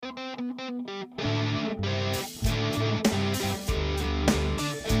Hello,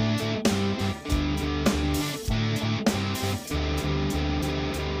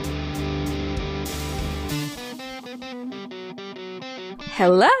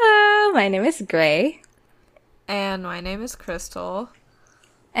 my name is Gray. And my name is Crystal.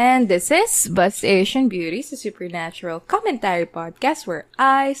 And this is Buzz Asian Beauties, a supernatural commentary podcast where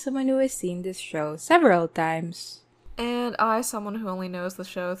I, someone who has seen this show several times. And I, someone who only knows the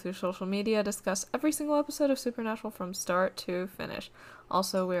show through social media, discuss every single episode of Supernatural from start to finish.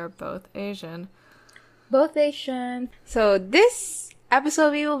 Also, we are both Asian. Both Asian. So this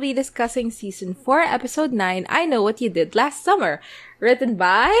episode, we will be discussing Season 4, Episode 9, I Know What You Did Last Summer. Written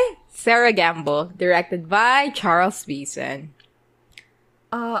by Sarah Gamble. Directed by Charles Beeson.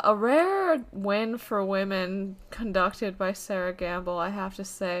 A rare win for women conducted by Sarah Gamble, I have to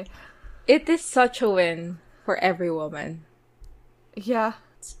say. It is such a win for every woman. Yeah.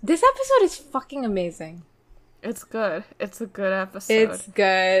 This episode is fucking amazing. It's good. It's a good episode. It's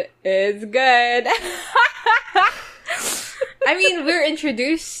good. It's good. I mean, we're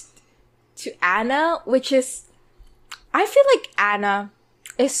introduced to Anna, which is... I feel like Anna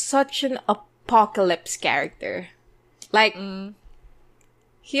is such an apocalypse character. Like,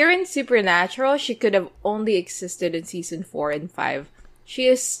 here in Supernatural, she could have only existed in Season 4 and 5. She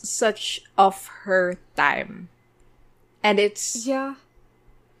is such of her time. And it's... Yeah.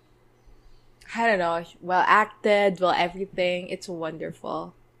 I don't know, well acted, well everything. It's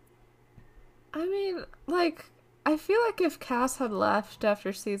wonderful. I mean, like, I feel like if Cass had left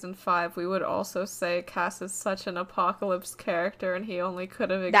after Season 5, we would also say Cass is such an apocalypse character and he only could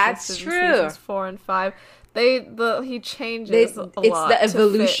have existed in Seasons 4 and 5. He changes a lot the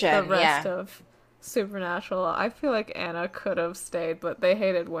evolution, to fit the rest of Supernatural. I feel like Anna could have stayed, but they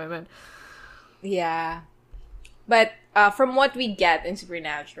hated women. Yeah. But from what we get in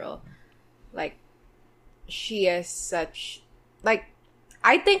Supernatural... Like, she is such... Like,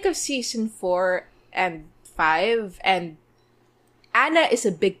 I think of Season 4 and 5, and Anna is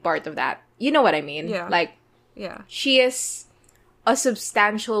a big part of that. You know what I mean? Yeah. Like, yeah. She is a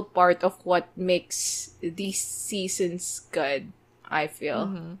substantial part of what makes these seasons good, I feel.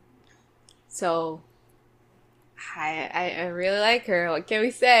 Mm-hmm. So, I really like her. What can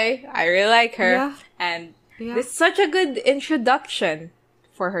we say? I really like her. Yeah. And it's such a good introduction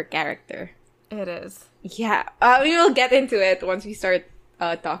for her character. It is. Yeah. We will get into it once we start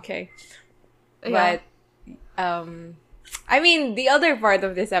talking. Yeah. But, I mean, the other part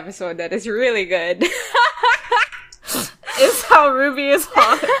of this episode that is really good is how Ruby is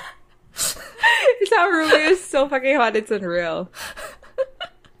hot. It's how Ruby is so fucking hot, it's unreal.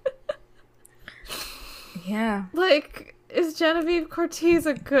 Yeah. Like, is Genevieve Cortez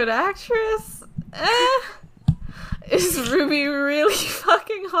a good actress? Is Ruby really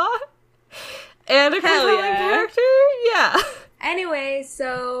fucking hot? And a compelling character? Yeah. Anyway,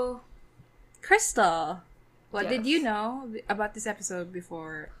 so... Crystal, what did you know about this episode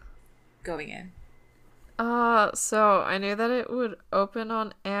before going in? So I knew that it would open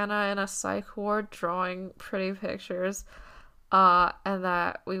on Anna in a psych ward drawing pretty pictures. And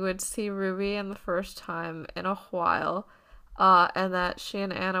that we would see Ruby in the first time in a while. And that she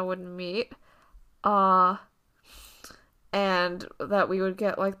and Anna would meet. And that we would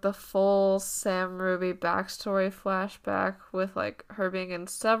get, like, the full Sam Ruby backstory flashback with, like, her being in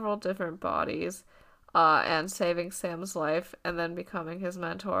several different bodies, and saving Sam's life, and then becoming his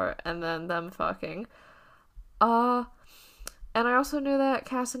mentor, and then them fucking. And I also knew that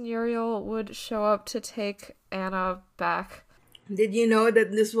Cass and Uriel would show up to take Anna back. Did you know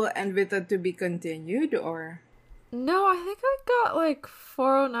that this will end with a to be continued, or? No, I think I got, like,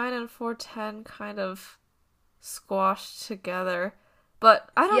 409 and 410 kind of squashed together, but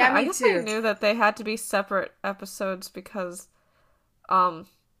I don't know. I guess I knew that they had to be separate episodes because Dean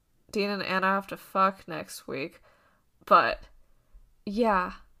and Anna have to fuck next week. But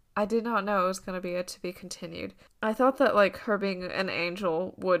yeah, I did not know it was going to be a to be continued. I thought that, like, her being an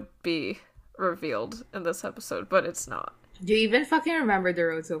angel would be revealed in this episode, but it's not. Do you even fucking remember the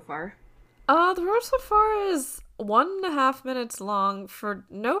road so far? The road so far is 1.5 minutes long for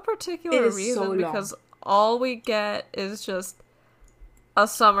no particular reason, so because all we get is just a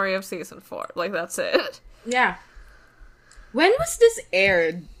summary of Season 4. Like, that's it. Yeah. When was this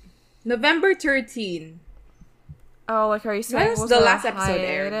aired? November 13. Oh, like, are you saying when was the last episode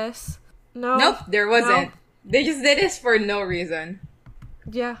aired? No. Nope, there wasn't. No. They just did this for no reason.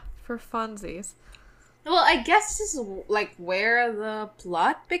 Yeah, for funsies. Well, I guess this is, like, where the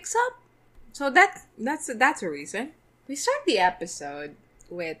plot picks up. So that's a reason. We start the episode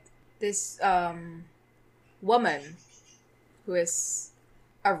with this, woman who is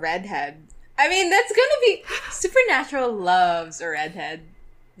a redhead. I mean, that's gonna be... Supernatural loves a redhead.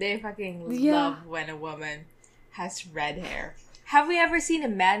 They fucking love when a woman has red hair. Have we ever seen a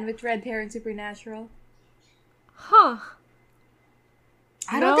man with red hair in Supernatural? Huh.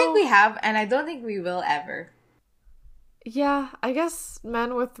 I don't think we have, and I don't think we will ever. Yeah, I guess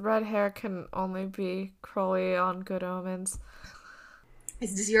men with red hair can only be Crowley on Good Omens.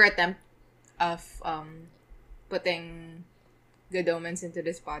 Is this your attempt of putting Good Omens into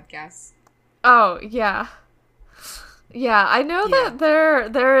this podcast? Oh, yeah. Yeah, I know that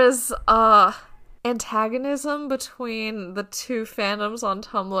there is antagonism between the two fandoms on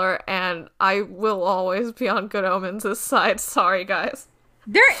Tumblr, and I will always be on Good Omens' side. Sorry, guys.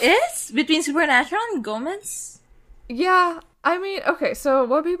 There is? Between Supernatural and Good Omens? Yeah, I mean, okay, so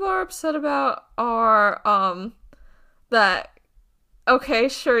what people are upset about are, that, okay,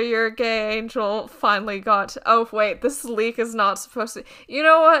 sure, you're a gay angel, finally got, oh, wait, this leak is not supposed to, you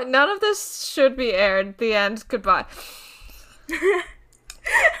know what, none of this should be aired, the end, goodbye.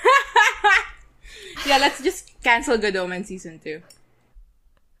 Yeah, let's just cancel Good Omens Season 2.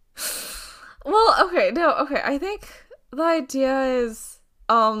 Well, okay, I think the idea is,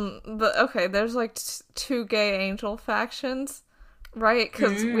 there's like two gay angel factions, right?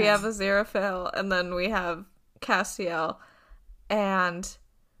 Because we have Aziraphale, and then we have Castiel, and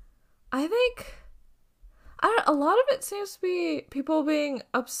I think a lot of it seems to be people being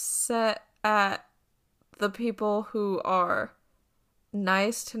upset at the people who are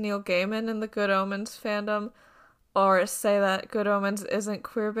nice to Neil Gaiman in the Good Omens fandom, or say that Good Omens isn't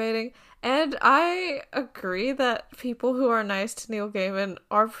queerbaiting. And I agree that people who are nice to Neil Gaiman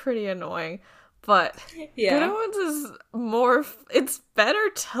are pretty annoying. But Good Omens is more... It's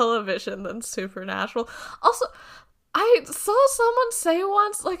better television than Supernatural. Also, I saw someone say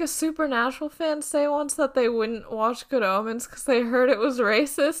once, like a Supernatural fan say once, that they wouldn't watch Good Omens because they heard it was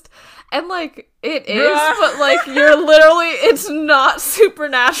racist. And, like, it is, but, like, you're literally... It's not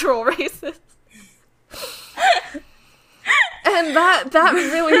Supernatural racist. And that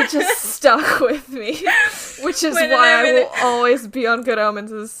really just stuck with me, which is why I will always be on Good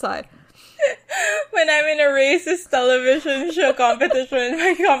Omens' side. When I'm in a racist television show competition,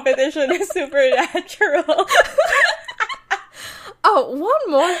 my competition is Supernatural. Oh,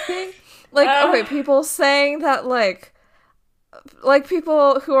 one more thing. Like, okay, people saying that, like,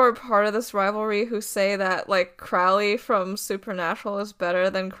 people who are part of this rivalry who say that, like, Crowley from Supernatural is better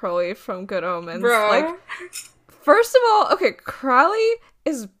than Crowley from Good Omens. Bro. Like, first of all, okay, Crowley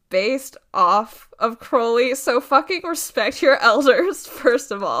is based off of Crowley, so fucking respect your elders,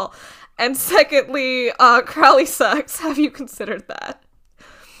 first of all. And secondly, Crowley sucks. Have you considered that?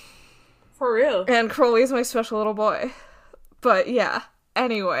 For real. And Crowley's my special little boy. But yeah,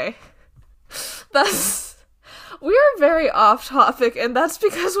 anyway. We are very off topic, and that's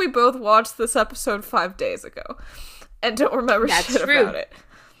because we both watched this episode 5 days ago. And don't remember shit about it.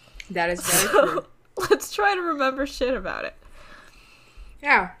 That is very true. Let's try to remember shit about it.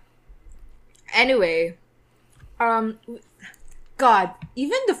 Yeah. Anyway, God,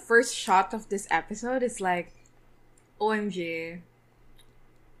 even the first shot of this episode is like, OMG.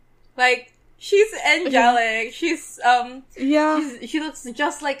 Like, she's angelic. She's, she looks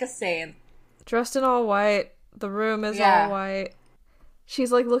just like a saint. Dressed in all white. The room is all white.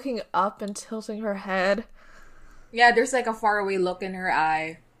 She's, like, looking up and tilting her head. Yeah, there's, like, a faraway look in her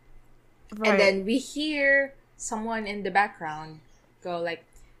eye. Right. And then we hear someone in the background go, like,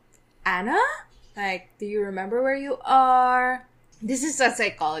 Anna? Like, do you remember where you are? This is a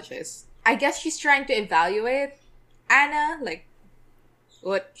psychologist. I guess she's trying to evaluate Anna, like,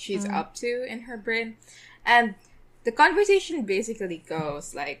 what she's up to in her brain. And the conversation basically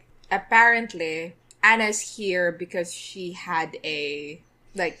goes, like, apparently Anna's here because she had an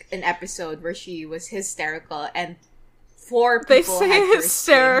episode where she was hysterical and 4 people they say had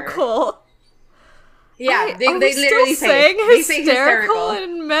hysterical. Yeah, they literally say hysterical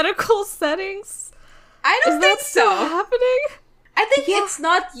in medical settings. I don't think so. Still happening? I think it's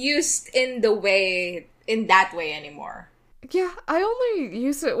not used in that way anymore. Yeah, I only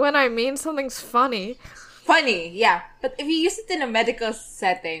use it when I mean something's funny. Funny, yeah. But if you use it in a medical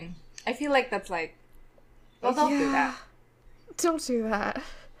setting, I feel like that's like, well, don't do that. Don't do that.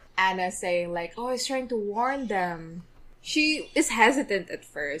 Anna saying like, oh, I was trying to warn them. She is hesitant at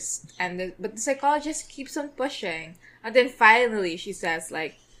first, but the psychologist keeps on pushing. And then finally she says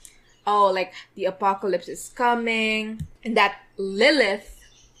like, oh, like, the apocalypse is coming, and that Lilith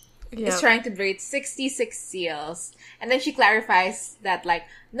is trying to break 66 seals. And then she clarifies that, like,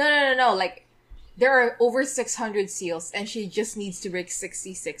 no, like, there are over 600 seals, and she just needs to break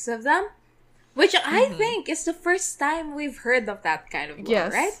 66 of them. Which I think is the first time we've heard of that kind of lore,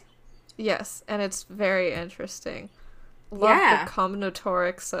 right? Yes, and it's very interesting. Love the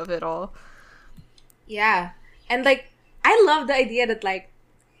combinatorics of it all. Yeah. And, like, I love the idea that, like,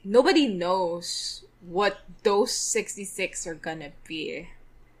 nobody knows what those 66 are gonna be.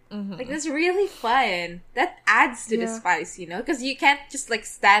 Like, that's really fun. That adds to the spice, you know? Because you can't just, like,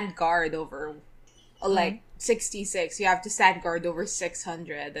 stand guard over, like, 66. You have to stand guard over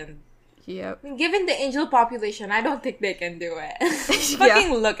 600. And yep. I mean, given the angel population, I don't think they can do it.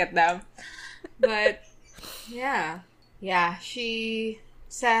 Fucking look at them. But, yeah. Yeah, she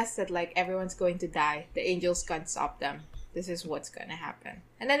says that, like, everyone's going to die. The angels can't stop them. This is what's gonna happen.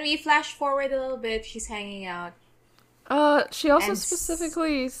 And then we flash forward a little bit. She's hanging out. She also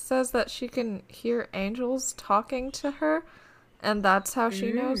specifically says that she can hear angels talking to her, and that's how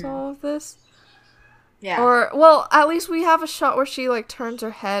she knows all of this. Yeah. Or, well, at least we have a shot where she, like, turns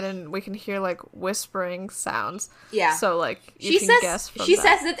her head and we can hear, like, whispering sounds. Yeah. So, like, you can guess from She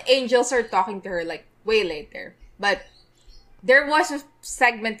says that angels are talking to her, like, way later. But there was a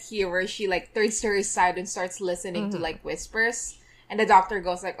segment here where she, like, turns to her side and starts listening to, like, whispers. And the doctor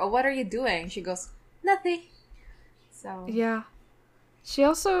goes, like, oh, what are you doing? She goes, nothing. So. Yeah. She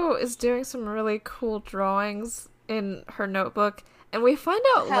also is doing some really cool drawings in her notebook. And we find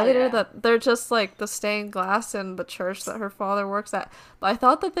out later that they're just, like, the stained glass in the church that her father works at. But I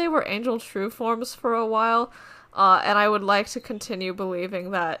thought that they were angel true forms for a while. And I would like to continue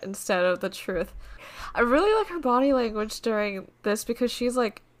believing that instead of the truth. I really like her body language during this because she's,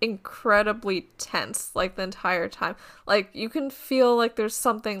 like, incredibly tense, like, the entire time. Like, you can feel like there's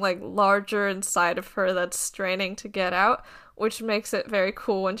something, like, larger inside of her that's straining to get out, which makes it very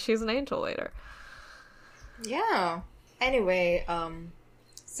cool when she's an angel later. Yeah. Anyway,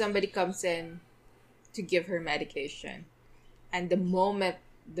 somebody comes in to give her medication. And the moment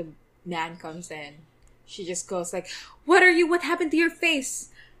the man comes in, she just goes like, what are you? What happened to your face?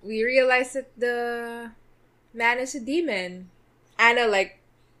 We realize that the man is a demon. Anna, like,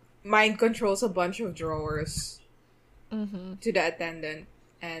 mind controls a bunch of drawers to the attendant.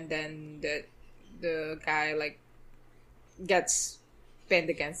 And then the guy, like, gets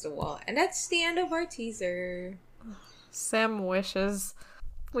pinned against the wall. And that's the end of our teaser. Sam wishes.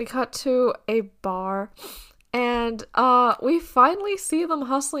 We cut to a bar. And we finally see them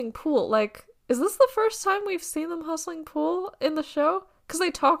hustling pool. Like, is this the first time we've seen them hustling pool in the show? Because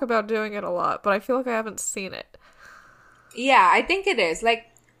they talk about doing it a lot, but I feel like I haven't seen it. Yeah, I think it is. Like,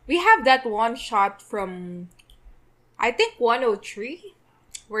 we have that one shot from, I think, 103,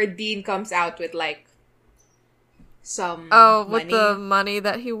 where Dean comes out with, like, some money. With the money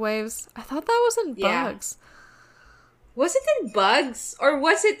that he waves. I thought that was in Bugs. Was it in Bugs? Or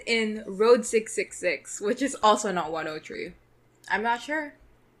was it in Road 666, which is also not 103? I'm not sure.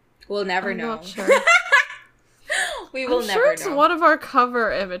 We'll never know. Not sure. We will never know. It's one of our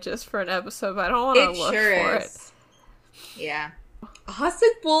cover images for an episode, but I don't want to look for it. Yeah. A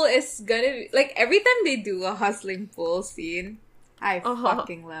hustling pool is gonna be, like, every time they do a hustling pool scene, I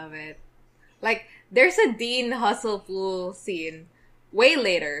fucking love it. Like, there's a Dean hustle pool scene way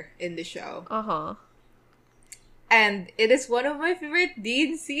later in the show. And it is one of my favorite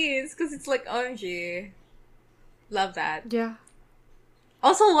Dean scenes because it's like, OMG. Love that. Yeah.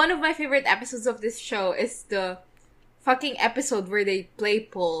 Also, one of my favorite episodes of this show is the fucking episode where they play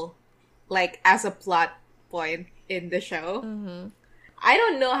pool, like, as a plot point in the show. I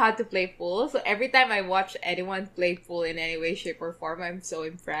don't know how to play pool, so every time I watch anyone play pool in any way, shape, or form, I'm so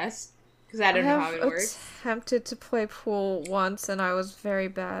impressed. Because I don't know how it works. I attempted to play pool once, and I was very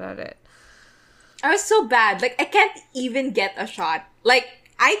bad at it. I was so bad. Like, I can't even get a shot. Like,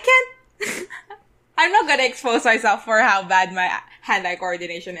 I can't... I'm not gonna expose myself for how bad my hand-eye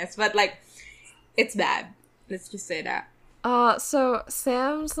coordination is, but, like, it's bad. Let's just say that. So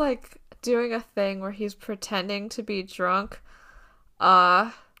Sam's, like, doing a thing where he's pretending to be drunk,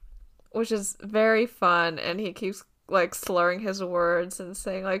 which is very fun, and he keeps, like, slurring his words and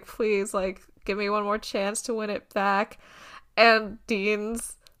saying, like, please, like, give me one more chance to win it back. And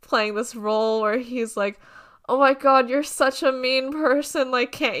Dean's playing this role where he's like, oh my god, you're such a mean person,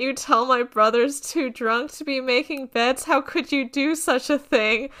 like, can't you tell my brother's too drunk to be making bets? How could you do such a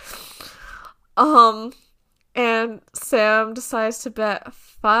thing? And Sam decides to bet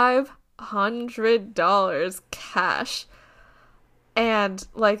 $500 cash. And,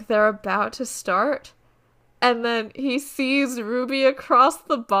 like, they're about to start. And then he sees Ruby across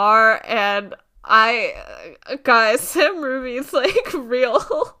the bar, and guys, Sam Ruby's, like,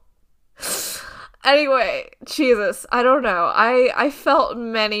 real. Anyway, Jesus, I don't know. I felt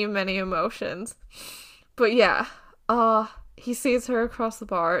many, many emotions. But yeah, he sees her across the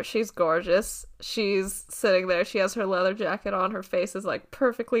bar. She's gorgeous. She's sitting there. She has her leather jacket on. Her face is like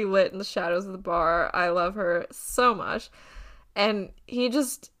perfectly lit in the shadows of the bar. I love her so much. And he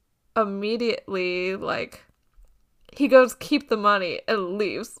just immediately, like, he goes, keep the money, and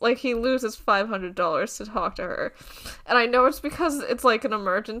leaves. Like, he loses $500 to talk to her. And I know it's because it's, like, an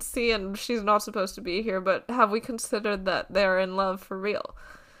emergency and she's not supposed to be here, but have we considered that they're in love for real?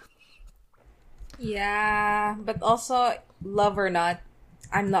 Yeah, but also, love or not,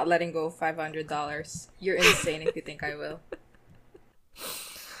 I'm not letting go of $500. You're insane if you think I will.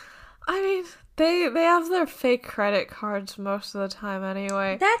 I mean, they have their fake credit cards most of the time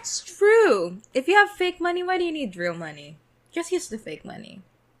anyway. That's true. If you have fake money, why do you need real money? Just use the fake money.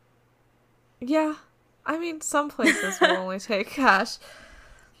 Yeah. I mean, some places will only take cash.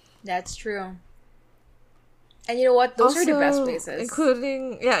 That's true. And you know what? Those are the best places.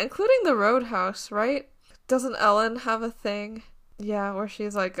 Including the Roadhouse, right? Doesn't Ellen have a thing? Yeah, where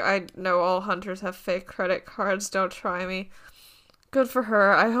she's like, I know all hunters have fake credit cards, don't try me. Good for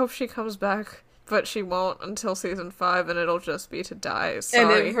her. I hope she comes back, but she won't until season 5, and it'll just be to die. Sorry.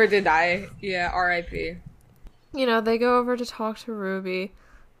 And then for to die. Yeah, R.I.P. You know, they go over to talk to Ruby.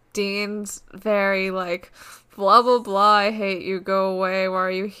 Dean's very like, blah blah blah, I hate you, go away, why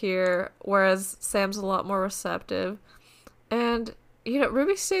are you here? Whereas Sam's a lot more receptive. And, you know,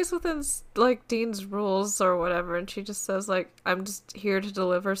 Ruby stays within, like, Dean's rules or whatever, and she just says, like, I'm just here to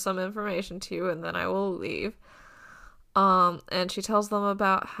deliver some information to you, and then I will leave. And she tells them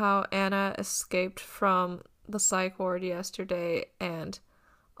about how Anna escaped from the psych ward yesterday, and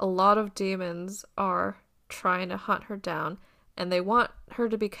a lot of demons are trying to hunt her down, and they want her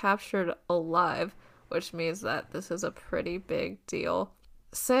to be captured alive, which means that this is a pretty big deal.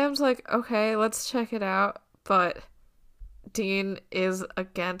 Sam's like, okay, let's check it out, but Dean is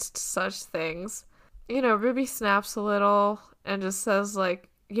against such things. You know, Ruby snaps a little and just says, like,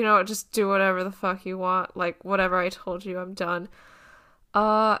 you know, just do whatever the fuck you want, like, whatever I told you, I'm done.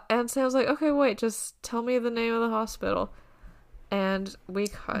 And Sam's like, okay, wait, just tell me the name of the hospital. And we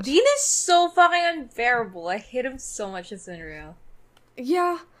cut. Dean is so fucking unbearable. I hate him so much, it's unreal.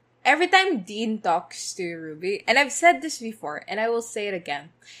 Yeah. Every time Dean talks to Ruby, and I've said this before, and I will say it again.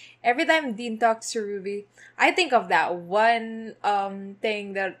 Every time Dean talks to Ruby, I think of that one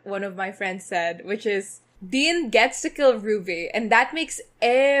thing that one of my friends said, which is, Dean gets to kill Ruby, and that makes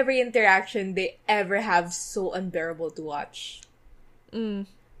every interaction they ever have so unbearable to watch.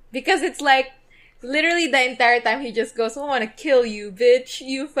 Because it's like, literally the entire time he just goes, I want to kill you, bitch.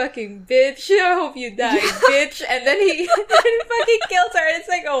 You fucking bitch. I hope you die, bitch. And then he fucking kills her, and it's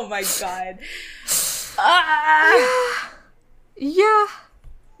like, oh my god.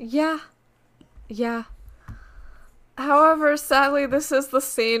 Yeah. However, sadly, this is the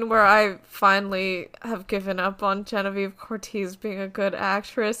scene where I finally have given up on Genevieve Cortez being a good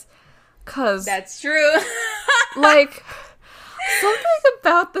actress. 'Cause... That's true. Like... Something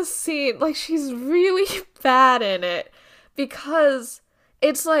about the scene, like, she's really bad in it, because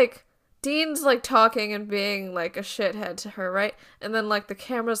it's like, Dean's, like, talking and being, like, a shithead to her, right? And then, like, the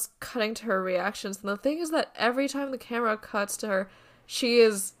camera's cutting to her reactions, and the thing is that every time the camera cuts to her, she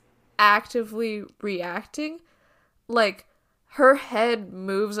is actively reacting. Like, her head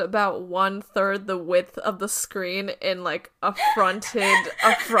moves about 1/3 the width of the screen in, like, a front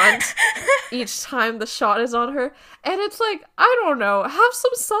each time the shot is on her. And it's like, I don't know, have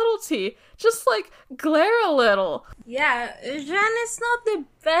some subtlety. Just, like, glare a little. Yeah, Jeanne is not the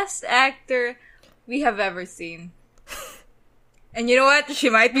best actor we have ever seen. And you know what? She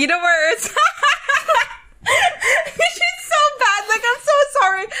might be the worst. She's so bad. Like, I'm so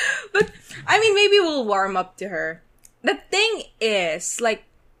sorry. But, I mean, maybe we'll warm up to her. The thing is, like,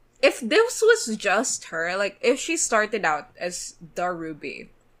 if this was just her, like, if she started out as the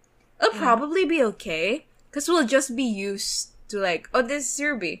Ruby, it'll probably be okay. Because we'll just be used to, like, oh, this is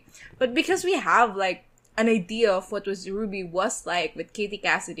Ruby. But because we have, like, an idea of what Ruby was like with Katie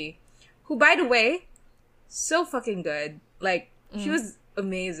Cassidy, who, by the way, so fucking good. Like, she was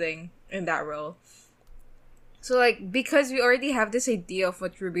amazing in that role. So, like, because we already have this idea of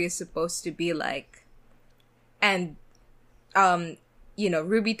what Ruby is supposed to be like, and you know,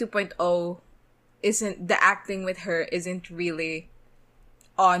 Ruby 2.0 isn't, the acting with her isn't really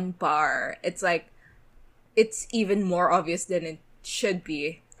on par. It's like, it's even more obvious than it should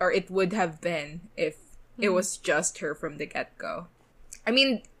be, or it would have been if it was just her from the get-go. I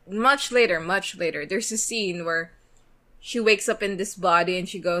mean, much later, there's a scene where she wakes up in this body and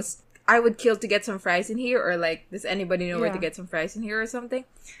she goes, I would kill to get some fries in here, or like, does anybody know where to get some fries in here or something?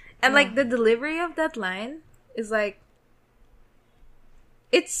 And like, the delivery of that line is like,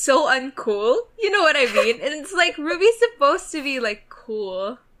 it's so uncool. You know what I mean? And it's like, Ruby's supposed to be, like,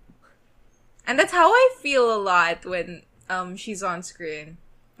 cool. And that's how I feel a lot when she's on screen.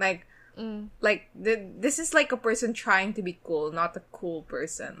 Like, this is like a person trying to be cool, not a cool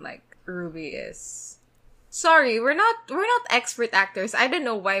person like Ruby is. Sorry, we're not expert actors. I don't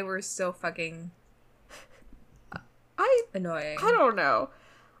know why we're so fucking annoying. I don't know.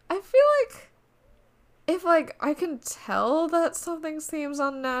 I feel like if, like, I can tell that something seems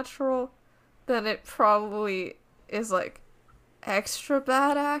unnatural, then it probably is, like, extra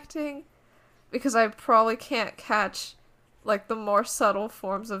bad acting. Because I probably can't catch, like, the more subtle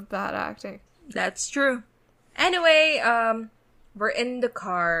forms of bad acting. That's true. Anyway, we're in the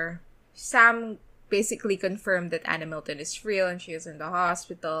car. Sam basically confirmed that Anna Milton is real and she is in the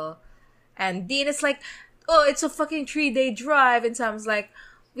hospital. And Dean is like, oh, it's a fucking 3-day drive. And Sam's like,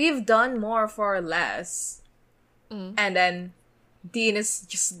 we've done more for less. And then Dean is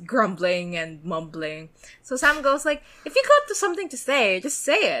just grumbling and mumbling. So Sam goes like, if you got something to say, just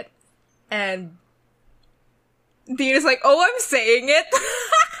say it. And Dean is like, oh, I'm saying it.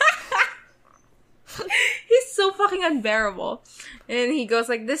 He's so fucking unbearable. And he goes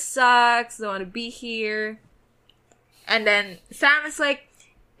like, this sucks, don't want to be here. And then Sam is like,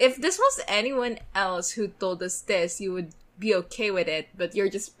 if this was anyone else who told us this, you would be okay with it, but you're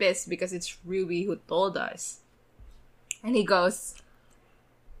just pissed because it's Ruby who told us. And he goes,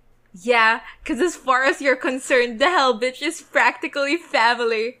 yeah, because as far as you're concerned, the hell bitch is practically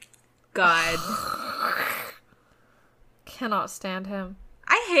family. God. Cannot stand him.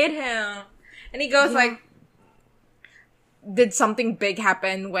 I hate him. And he goes like, did something big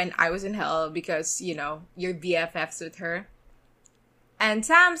happen when I was in hell because, you know, you're BFFs with her? And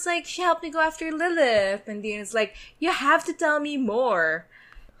Sam's like, she helped me go after Lilith. And Dean is like, you have to tell me more.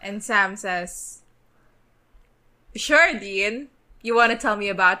 And Sam says, sure, Dean. You want to tell me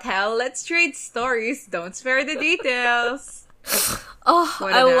about hell? Let's trade stories. Don't spare the details. Oh,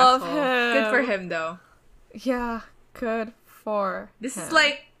 I love him. Good for him, though. Yeah, good for This him. is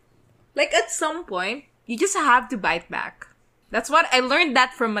like at some point, you just have to bite back. That's what I learned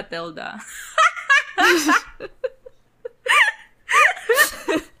that from Matilda.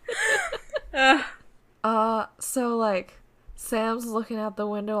 So, like, Sam's looking out the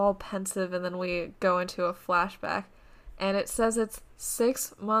window all pensive, and then we go into a flashback, and it says it's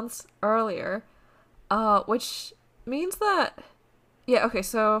 6 months earlier, which means that, yeah, okay,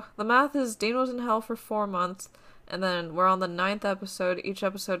 so the math is Dean was in hell for 4 months, and then we're on the 9th episode. Each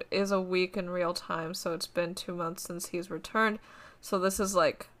episode is a week in real time, so it's been 2 months since he's returned, so this is,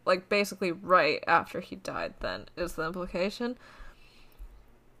 like basically right after he died, then, is the implication.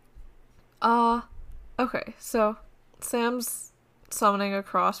 Okay, so Sam's summoning a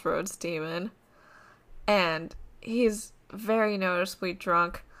crossroads demon, and he's very noticeably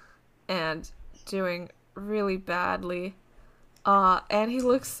drunk and doing really badly. And he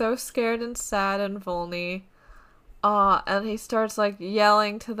looks so scared and sad and vulny. And he starts, like,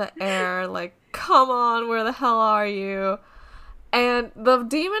 yelling to the air, like, come on, where the hell are you? And the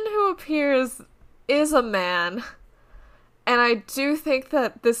demon who appears is a man. And I do think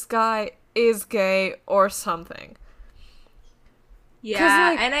that this guy is gay or something. Yeah,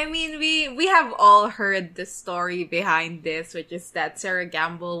 like, and I mean, we have all heard the story behind this, which is that Sarah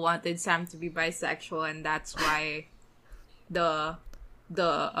Gamble wanted Sam to be bisexual, and that's why the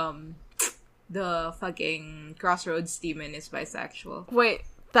fucking Crossroads demon is bisexual. Wait,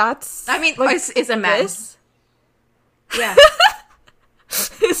 that's... I mean, like, is a man. This? Yeah.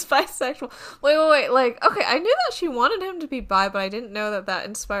 Is bisexual. Wait, like, okay, I knew that she wanted him to be bi, but I didn't know that that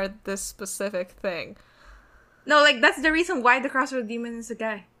inspired this specific thing. No, like, that's the reason why the Crossroad Demon is a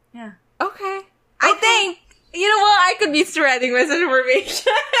guy. Yeah. Okay. I think, you know what, I could be spreading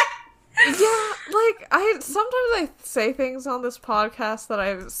misinformation. Yeah, like, sometimes I say things on this podcast that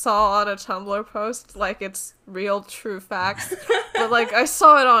I saw on a Tumblr post, like it's real, true facts, but, like, I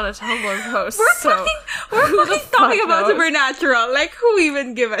saw it on a Tumblr post, We're fucking talking about Supernatural, like, who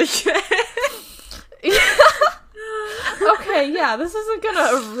even give a shit? Yeah. Okay, yeah, this isn't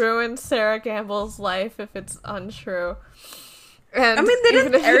gonna ruin Sarah Gamble's life if it's untrue. And I mean,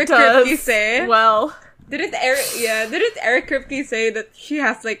 didn't Eric Kripke say? Well... Didn't Eric Kripke say that she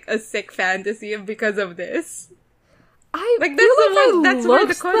has, like, a sick fantasy because of this? That's where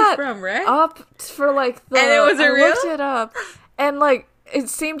the quote's from, right? Up for, like, the... And it was I real? looked it up, and, like, it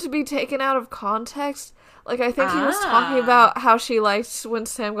seemed to be taken out of context. Like, I think he was talking about how she liked when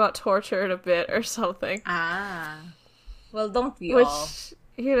Sam got tortured a bit or something. Well, don't we all? Which,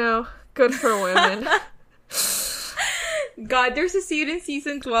 you know, good for women. God, there's a scene in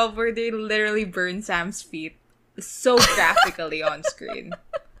season 12 where they literally burn Sam's feet. so graphically on screen.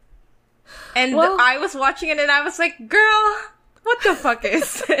 And I was watching it and I was like, girl, what the fuck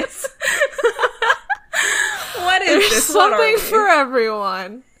is this? What is There's this? Something for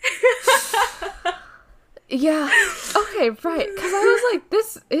everyone. Yeah. Okay, right. Because I was like,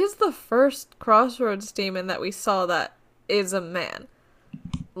 this is the first Crossroads demon that we saw that is a man.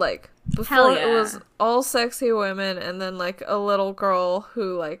 Like, before it was all sexy women and then, like, a little girl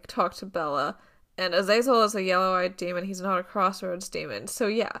who, like, talked to Bella. And Azazel is a yellow-eyed demon. He's not a Crossroads demon. So,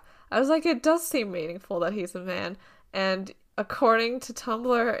 yeah. I was like, it does seem meaningful that he's a man. And according to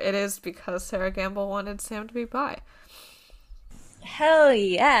Tumblr, it is because Sarah Gamble wanted Sam to be bi. Hell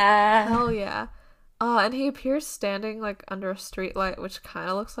yeah. Hell yeah. And he appears standing, like, under a streetlight, which kind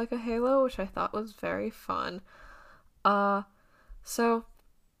of looks like a halo, which I thought was very fun. They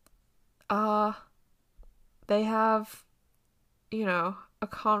have, you know, a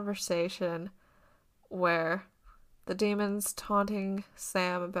conversation where the demon's taunting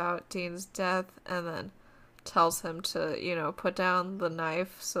Sam about Dean's death and then tells him to, you know, put down the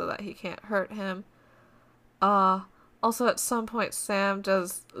knife so that he can't hurt him. Also, at some point, Sam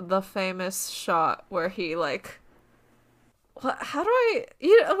does the famous shot where he, like... where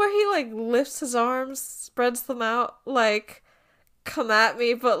he, like, lifts his arms, spreads them out, like, come at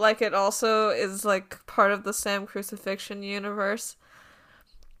me, but, like, it also is, like, part of the Sam crucifixion universe.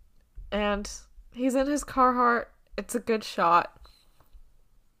 And he's in his Carhartt. It's a good shot.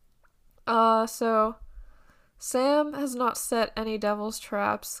 So... Sam has not set any devil's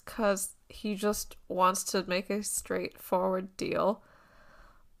traps, because he just wants to make a straightforward deal.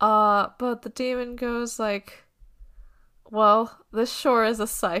 But the demon goes like, well, this sure is a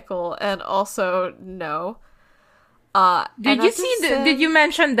cycle, and also no. Did you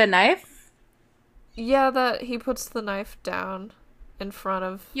mention the knife? Yeah, that he puts the knife down in front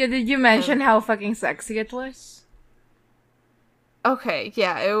of did you mention how fucking sexy it was? Okay,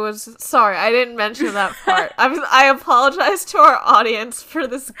 yeah, it was... Sorry, I didn't mention that part. I apologize to our audience for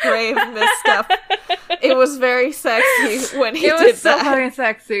this grave misstep. It was very sexy when he did that. It was so fucking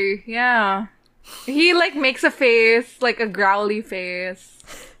sexy, yeah. He, like, makes a face, like a growly face.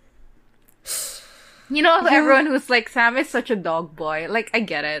 You know, everyone who's like, Sam is such a dog boy. Like, I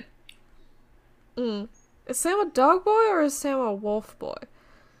get it. Is Sam a dog boy or is Sam a wolf boy?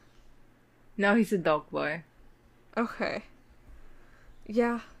 No, he's a dog boy. Okay.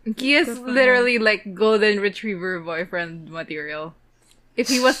 Yeah. He is literally like golden retriever boyfriend material. If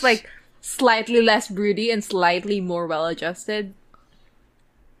he was like slightly less broody and slightly more well-adjusted.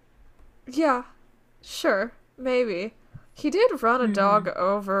 Yeah. Sure. Maybe. He did run a dog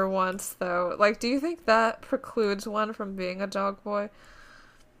over once, though. Like, do you think that precludes one from being a dog boy?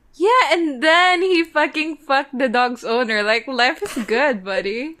 Yeah, and then he fucking fucked the dog's owner. Like, life is good,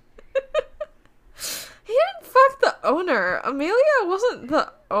 buddy. He didn't fuck the owner. Amelia wasn't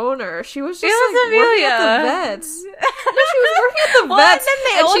the owner. She was just Amelia. Working at the vets. No, she was working at the vets. And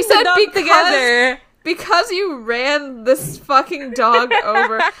then they owned the dog together. Because you ran this fucking dog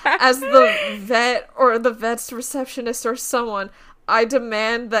over as the vet or the vet's receptionist or someone, I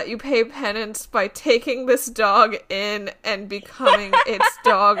demand that you pay penance by taking this dog in and becoming its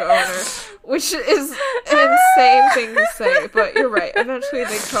dog owner. Which is an insane thing to say, but you're right. Eventually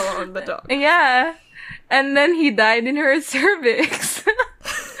they co-own the dog. Yeah. And then he died in her cervix.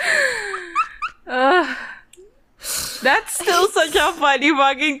 That's still such a funny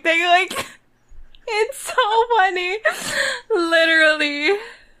fucking thing. Like, it's so funny. Literally.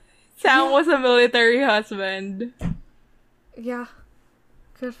 Sam was a military husband. Yeah.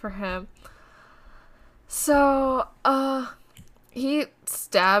 Good for him. So, he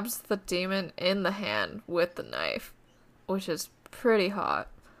stabs the demon in the hand with the knife, which is pretty hot.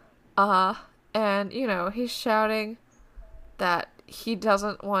 And, you know, he's shouting that he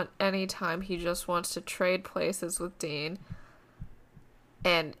doesn't want any time, he just wants to trade places with Dean.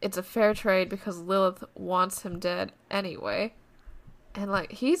 And it's a fair trade because Lilith wants him dead anyway. And,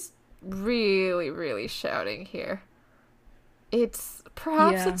 like, he's really, really shouting here.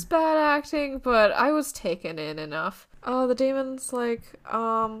 Perhaps it's bad acting, but I was taken in enough. The demon's like,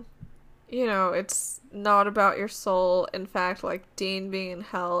 you know, it's not about your soul. In fact, like, Dean being in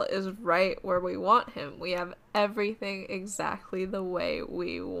hell is right where we want him. We have everything exactly the way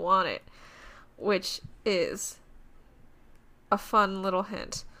we want it. Which is a fun little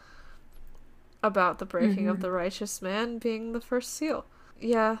hint about the breaking of the righteous man being the first seal.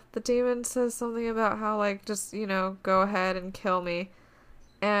 Yeah, the demon says something about how, like, just, you know, go ahead and kill me.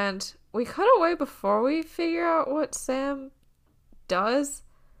 And we cut away before we figure out what Sam does.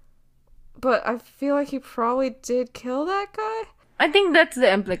 But I feel like he probably did kill that guy. I think that's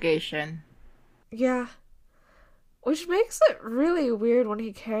the implication. Yeah. Which makes it really weird when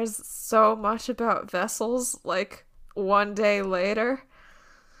he cares so much about vessels, like, one day later.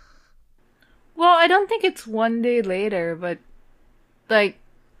 Well, I don't think it's one day later, but, like,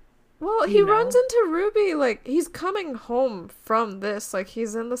 well, he runs into Ruby, like, he's coming home from this, like,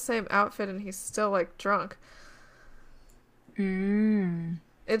 he's in the same outfit and he's still, like, drunk.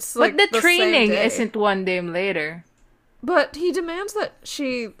 It's, like, but the training same day. isn't one day later. But he demands that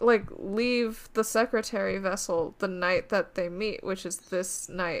she, like, leave the secretary vessel the night that they meet, which is this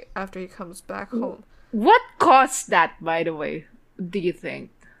night after he comes back home. What caused that, by the way, do you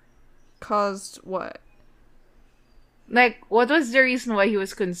think? Caused what? Like, what was the reason why he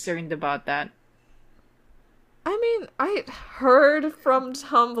was concerned about that? I mean, I heard from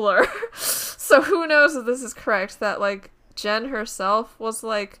Tumblr, so who knows if this is correct, that, like, Jen herself was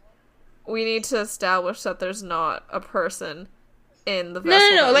like, we need to establish that there's not a person in the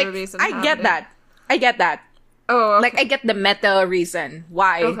vessel. No, like, I get that. Oh, okay. Like, I get the meta reason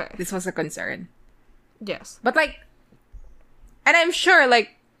why this was a concern. Yes. But, like, and I'm sure,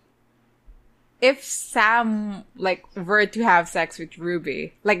 like, if Sam, like, were to have sex with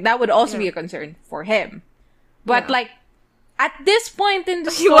Ruby, like, that would also be a concern for him. But, like, at this point in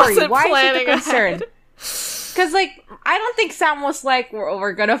the story, why is it a concern? Because, like, I don't think Sam was like,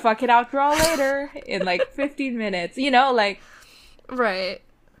 we're gonna fuck it out raw later in, like, 15 minutes. You know, like... Right.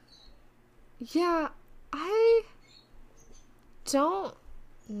 Yeah, I don't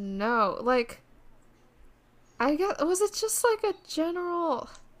know. Like, was it just, like, a general...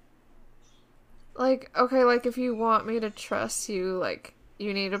 Like, okay, like, if you want me to trust you, like,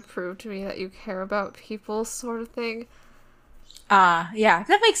 you need to prove to me that you care about people sort of thing. Yeah,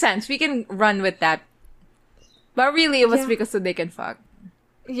 that makes sense. We can run with that. But really, it was because so they can fuck.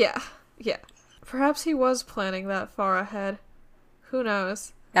 Yeah. Perhaps he was planning that far ahead. Who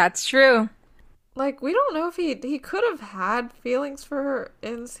knows? That's true. Like, we don't know if he could have had feelings for her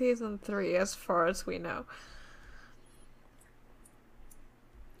in season 3, as far as we know.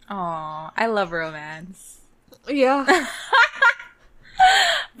 Aw, I love romance. Yeah.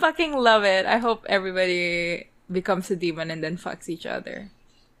 Fucking love it. I hope everybody becomes a demon and then fucks each other.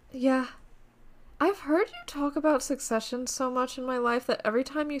 Yeah. I've heard you talk about Succession so much in my life that every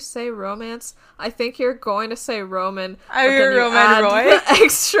time you say romance, I think you're going to say Roman. Are you Roman Roy? The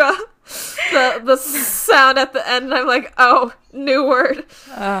extra, the sound at the end, and I'm like, oh, new word.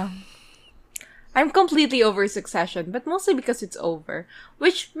 I'm completely over Succession, but mostly because it's over.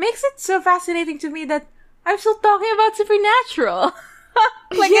 Which makes it so fascinating to me that I'm still talking about Supernatural.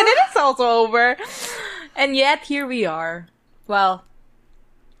 Like, and it is also over. And yet, here we are. Well,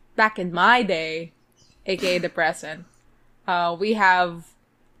 back in my day, aka the present, we have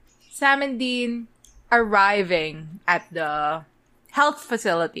Sam and Dean arriving at the health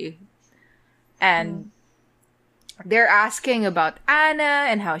facility. And they're asking about Anna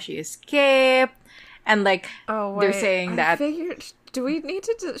and how she escaped. And, like, they're saying that... do we need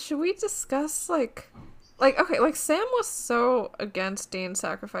to... should we discuss, like, okay, like, Sam was so against Dean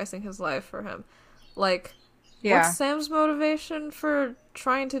sacrificing his life for him. Like, what's Sam's motivation for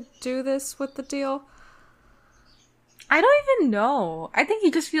trying to do this with the deal? I don't even know. I think he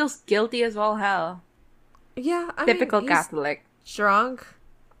just feels guilty as all hell. Yeah, Typical Catholic. Drunk.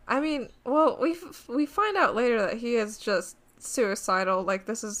 I mean, well, we find out later that he is just suicidal. Like,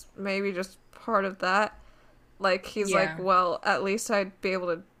 this is maybe just part of that. Like, he's like, well, at least I'd be able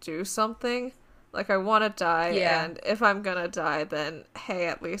to do something. Like, I want to die, and if I'm gonna die, then, hey,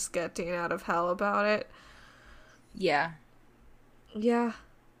 at least get Dean out of hell about it. Yeah. Yeah.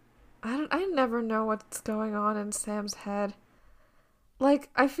 I never know what's going on in Sam's head. Like,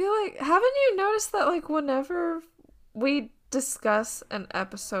 I feel like, haven't you noticed that, like, whenever we discuss an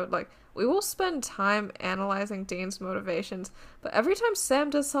episode, like, we will spend time analyzing Dean's motivations, but every time Sam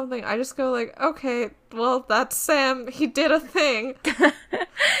does something, I just go like, okay, well, that's Sam. He did a thing.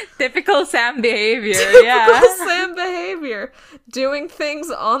 Typical Sam behavior, Typical Sam behavior. Doing things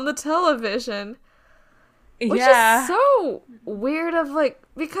on the television. Which is so weird of, like,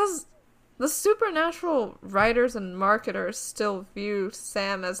 because the Supernatural writers and marketers still view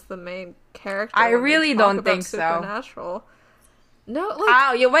Sam as the main character. I really don't think Supernatural. No,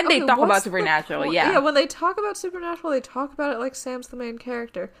 like... when they talk about Supernatural, Yeah, when they talk about Supernatural, they talk about it like Sam's the main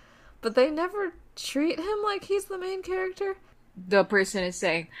character. But they never treat him like he's the main character. The person is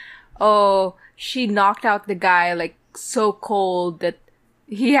saying, oh, she knocked out the guy, like, so cold that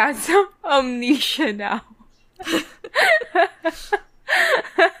he has some amnesia now. I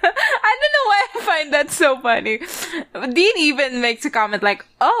don't know why I find that so funny. Dean even makes a comment like,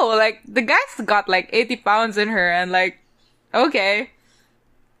 oh, like, the guy's got, like, 80 pounds in her, and, like, okay.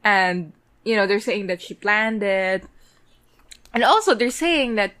 And they're saying that she planned it. And also, they're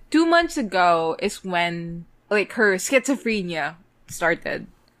saying that 2 months ago is when, like, her schizophrenia started.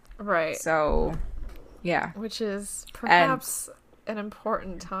 Right. So, yeah. Which is perhaps an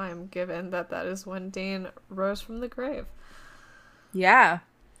important time, given that is when Dean rose from the grave. Yeah.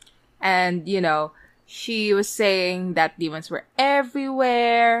 And, she was saying that demons were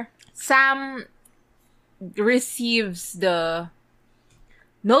everywhere. Sam receives the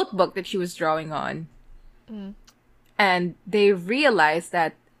notebook that she was drawing on. Mm. And they realize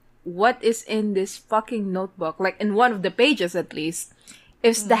that what is in this fucking notebook, like in one of the pages at least,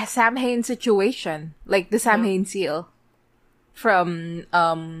 is the Samhain situation. Like the Samhain seal. From,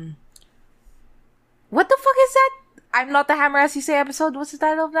 what the fuck is that? I'm Not the Hammer As You Say episode? What's the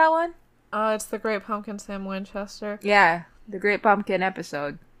title of that one? It's The Great Pumpkin, Sam Winchester. Yeah, The Great Pumpkin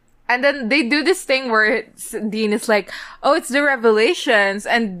episode. And then they do this thing where Dean is like, oh, it's the Revelations.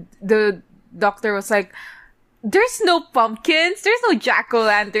 And the doctor was like, there's no pumpkins. There's no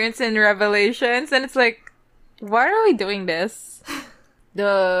jack-o'-lanterns in Revelations. And it's like, why are we doing this?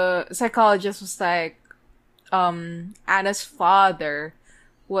 The psychologist was like, Anna's father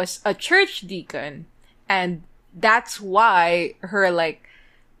was a church deacon. And that's why her, like,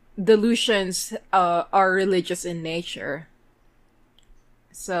 delusions are religious in nature.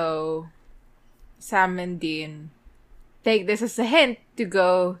 So, Sam and Dean take this as a hint to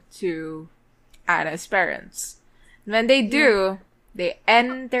go to Anna's parents. And when they do, they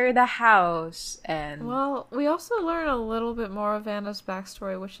enter the house and... Well, we also learn a little bit more of Anna's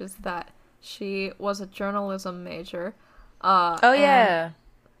backstory, which is that she was a journalism major. yeah.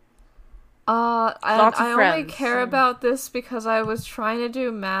 I only care about this because I was trying to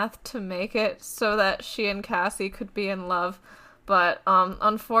do math to make it so that she and Cassie could be in love. But,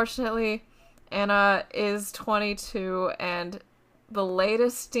 unfortunately, Anna is 22, and the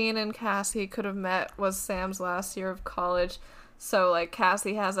latest Dean and Cassie could have met was Sam's last year of college. So, like,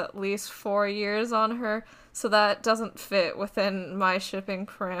 Cassie has at least 4 years on her, so that doesn't fit within my shipping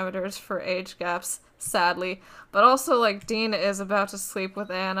parameters for age gaps, sadly. But also, like, Dean is about to sleep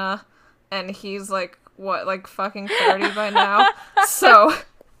with Anna, and he's, like, what, like, fucking 30 by now? So...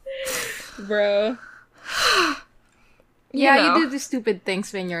 Bro. Yeah, you do the stupid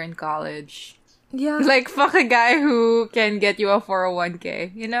things when you're in college. Yeah. Like, fuck a guy who can get you a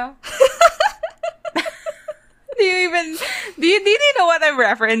 401k, you know? Do you know what I'm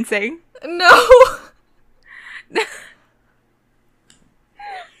referencing? No!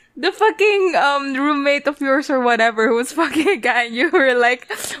 The fucking, roommate of yours or whatever who was fucking a guy and you were like,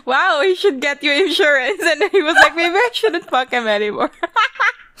 wow, he should get you insurance. And then he was like, maybe I shouldn't fuck him anymore.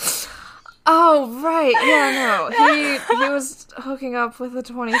 Oh, right. Yeah, no. He was hooking up with a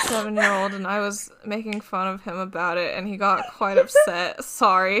 27-year-old and I was making fun of him about it and he got quite upset.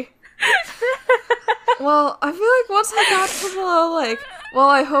 Sorry. Well, I feel like once I got to the, like, well,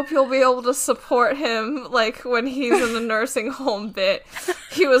 I hope you'll be able to support him, like, when he's in the nursing home bit,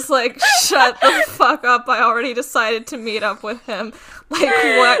 he was like, shut the fuck up, I already decided to meet up with him. Like,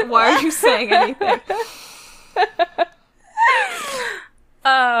 what? Why are you saying anything?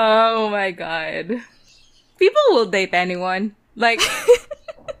 Oh my god. People will date anyone. Like,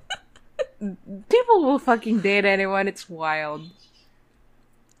 people will fucking date anyone. It's wild.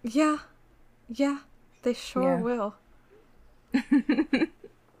 Yeah. Yeah. They sure will. I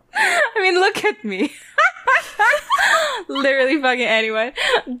mean, look at me. Literally fucking anyone.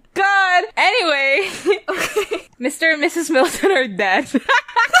 God! Anyway. Okay. Mr. and Mrs. Milton are dead.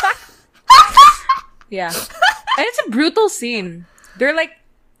 Yeah. And it's a brutal scene. They're like,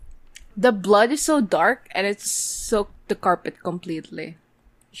 the blood is so dark and it's soaked the carpet completely.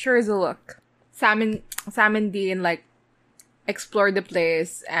 Sure as a look. Sam and Dean, like, explore the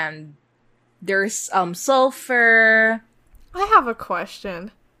place and there's, sulfur. I have a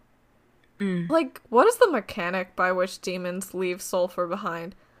question. Like, what is the mechanic by which demons leave sulfur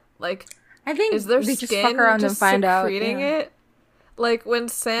behind? Like, I think is their they skin just fuck around and find out. secreting it? Like, when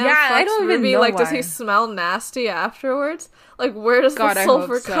Sam I don't fucks Ruby, like, why. does he smell nasty afterwards? Like, where does the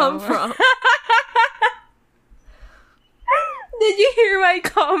sulfur come from? Did you hear my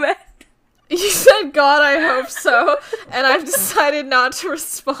comment? You said, God, I hope so, and I've decided not to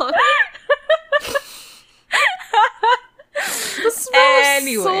respond. The smell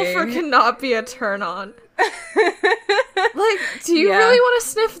of sulfur cannot be a turn on. Like, do you really want to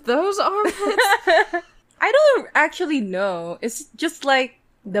sniff those armpits? I don't actually know. It's just like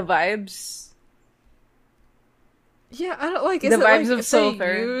the vibes. Yeah, I don't like. Is the vibes of sulfur.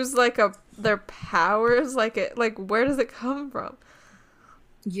 They use like their powers, like it. Like, where does it come from?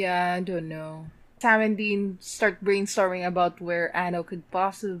 Yeah, I don't know. Sam and Dean start brainstorming about where Anna could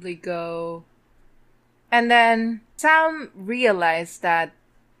possibly go. And then Sam realized that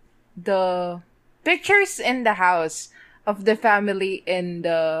the pictures in the house of the family in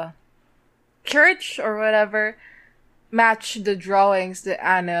the church or whatever match the drawings that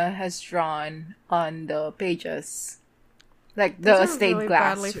Anna has drawn on the pages. Like the stained really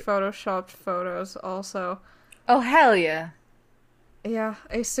glass. Badly photoshopped photos also. Oh, hell yeah. Yeah,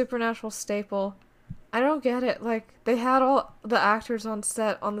 a Supernatural staple. I don't get it. Like, they had all the actors on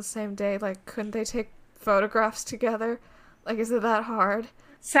set on the same day. Like, couldn't they take photographs together? Like, is it that hard?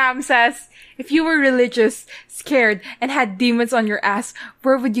 Sam says, if you were religious, scared, and had demons on your ass,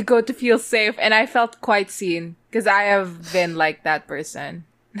 where would you go to feel safe? And I felt quite seen, because I have been like that person.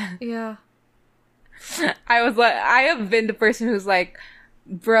 Yeah. I have been the person who's like,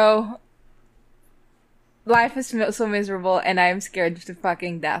 bro, life is so miserable, and I'm scared to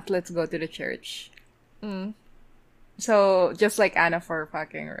fucking death. Let's go to the church. So, just like Anna for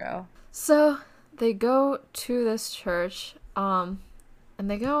fucking real. So, they go to this church, and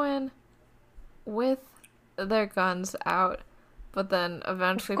they go in with their guns out, but then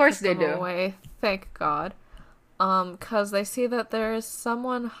eventually put them away. Thank God. 'Cause they see that there is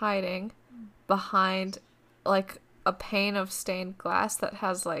someone hiding behind, like, a pane of stained glass that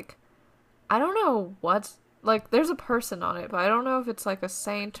has, like, I don't know what, like, there's a person on it, but I don't know if it's, like, a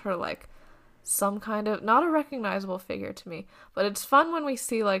saint or, like, some kind of, not a recognizable figure to me, but it's fun when we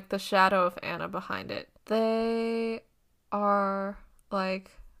see, like, the shadow of Anna behind it. They are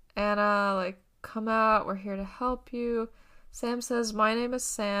like, Anna, like, come out, we're here to help you. Sam says, my name is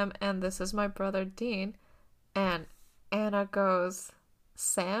Sam, and this is my brother Dean. And Anna goes,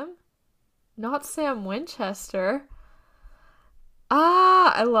 Sam? Not Sam Winchester.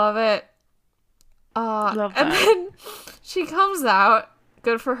 I love it. Love that. And then she comes out,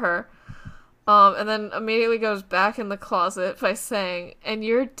 good for her, and then immediately goes back in the closet by saying, and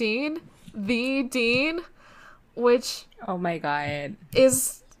you're Dean? The Dean? Which... Oh my god.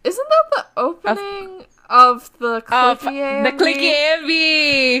 Isn't that the opening of the Clicky AMV? The Clicky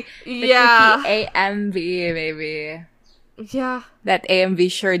AMV! Yeah. The Clicky AMV, baby. Yeah. That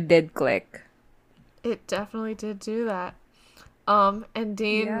AMV sure did click. It definitely did do that. And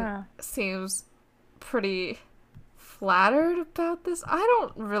Dean seems pretty flattered about this. I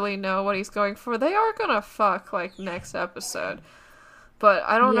don't really know what he's going for. They are gonna fuck, like, next episode. But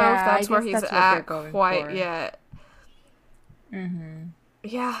I don't know if that's where he's at quite yet.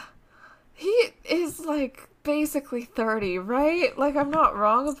 Yeah. He is, like, basically 30, right? Like, I'm not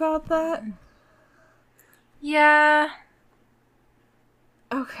wrong about that? Yeah.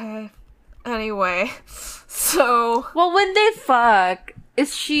 Okay. Anyway. So... Well, when they fuck,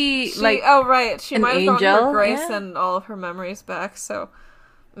 is she like... Oh, right. She might have gotten her grace yeah. and all of her memories back, so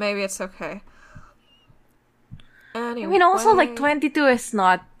maybe it's okay. Anyway. I mean, also, like, 22 is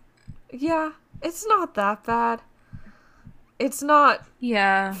not... Yeah, it's not that bad. It's not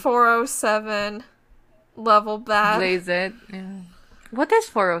 407 level bad. Blaze it. Yeah. What is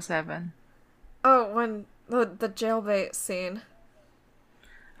 407? Oh, when the jailbait scene.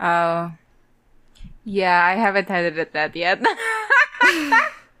 Oh. Yeah, I haven't had it at that yet.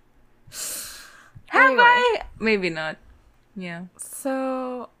 Have I? Maybe not. Yeah.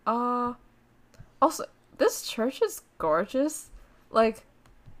 So, also, this church is gorgeous. Like,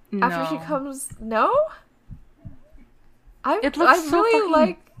 after she comes... No? It looks so really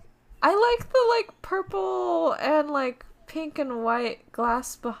fucking... I like the, like, purple and, like, pink and white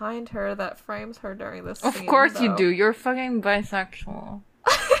glass behind her that frames her during this scene. Of course you do. You're fucking bisexual.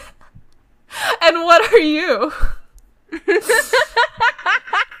 And what are you?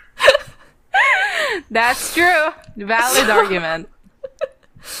 That's true. Valid argument.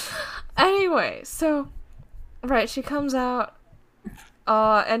 Anyway, so... Right, she comes out...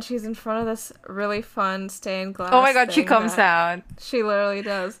 and she's in front of this really fun stained glass. Oh my god, she comes out. She literally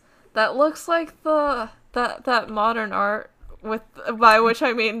does. That looks like that modern art with, by which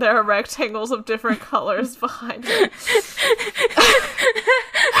I mean there are rectangles of different colors behind her.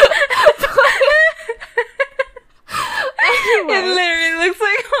 Anyway. It literally looks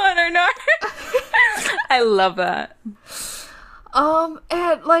like modern art. I love that.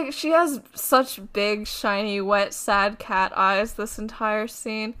 And, like, she has such big, shiny, wet, sad cat eyes this entire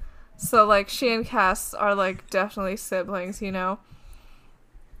scene. So, like, she and Cass are, like, definitely siblings, you know?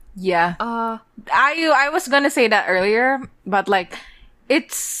 Yeah. I was gonna say that earlier, but, like,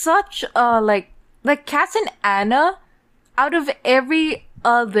 it's such a, like, Cass and Anna, out of every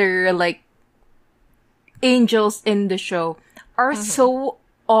other, like, angels in the show, are so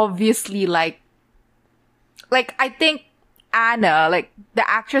obviously, like, I think Anna, like, the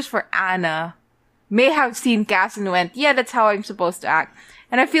actress for Anna, may have seen Cass and went, yeah, that's how I'm supposed to act.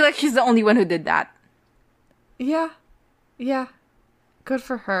 And I feel like she's the only one who did that. Yeah. Yeah. Good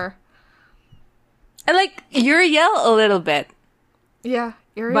for her. And like, Uriel a little bit. Yeah,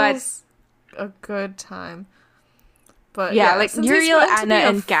 Uriel's a good time. But yeah, like Uriel, Anna,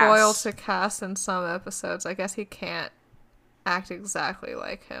 and Cass. Foil to Cass in some episodes. I guess he can't act exactly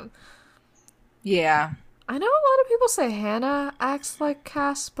like him. Yeah. I know a lot of people say Hannah acts like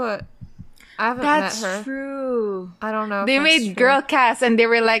Cass, but I haven't met her. That's true. I don't know. They made girl Cass, and they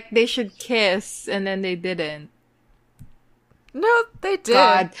were like, they should kiss, and then they didn't. No, they did.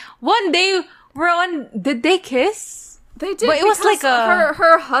 God. One day, did they kiss? They did, but it was like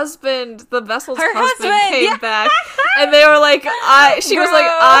her husband, the vessel's husband came back, and they were like, she was like,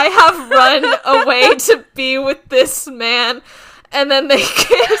 I have run away to be with this man, and then they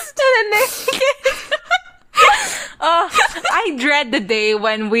kissed. I dread the day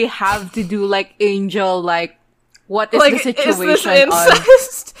when we have to do like Angel, like, what is like, the situation is this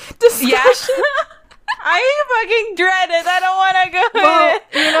incest discussion? Yeah. I fucking dread it. I don't want to go. Well,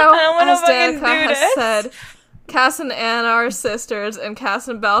 you know, I don't want to fucking Danica do has this. said, Cass and Anna are sisters, and Cass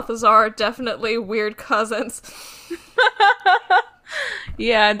and Balthazar are definitely weird cousins.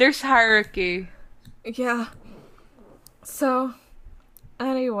 Yeah, there's hierarchy. Yeah. So,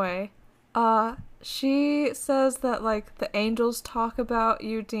 anyway, she says that, like, the angels talk about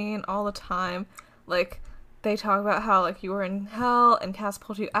you, Dean, all the time. Like, they talk about how, like, you were in hell, and Cass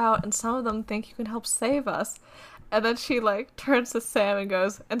pulled you out, and some of them think you can help save us. And then she, like, turns to Sam and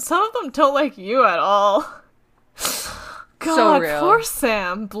goes, and some of them don't like you at all. God, so real. Poor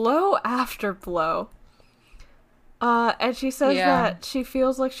Sam. Blow after blow. And she says that she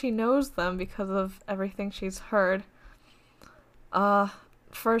feels like she knows them because of everything she's heard.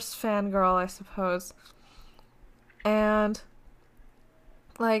 First fangirl, I suppose. And,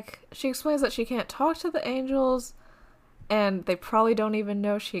 like, she explains that she can't talk to the angels, and they probably don't even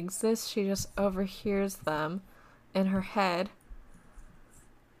know she exists. She just overhears them in her head.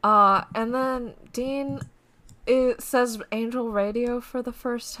 And then Dean... It says Angel Radio for the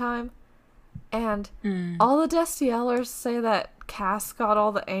first time, and all the Destielers say that Cass got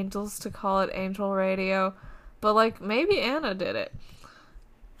all the angels to call it Angel Radio, but, like, maybe Anna did it.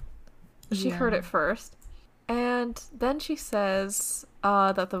 She heard it first. And then she says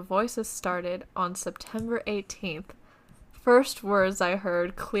that the voices started on September 18th. First words I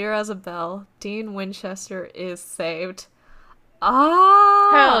heard, clear as a bell, Dean Winchester is saved.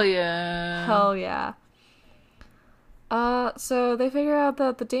 Hell yeah. Hell yeah. So they figure out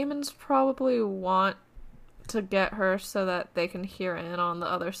that the demons probably want to get her so that they can hear in on the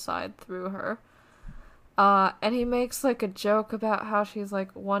other side through her. And he makes, like, a joke about how she's,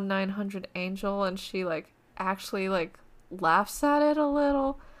 like, 1/900 angel, and she, like, actually, like, laughs at it a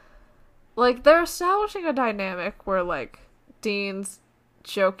little. Like, they're establishing a dynamic where, like, Dean's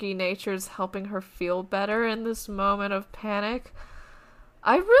jokey nature's helping her feel better in this moment of panic.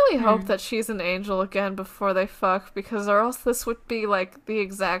 I really hope that she's an angel again before they fuck, because or else this would be, like, the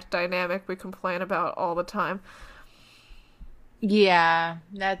exact dynamic we complain about all the time. Yeah,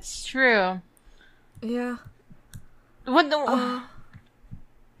 that's true. Yeah. What the...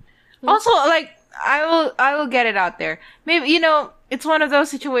 Also, like, I will get it out there. Maybe, you know, it's one of those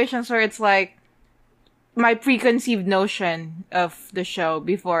situations where it's like my preconceived notion of the show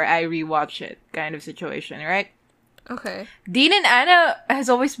before I rewatch it kind of situation, right? Okay. Dean and Anna has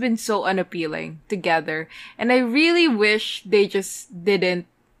always been so unappealing together, and I really wish they just didn't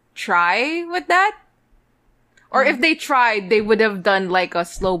try with that. Or if they tried, they would have done like a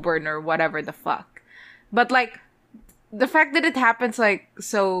slow burn or whatever the fuck. But like, the fact that it happens like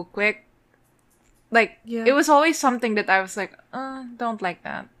so quick, like, it was always something that I was like, don't like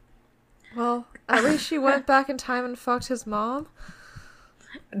that. Well, at least she went back in time and fucked his mom.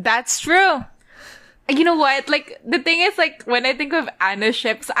 That's true. You know what? Like, the thing is, like, when I think of Anna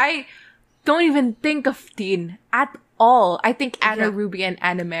ships, I don't even think of Dean at all. I think Anna Ruby and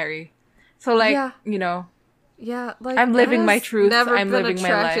Anna Mary. So, like, you know. Yeah, like, I'm living my truth. I'm living my life. Never been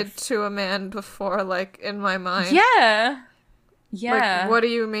attracted to a man before, like, in my mind. Yeah. Yeah. Like, what do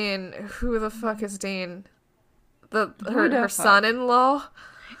you mean? Who the fuck is Dean? Her son-in-law?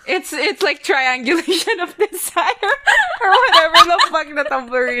 It's like triangulation of desire or whatever the fuck the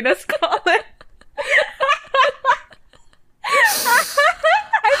Tamburinas call it.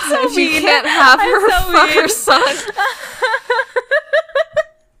 I'm so She mean. can't have her so fuck mean. her son.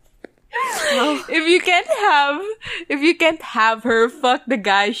 If you can't have her fuck the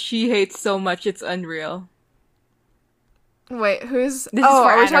guy she hates so much, it's unreal. Wait, who's... This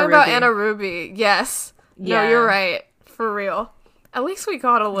are we Anna talking about Ruby. Anna Ruby? Yes. Yeah. No, you're right. For real. At least we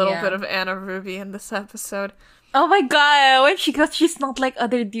got a little bit of Anna Ruby in this episode. Oh my god, when she goes, she's not like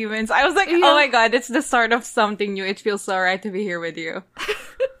other demons. I was like, oh my god, it's the start of something new. It feels so right to be here with you.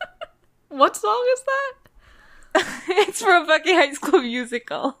 What song is that? It's from fucking High School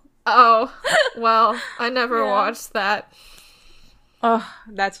Musical. Oh, well, I never watched that. Oh,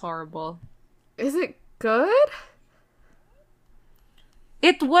 that's horrible. Is it good?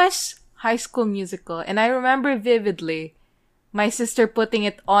 It was High School Musical, and I remember vividly my sister putting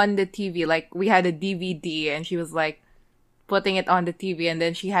it on the TV. Like, we had a DVD, and she was like putting it on the TV, and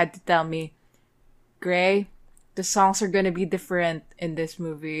then she had to tell me, Gray, the songs are gonna be different in this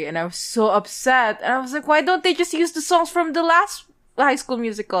movie. And I was so upset. And I was like, why don't they just use the songs from the last High School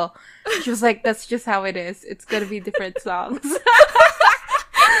Musical? She was like, that's just how it is. It's gonna be different songs.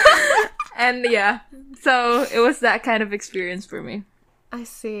 And yeah, so it was that kind of experience for me. I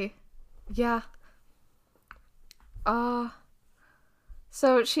see. Yeah.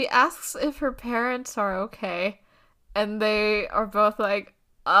 So she asks if her parents are okay, and they are both like,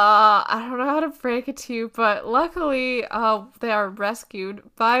 I don't know how to break it to you, but luckily, they are rescued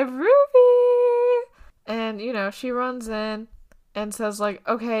by Ruby! And, you know, she runs in and says, like,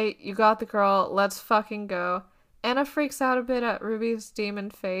 okay, you got the girl, let's fucking go. Anna freaks out a bit at Ruby's demon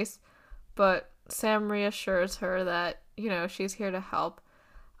face, but Sam reassures her that, you know, she's here to help.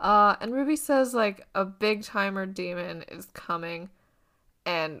 And Ruby says, like, a big-timer demon is coming,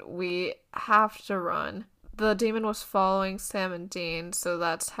 and we have to run. The demon was following Sam and Dean, so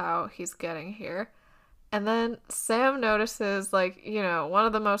that's how he's getting here. And then Sam notices, like, you know, one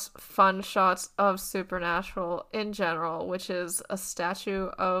of the most fun shots of Supernatural in general, which is a statue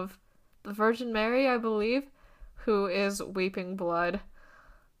of the Virgin Mary, I believe, who is weeping blood.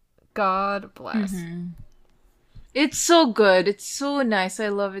 God bless. Mm-hmm. It's so good. It's so nice. I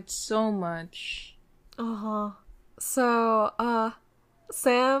love it so much. Uh-huh. So,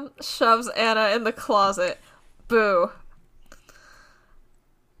 Sam shoves Anna in the closet. Boo.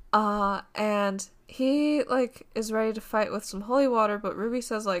 And he, like, is ready to fight with some holy water, but Ruby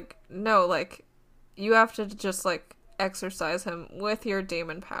says, like, no, like, you have to just, like, exorcise him with your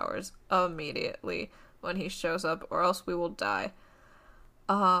demon powers immediately when he shows up, or else we will die.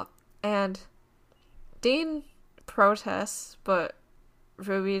 And Dean protests, but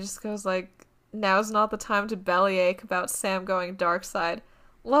Ruby just goes, like, now's not the time to bellyache about Sam going dark side.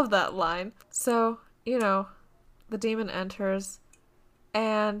 Love that line. So, you know, the demon enters,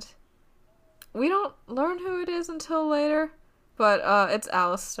 and we don't learn who it is until later, but it's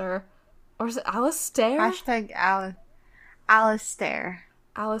Alistair. Or is it Alistair? Hashtag Alistair.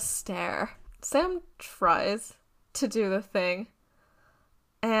 Alistair. Sam tries to do the thing,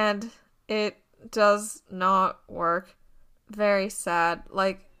 and it does not work. Very sad.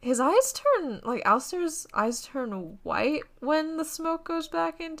 Like, his eyes turn, like, Alistair's eyes turn white when the smoke goes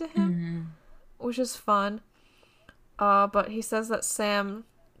back into him, which is fun. But he says that Sam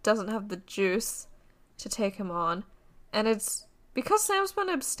doesn't have the juice to take him on, and it's because Sam's been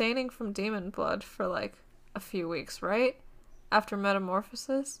abstaining from demon blood for, like, a few weeks, right? After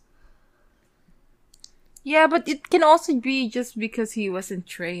metamorphosis. Yeah, but it can also be just because he wasn't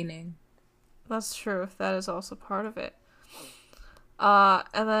training. That's true. That is also part of it.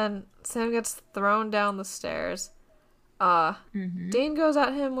 And then Sam gets thrown down the stairs. Dean goes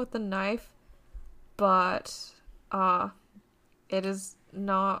at him with the knife, but it is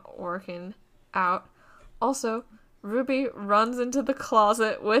not working out. Also, Ruby runs into the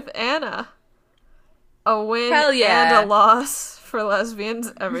closet with Anna. A win and a loss for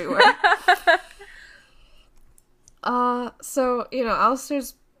lesbians everywhere. So, you know,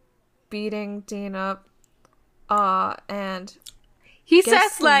 Alistair's beating Dean up, and he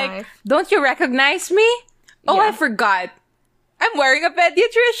says, like, knife. Don't you recognize me? Oh, yeah. I forgot. I'm wearing a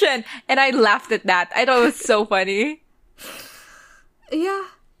pediatrician. And I laughed at that. I thought it was so funny. Yeah.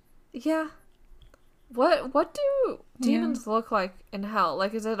 What do demons look like in hell?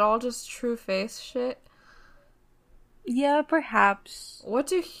 Like, is it all just true face shit? Yeah, perhaps. What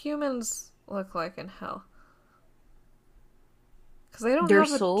do humans look like in hell? Because they don't Their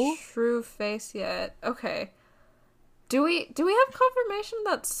have soul? A true face yet. Okay. Do we have confirmation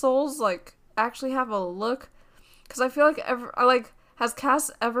that souls, like, actually have a look? Because I feel like, has Cass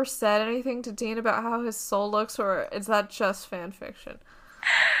ever said anything to Dean about how his soul looks, or is that just fan fiction?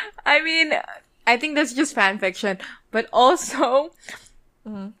 I mean, I think that's just fan fiction. But also,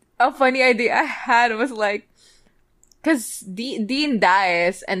 a funny idea I had was, like, because Dean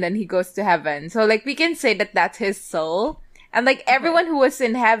dies and then he goes to heaven. So, like, we can say that that's his soul. And, like, everyone who was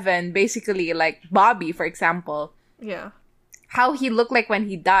in heaven, basically, like, Bobby, for example. Yeah. How he looked like when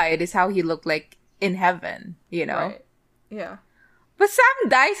he died is how he looked like in heaven, you know? Right. Yeah. But Sam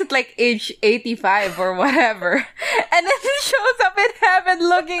dies at like age 85 or whatever. And then he shows up in heaven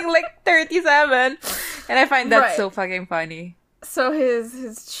looking like 37. And I find that so fucking funny. So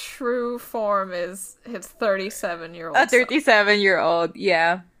his true form is his 37-year-old A 37-year-old,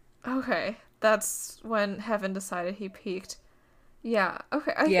 yeah. Okay. That's when heaven decided he peaked. Yeah.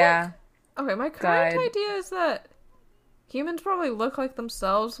 Okay. I think, okay, my current idea is that humans probably look like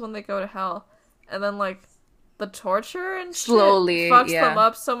themselves when they go to hell. And then, like, the torture and slowly shit fucks them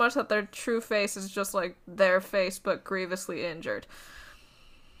up so much that their true face is just like their face but grievously injured.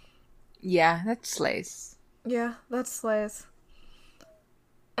 Yeah, that slays. Yeah, that slays.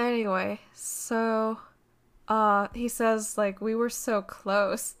 Anyway, so he says like we were so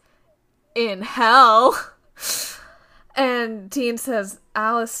close in hell. And Dean says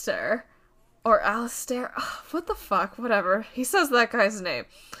Alistair or Alistair. Oh, what the fuck? Whatever. He says that guy's name.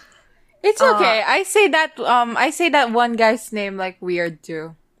 It's okay. I say that one guy's name like weird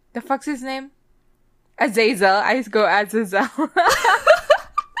too. The fuck's his name? Azazel. I go Azazel.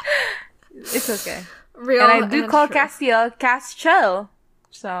 It's okay. Real and I do call true. Castiel Castiel.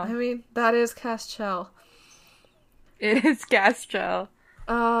 So I mean, that is Castiel. It is Castiel.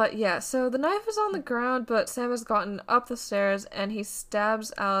 Yeah, so the knife is on the ground, but Sam has gotten up the stairs and he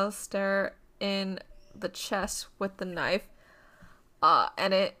stabs Alistair in the chest with the knife.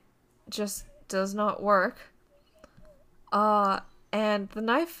 And it just does not work. And the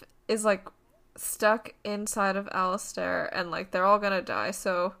knife is like stuck inside of Alistair and like they're all gonna die,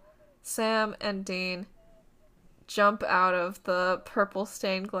 so Sam and Dean jump out of the purple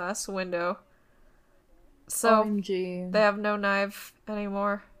stained glass window. So OMG. They have no knife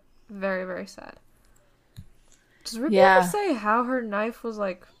anymore. Very, very sad. Does Ruby ever say how her knife was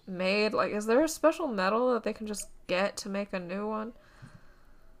like made? Like, is there a special metal that they can just get to make a new one?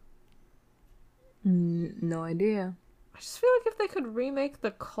 No idea. I just feel like if they could remake the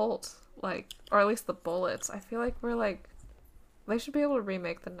Colt, like, or at least the bullets, I feel like they should be able to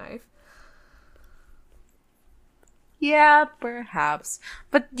remake the knife. Yeah, perhaps.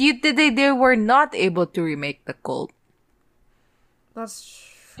 But they were not able to remake the Colt. That's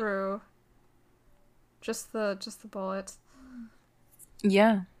true. Just the bullets.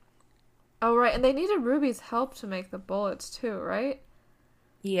 Yeah. Oh, right, and they needed Ruby's help to make the bullets too, right?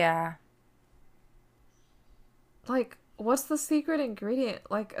 Yeah. Like, what's the secret ingredient?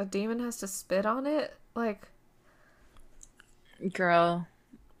 Like, a demon has to spit on it? Like... Girl,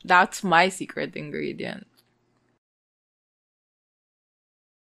 that's my secret ingredient.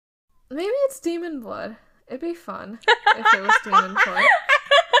 Maybe it's demon blood. It'd be fun if it was demon blood.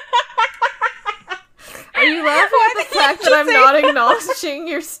 Are you laughing at the fact that I'm not acknowledging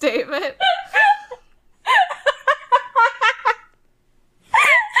your statement?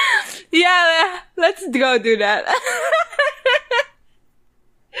 Yeah, let's go do that.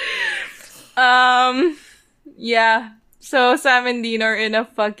 Yeah. So Sam and Dean are in a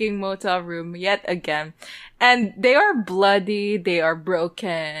fucking motel room yet again. And they are bloody, they are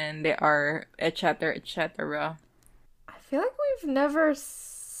broken, they are etc. etc. I feel like we've never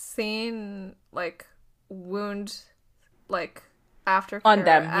seen, like, wound, like, aftercare on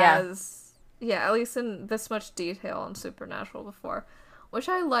them, yeah, at least in this much detail on Supernatural before. Which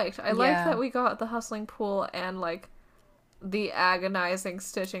I liked. I liked that we got the hustling pool and, like, the agonizing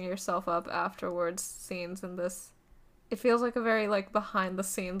stitching yourself up afterwards scenes in this. It feels like a very, like,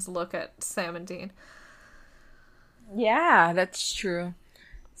 behind-the-scenes look at Sam and Dean. Yeah, that's true.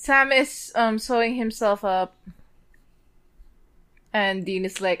 Sam is sewing himself up. And Dean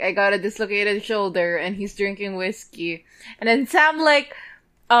is like, I got a dislocated shoulder, and he's drinking whiskey. And then Sam, like,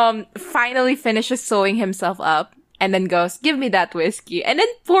 finally finishes sewing himself up. And then goes, give me that whiskey. And then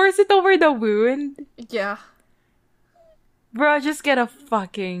pours it over the wound. Yeah. Bro, just get a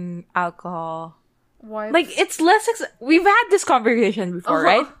fucking alcohol. Why? Like, it's less... We've had this conversation before,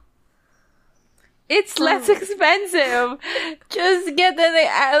 right? It's less expensive. Just get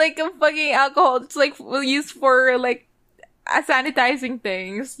like a fucking alcohol. It's like, we'll use for, like, sanitizing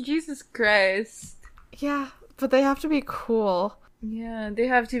things. Jesus Christ. Yeah, but they have to be cool. Yeah, they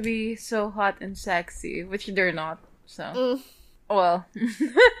have to be so hot and sexy, which they're not. So, well,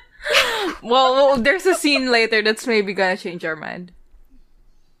 well, there's a scene later that's maybe gonna change our mind.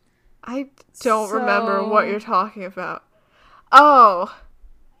 I don't remember what you're talking about. Oh,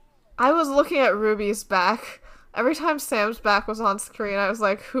 I was looking at Ruby's back. Every time Sam's back was on screen, I was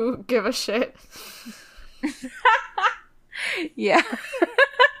like, who give a shit? Yeah.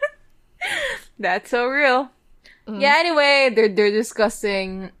 That's so real. Yeah, anyway, they're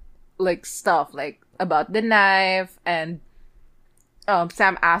discussing, like, stuff, like, about the knife, and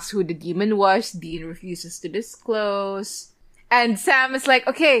Sam asks who the demon was. Dean refuses to disclose. And Sam is like,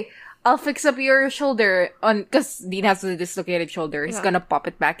 okay, I'll fix up your shoulder because Dean has a dislocated shoulder. He's gonna pop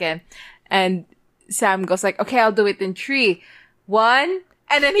it back in. And Sam goes like, okay, I'll do it in 3, 1,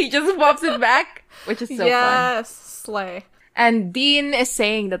 and then he just pops it back, which is so fun. Yes, slay. And Dean is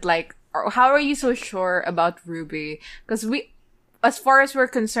saying that, like, how are you so sure about Ruby? Because as far as we're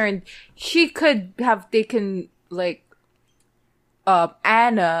concerned, she could have taken, like,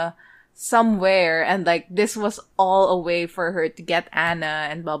 Anna somewhere, and, like, this was all a way for her to get Anna,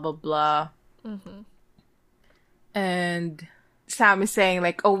 and blah, blah, blah. Mm-hmm. And Sam is saying,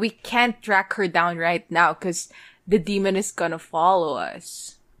 like, oh, we can't track her down right now, because the demon is gonna follow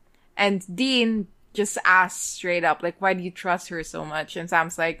us. And Dean just asks straight up, like, why do you trust her so much? And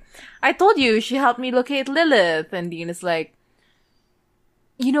Sam's like, I told you, she helped me locate Lilith. And Dean is like,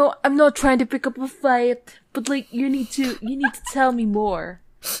 you know, I'm not trying to pick up a fight, but, like, you need to tell me more.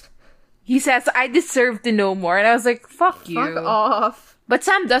 He says, I deserve to know more. And I was like, fuck you. Fuck off. But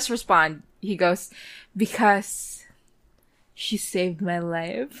Sam does respond. He goes, because she saved my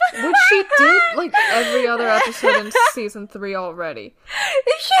life. Which she did, like, every other episode in season 3 already.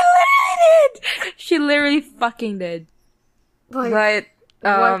 She literally did! She literally fucking did. Like,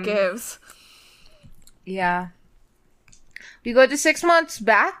 what gives? Yeah. We go to 6 months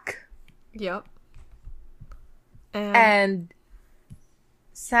back. Yep. And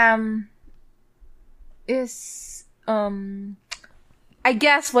Sam is, I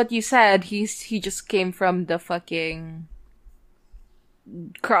guess what you said, he just came from the fucking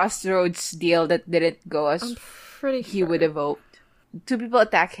Crossroads deal that didn't go as he would have hoped. 2 people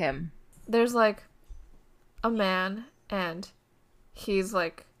attack him. There's, like, a man, and he's,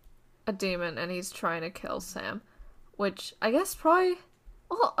 like, a demon, and he's trying to kill Sam. Which, I guess probably...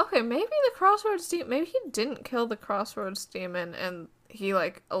 Well, okay, maybe the Crossroads demon... Maybe he didn't kill the Crossroads demon, and he,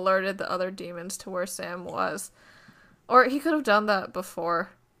 like, alerted the other demons to where Sam was. Or he could have done that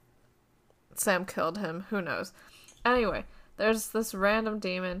before Sam killed him. Who knows? Anyway, there's this random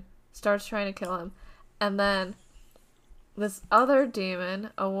demon, starts trying to kill him, and then this other demon,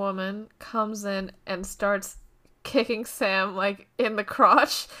 a woman, comes in and starts kicking Sam, like, in the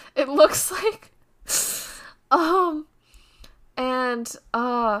crotch. It looks like... And,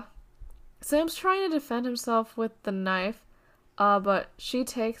 Sam's trying to defend himself with the knife, but she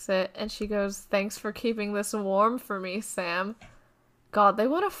takes it, and she goes, thanks for keeping this warm for me, Sam. God, they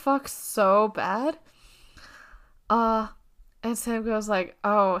want to fuck so bad. And Sam goes like,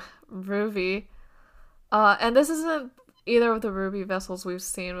 oh, Ruby. And this isn't either of the Ruby vessels we've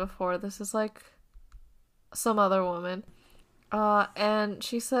seen before. This is, like, some other woman. And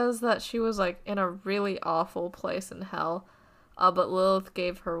she says that she was, like, in a really awful place in hell. But Lilith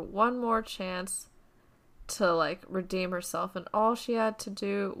gave her one more chance to, like, redeem herself. And all she had to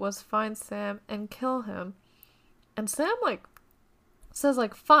do was find Sam and kill him. And Sam, like, says,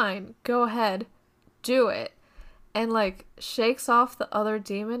 like, fine, go ahead, do it. And, like, shakes off the other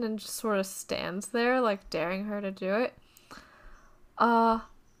demon and just sort of stands there, like, daring her to do it. And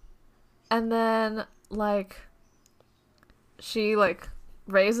then, like, she, like,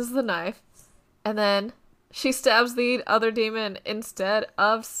 raises the knife, and then she stabs the other demon instead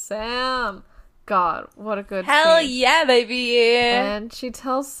of Sam. God, what a good Hell scene. yeah, baby! And she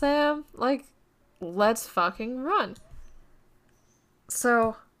tells Sam, like, let's fucking run.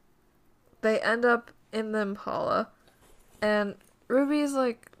 So, they end up in the Impala, and Ruby's,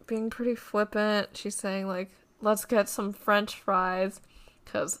 like, being pretty flippant. She's saying, like, let's get some French fries,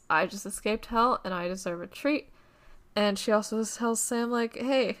 because I just escaped hell, and I deserve a treat. And she also tells Sam, like,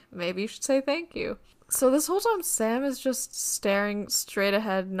 hey, maybe you should say thank you. So this whole time, Sam is just staring straight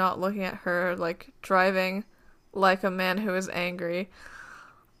ahead, not looking at her, like, driving like a man who is angry.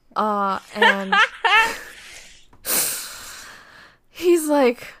 And he's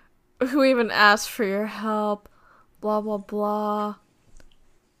like, who even asked for your help? Blah, blah, blah.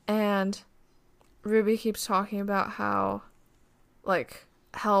 And Ruby keeps talking about how, like,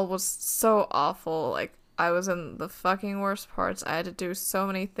 hell was so awful, like, I was in the fucking worst parts. I had to do so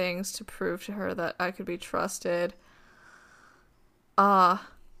many things to prove to her that I could be trusted. And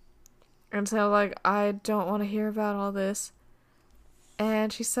so, like, I don't want to hear about all this.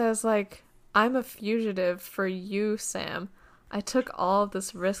 And she says, like, I'm a fugitive for you, Sam. I took all of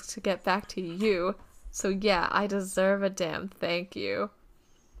this risk to get back to you. So yeah, I deserve a damn thank you.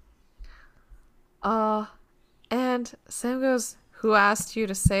 And Sam goes, who asked you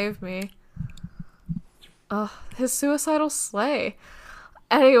to save me? His suicidal sleigh.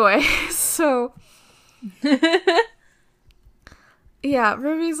 Anyway, so... yeah,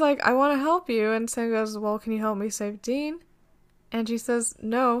 Ruby's like, I want to help you. And Sam goes, well, can you help me save Dean? And she says,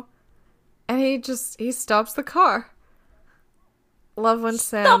 no. And he stops the car. love when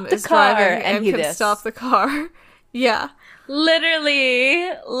Sam is driving and can stop the car. Yeah. Literally,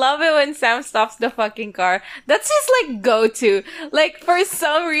 love it when Sam stops the fucking car. That's his, like, go-to. Like, for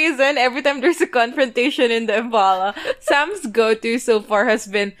some reason, every time there's a confrontation in the Impala, Sam's go-to so far has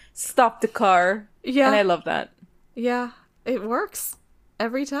been stop the car. Yeah. And I love that. Yeah. It works.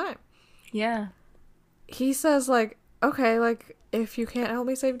 Every time. Yeah. He says, like, okay, like, if you can't help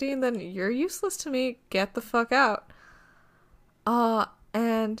me save Dean, then you're useless to me. Get the fuck out.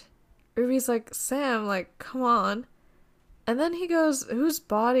 And Ruby's like, Sam, like, come on. And then he goes, whose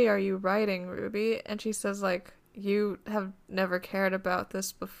body are you writing, Ruby? And she says, like, you have never cared about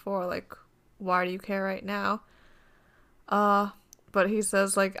this before. Like, why do you care right now? But he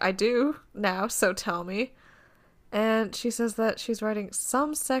says, like, I do now, so tell me. And she says that she's writing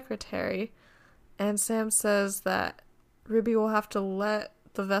some secretary. And Sam says that Ruby will have to let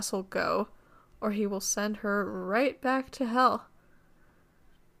the vessel go, or he will send her right back to hell.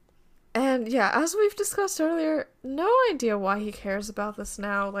 And yeah, as we've discussed earlier, no idea why he cares about this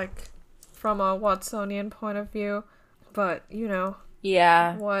now, like, from a Watsonian point of view. But, you know.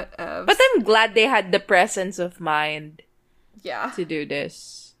 Yeah. Whatever. But I'm glad they had the presence of mind. Yeah. To do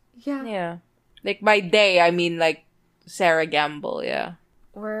this. Yeah. Yeah. Like, by they, I mean, like, Sarah Gamble, yeah.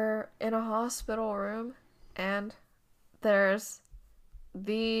 We're in a hospital room, and there's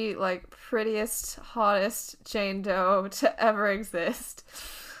the, like, prettiest, hottest Jane Doe to ever exist.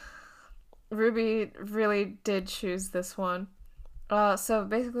 Ruby really did choose this one. So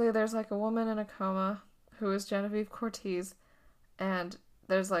basically there's, like, a woman in a coma who is Genevieve Cortez, and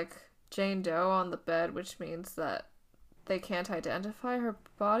there's, like, Jane Doe on the bed, which means that they can't identify her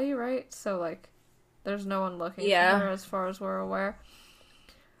body, right? So, like, there's no one looking for her as far as we're aware.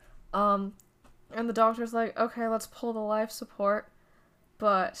 And the doctor's like, okay, let's pull the life support.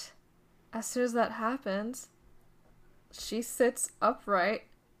 But as soon as that happens, she sits upright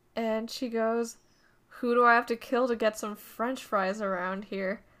and she goes, who do I have to kill to get some French fries around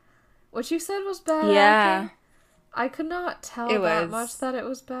here? Which you said was bad acting. I could not tell much that it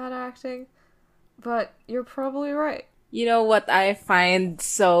was bad acting, but you're probably right. You know what I find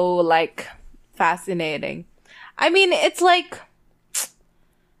so, like, fascinating? I mean, it's like,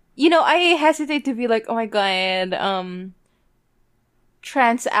 you know, I hesitate to be like, oh my god,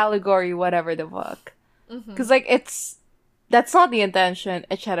 trans allegory, whatever the fuck. Because, like, that's not the intention,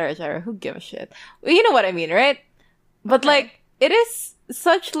 etc., etc. Who gives a shit? Well, you know what I mean, right? But, like, it is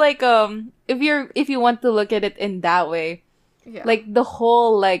such, like, if you want to look at it in that way, like, the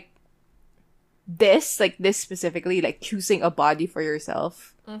whole, like, this specifically, like, choosing a body for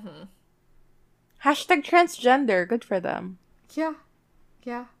yourself. Hashtag transgender, good for them. Yeah.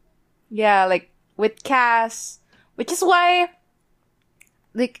 Yeah. Yeah, like, with Cass, which is why,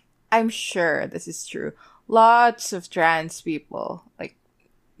 like, I'm sure this is true. Lots of trans people, like,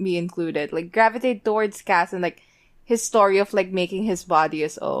 me included, like, gravitate towards Cass and, like, his story of, like, making his body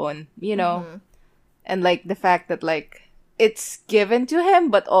his own, you know? And, like, the fact that, like, it's given to him,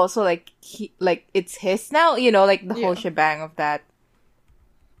 but also, like, it's his now, you know, like, the whole shebang of that.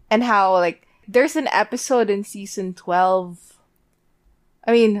 And how, like, there's an episode in season 12.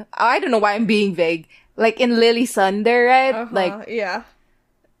 I mean, I don't know why I'm being vague. Like, in Lily Sunder, right? Like, yeah.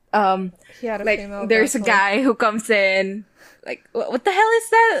 He had a like, there's a guy who comes in. Like, what the hell is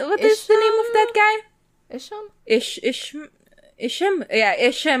that? What is the name of that guy? Isham? Isham? Yeah,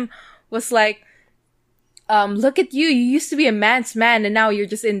 Isham was like, look at you. You used to be a man's man, and now you're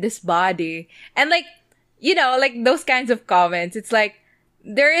just in this body. And, like, you know, like, those kinds of comments. It's like,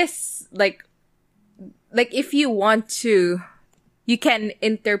 there is, like, if you want to, you can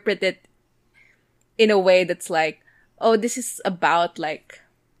interpret it in a way that's like, oh, this is about, like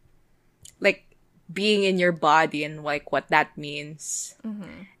being in your body and, like, what that means.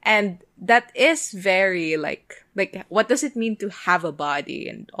 And that is very, like, what does it mean to have a body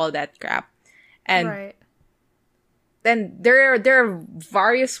and all that crap? And then there are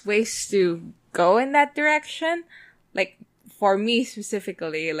various ways to go in that direction. Like, for me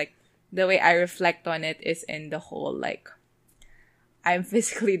specifically, like, the way I reflect on it is in the whole, like, I'm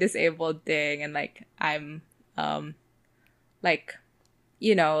physically disabled thing, and, like, I'm, like,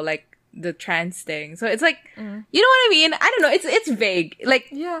 you know, like, the trans thing. So it's like, you know what I mean? I don't know. It's vague. Like,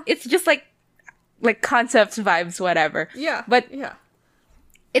 it's just like concepts, vibes, whatever. Yeah. But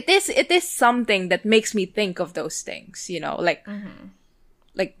it is something that makes me think of those things, you know, like,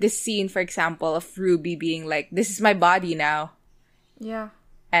 like this scene, for example, of Ruby being like, this is my body now. Yeah.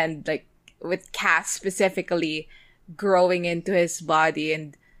 And, like, with Cass specifically growing into his body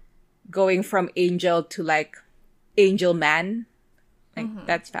and going from angel to, like, angel man. Like,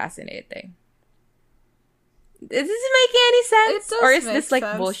 that's fascinating. Is this making any sense? It does or is make this like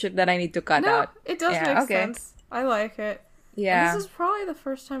sense. bullshit that I need to cut out? It does make sense. I like it. Yeah. And this is probably the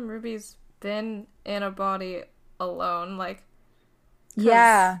first time Ruby's been in a body alone. Like,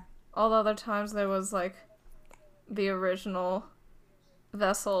 all the other times there was like the original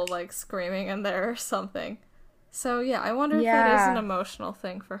vessel like screaming in there or something. So yeah, I wonder if that is an emotional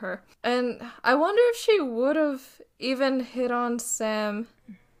thing for her. And I wonder if she would have even hit on Sam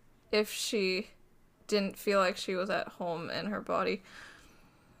if she didn't feel like she was at home in her body.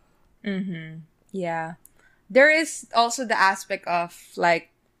 Yeah. There is also the aspect of like,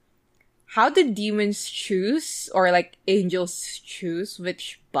 how do demons choose, or like angels choose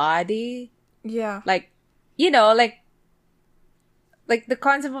which body? Yeah. Like, you know, like the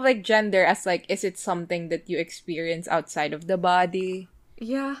concept of like gender as like, is it something that you experience outside of the body?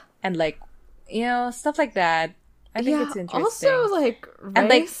 Yeah. And like, you know, stuff like that. I think it's interesting. Also like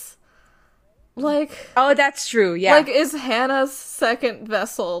race. And like oh, that's true. Yeah. Like, is Hannah's second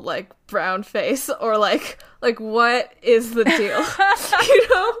vessel like brown face, or like what is the deal? You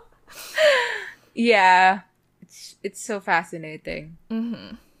know? Yeah. It's so fascinating.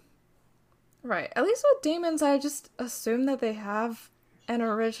 Right. At least with demons, I just assume that they have an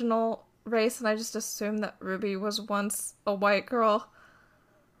original race, and I just assume that Ruby was once a white girl.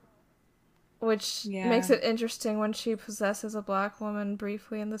 Which makes it interesting when she possesses a black woman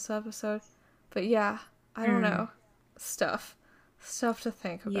briefly in this episode. But yeah, I don't know. Stuff to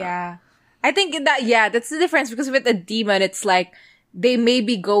think about. Yeah. I think that's the difference, because with a demon, it's like they may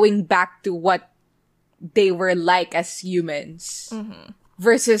be going back to what they were like as humans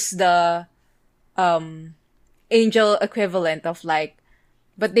versus the angel equivalent of like,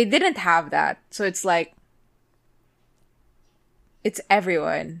 but they didn't have that. So it's like, it's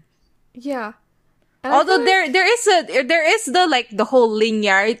everyone. Yeah. And although there is the like the whole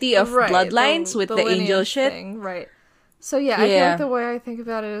linearity of bloodlines with the angel shit. Thing, right. So yeah, I feel like the way I think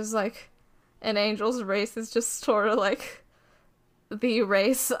about it is like an angel's race is just sort of like the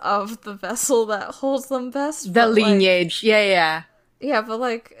race of the vessel that holds them best. The lineage. Like, yeah, but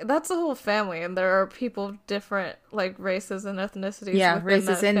like that's a whole family, and there are people different like races and ethnicities. Yeah, within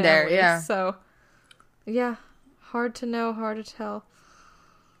races that in family. there. Yeah. So yeah, hard to know, hard to tell.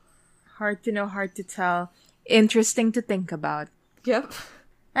 Hard to know, hard to tell. Interesting to think about. Yep.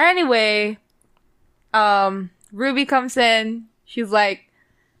 Anyway, Ruby comes in. She's like,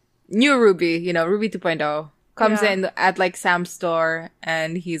 new Ruby, you know, Ruby 2.0. Comes in at like Sam's store,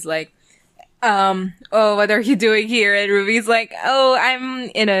 and he's like, oh, what are you doing here? And Ruby's like, oh,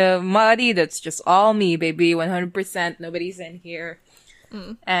 I'm in a body that's just all me, baby, 100%. Nobody's in here.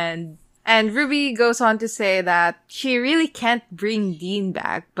 And Ruby goes on to say that she really can't bring Dean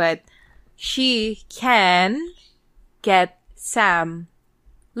back, but she can get Sam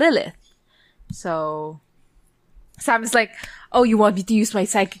Lilith. So Sam is like, oh, you want me to use my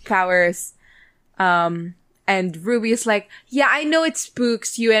psychic powers? And Ruby is like, yeah, I know it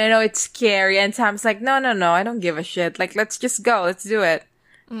spooks you and I know it's scary. And Sam's like, no, I don't give a shit. Like, let's just go. Let's do it.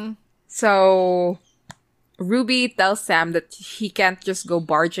 So Ruby tells Sam that he can't just go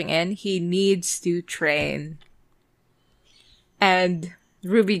barging in. He needs to train. And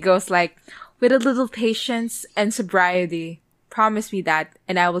Ruby goes like, with a little patience and sobriety, promise me that,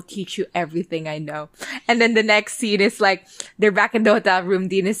 and I will teach you everything I know. And then the next scene is like, they're back in the hotel room.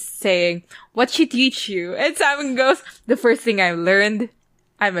 Dean is saying, what'd she teach you? And Simon goes, the first thing I learned,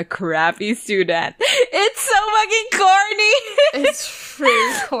 I'm a crappy student. It's so fucking corny. It's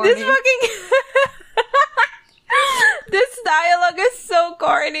really corny. This dialogue is so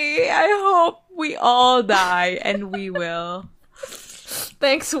corny. I hope we all die, and we will.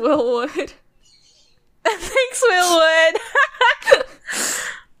 Thanks, Willwood. Thanks, Willwood.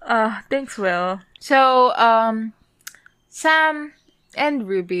 Thanks, Will. So, Sam and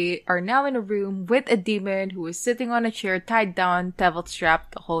Ruby are now in a room with a demon who is sitting on a chair, tied down, devil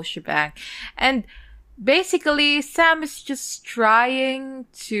strapped, the whole shebang. And basically, Sam is just trying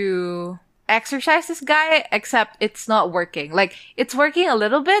to exorcise this guy, except it's not working. Like, it's working a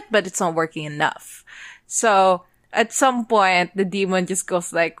little bit, but it's not working enough. So, at some point, the demon just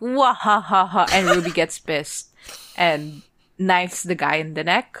goes like, wah ha ha ha, and Ruby gets pissed and knifes the guy in the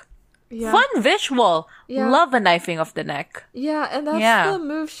neck. Yeah. Fun visual. Yeah. Love a knifing of the neck. Yeah, and that's the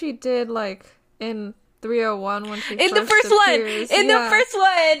move she did, like, in 301 when she in first the first appears. one! In the first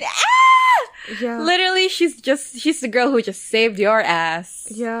one! Ah! Yeah. Literally, she's the girl who just saved your ass.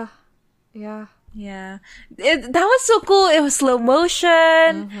 Yeah. Yeah. Yeah. That was so cool. It was slow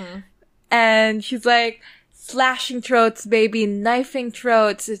motion. And she's like, slashing throats, baby, knifing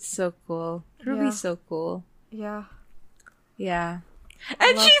throats. It's so cool. Ruby's so cool. Yeah. Yeah.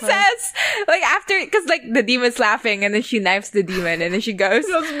 And she says, like, after, because, like, the demon's laughing, and then she knifes the demon, and then she goes,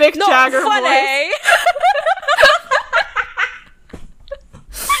 Mick Jagger funny.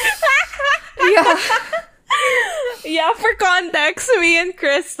 Yeah. Yeah, for context, me and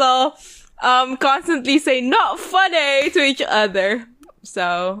Crystal constantly say not funny to each other.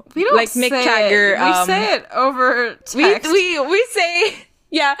 So we don't like Mick Jagger. We say it over text. We say,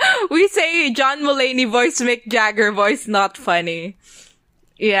 yeah, we say John Mulaney voice, Mick Jagger voice, not funny.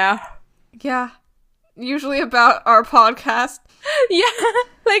 Yeah. Yeah. Usually about our podcast. Yeah,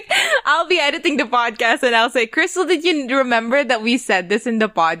 like, I'll be editing the podcast and I'll say, Crystal, did you remember that we said this in the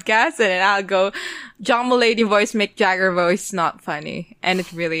podcast? And then I'll go, John Mulaney voice, Mick Jagger voice, not funny. And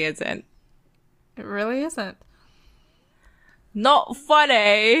it really isn't. It really isn't. Not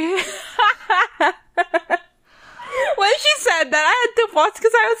funny. When she said that, I had to pause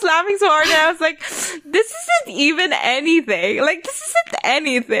because I was laughing so hard and I was like, this isn't even anything. Like, this isn't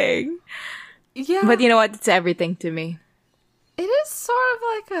anything. Yeah. But you know what? It's everything to me. It is sort of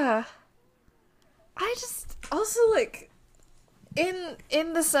like I just also like in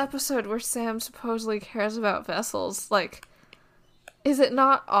this episode where Sam supposedly cares about vessels, like, is it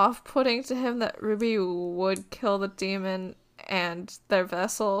not off-putting to him that Ruby would kill the demon and their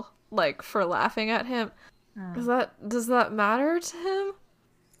vessel, like, for laughing at him? Does that matter to him?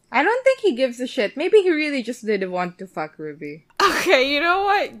 I don't think he gives a shit. Maybe he really just didn't want to fuck Ruby. Okay, you know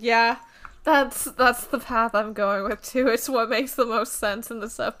what? Yeah. That's the path I'm going with, too. It's what makes the most sense in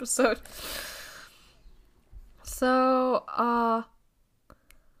this episode. So,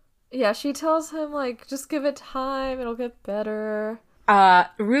 yeah, she tells him, like, just give it time, it'll get better.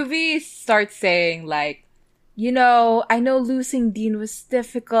 Ruby starts saying, like, you know, I know losing Dean was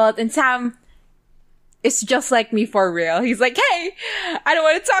difficult, and Sam is just like me for real. He's like, hey, I don't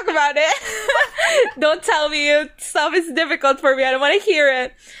want to talk about it. Don't tell me stuff is difficult for me. I don't want to hear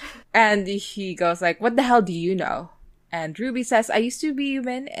it. And he goes like, what the hell do you know? And Ruby says, I used to be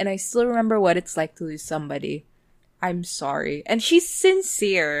human and I still remember what it's like to lose somebody. I'm sorry. And she's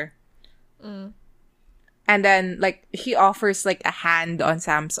sincere. And then, like, he offers, like, a hand on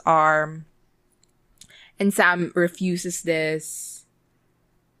Sam's arm. And Sam refuses this.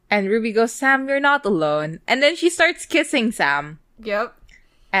 And Ruby goes, Sam, you're not alone. And then she starts kissing Sam. Yep.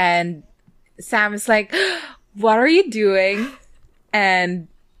 And Sam is like, what are you doing? And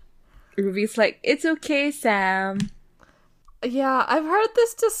Ruby's like, it's okay, Sam. Yeah, I've heard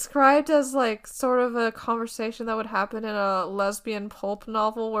this described as, like, sort of a conversation that would happen in a lesbian pulp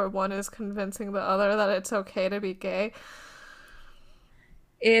novel where one is convincing the other that it's okay to be gay.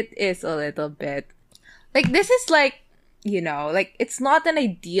 It is a little bit. Like, this is like, you know, like, it's not an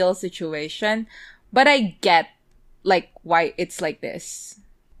ideal situation, but I get, like, why it's like this.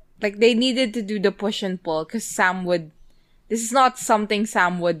 Like, they needed to do the push and pull because this is not something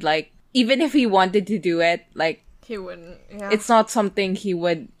Sam would, like, even if he wanted to do it, like, he wouldn't, yeah. It's not something he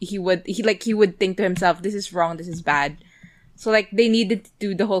would think to himself, this is wrong, this is bad. So, like, they needed to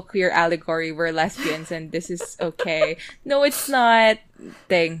do the whole queer allegory, we're lesbians and this is okay. No, it's not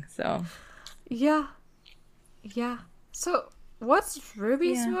thing, so. Yeah. Yeah. So, what's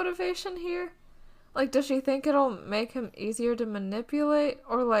Ruby's motivation here? Like, does she think it'll make him easier to manipulate?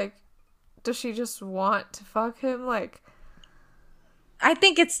 Or, like, does she just want to fuck him? Like, I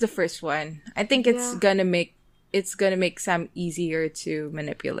think it's the first one. I think it's gonna make Sam easier to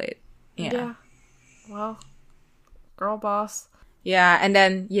manipulate. Yeah. Well, girl boss. Yeah, and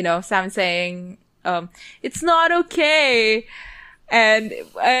then, you know, Sam saying, it's not okay. And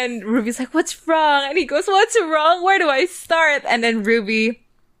Ruby's like, what's wrong? And he goes, what's wrong? Where do I start? And then Ruby,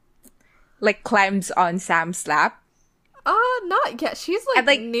 like, climbs on Sam's lap. Not yet. She's,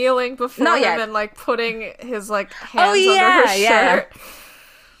 like kneeling before him and, like, putting his, like, hands under her shirt.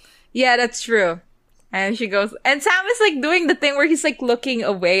 Yeah, that's true. And she goes, and Sam is, like, doing the thing where he's, like, looking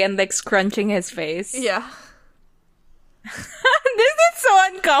away and, like, scrunching his face. Yeah. This is so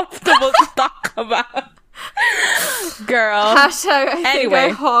uncomfortable to talk about. Girl. Hashtag, I think I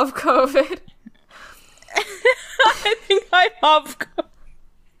have COVID. I think I have COVID.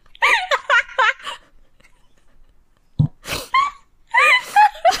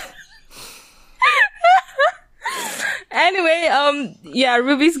 Anyway, yeah,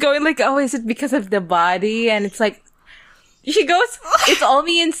 Ruby's going like, oh, is it because of the body? And it's like, she goes, it's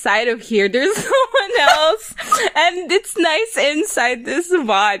only inside of here. There's no one else. And it's nice inside this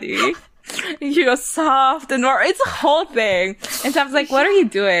body. And she goes, soft and more. It's a whole thing. And Sam's like, what are you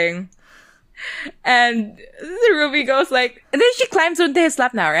doing? And Ruby goes like, and then she climbs onto his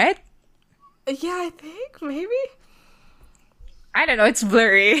lap now, right? Yeah, I think, maybe. I don't know, it's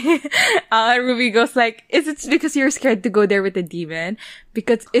blurry. Ruby goes like, is it because you're scared to go there with a demon?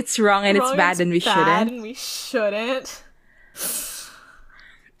 Because it's wrong and it's bad and we shouldn't. And we shouldn't.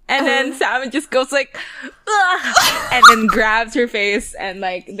 And then Sam just goes like, ugh! And then grabs her face and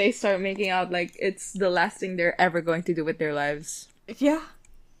like they start making out like it's the last thing they're ever going to do with their lives. Yeah.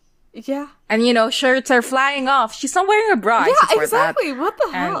 Yeah. And you know, shirts are flying off. She's not wearing a bra. Yeah, exactly. What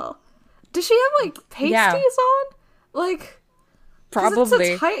the hell? Does she have like pasties on? Like, probably.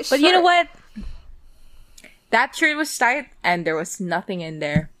 It's a tight shirt. But you know what? That shirt was tight and there was nothing in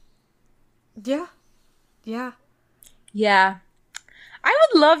there. Yeah. Yeah. Yeah. I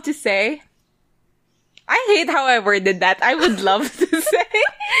would love to say, I hate how I worded that. I would love to say,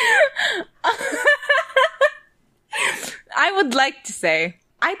 I would like to say,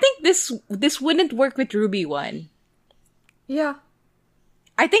 I think this wouldn't work with Ruby 1. Yeah.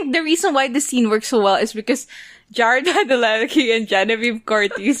 I think the reason why the scene works so well is because Jared Padalecki and Genevieve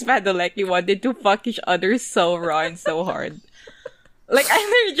Cortez Padalecki wanted to fuck each other so raw and so hard. Like,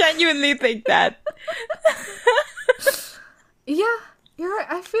 I genuinely think that. Yeah. You're right.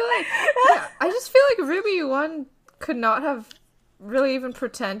 I feel like, I just feel like Ruby 1 could not have really even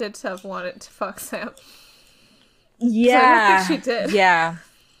pretended to have wanted to fuck Sam. Yeah. I don't think she did. Yeah.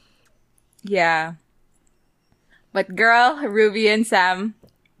 Yeah. But girl, Ruby and Sam,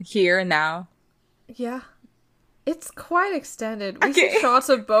 here now. Yeah. It's quite extended. We see shots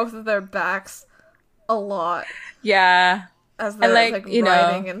of both of their backs a lot. Yeah. As they're like you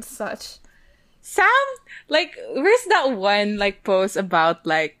writing know, and such. Sam, like, where's that one, like, post about,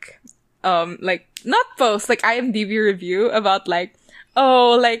 like, not post, like, IMDb review about, like,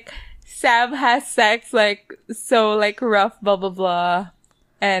 oh, like, Sam has sex, like, so, like, rough, blah, blah, blah.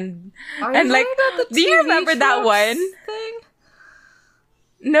 And like, do you remember that one? Thing?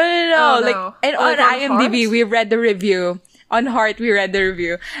 No. Oh, like, no. and Like on IMDb, Heart? we read the review. On Heart, we read the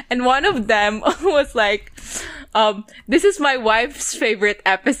review. And one of them was like, this is my wife's favorite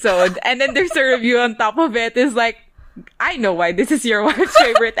episode. And then there's a review on top of it. Is like, I know why this is your wife's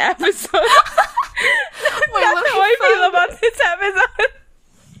favorite episode. Wait, that's how I feel about this episode.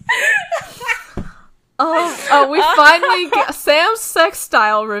 We finally get Sam's sex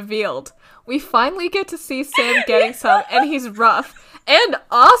style revealed. We finally get to see Sam getting some, and he's rough and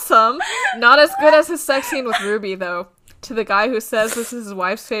awesome. Not as good as his sex scene with Ruby, though. To the guy who says this is his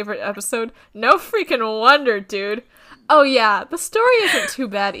wife's favorite episode, no freaking wonder, dude. Oh yeah, the story isn't too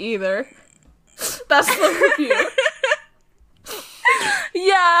bad either. That's the review.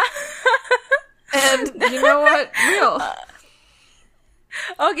 Yeah. And you know what? Real.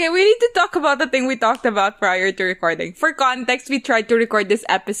 Okay, we need to talk about the thing we talked about prior to recording. For context, we tried to record this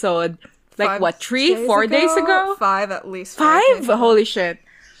episode, like, 4 days ago? 5 at least. 5? Holy shit.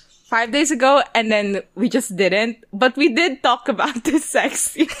 5 days ago, and then we just didn't. But we did talk about this sex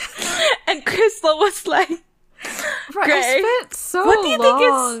scene. And Crystal was like, right, Greg, I spent so what do you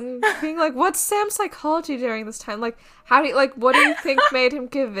long think is... being like, what's Sam's psychology during this time? Like, what do you think made him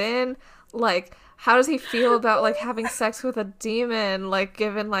give in? Like, how does he feel about, like, having sex with a demon? Like,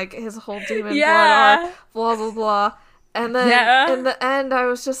 given, like, his whole demon blood arc, blah, blah, blah. And then, in the end, I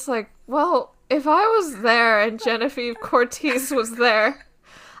was just like, well, if I was there and Genevieve Cortez was there,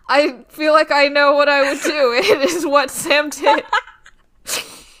 I feel like I know what I would do. It is what Sam did.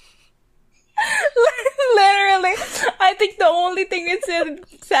 Literally. I think the only thing it's in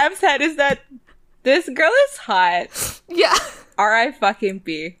Sam's head is that this girl is hot. Yeah.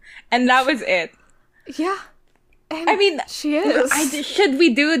 R.I.P. And that was it. Yeah. And I mean, she is. Should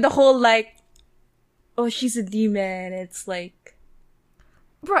we do the whole, like, oh, she's a demon, it's like...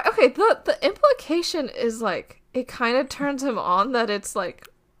 Right, okay, the implication is, like, it kind of turns him on that it's, like,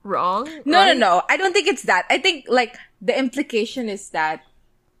 wrong. No. I don't think it's that. I think, like, the implication is that,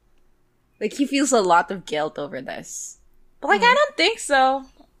 like, he feels a lot of guilt over this. But, like, I don't think so.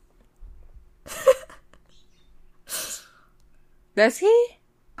 Does he?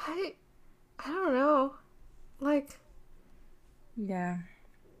 I don't know. Like... Yeah.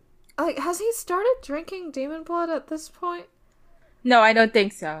 Like, has he started drinking demon blood at this point? No, I don't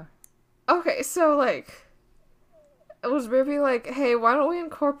think so. Okay, so, like... Was Ruby like, hey, why don't we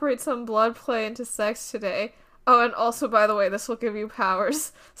incorporate some blood play into sex today? Oh, and also, by the way, this will give you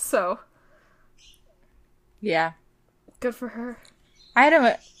powers. So... Yeah. Good for her. I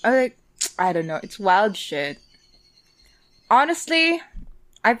don't know. It's wild shit. Honestly,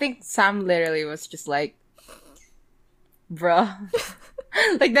 I think Sam literally was just like, bruh.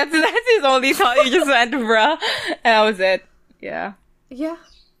 Like, that's his only thought. He just went, bruh. And that was it. Yeah. Yeah.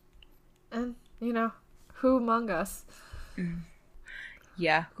 And, you know, who among us?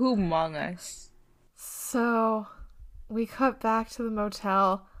 Yeah, who among us? So, we cut back to the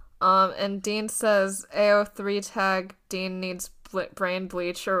motel, and Dean says AO3 tag, Dean needs brain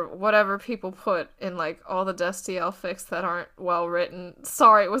bleach, or whatever people put in, like, all the Destiel fics that aren't well written.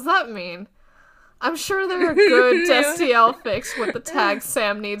 Sorry, was that mean? I'm sure there are good Destiel fics with the tag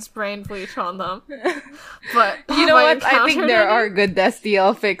Sam needs brain bleach on them. But you know what? I think there are good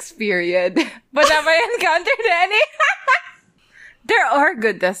Destiel fics, period. But have I encountered any? There are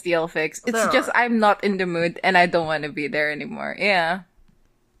good Destiel fics. It's just I'm not in the mood and I don't want to be there anymore. Yeah.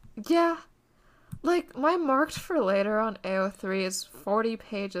 Yeah. Like, my marked for later on AO3 is 40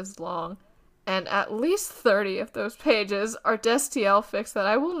 pages long, and at least 30 of those pages are Destiel fics that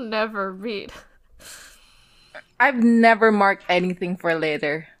I will never read. I've never marked anything for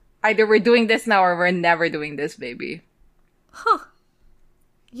later. Either we're doing this now or we're never doing this, baby. Huh.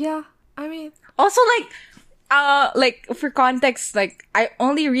 Yeah, I mean... Also, like, for context, like, I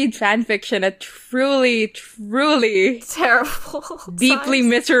only read fanfiction at truly terrible deeply times.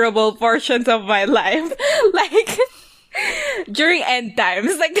 Miserable portions of my life. Like, during end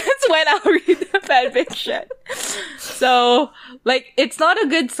times. Like, that's when I'll read the fanfiction. So, like, it's not a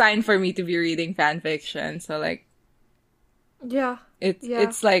good sign for me to be reading fanfiction. So, like... Yeah.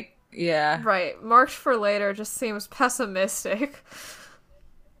 It's like, yeah. Right. Marked for later just seems pessimistic.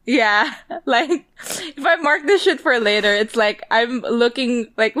 Yeah, like, if I mark this shit for later, it's like, I'm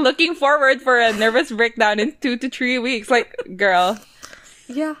looking forward for a nervous breakdown in 2 to 3 weeks. Like, girl.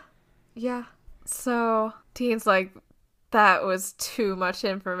 Yeah. So, Dean's like, that was too much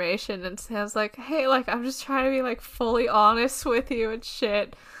information, and Sam's like, hey, like, I'm just trying to be, like, fully honest with you and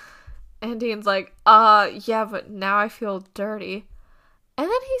shit. And Dean's like, yeah, but now I feel dirty. And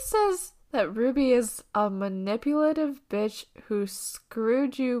then he says that Ruby is a manipulative bitch who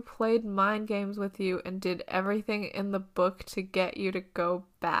screwed you, played mind games with you, and did everything in the book to get you to go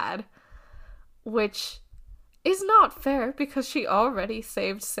bad. Which is not fair, because she already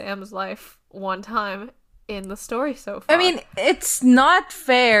saved Sam's life one time in the story so far. I mean, it's not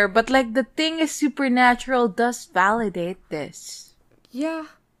fair, but, like, the thing is supernatural does validate this. Yeah.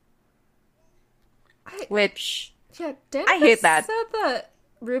 Which... Yeah, I hate that. Said that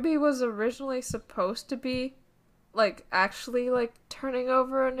Ruby was originally supposed to be, like, actually, like, turning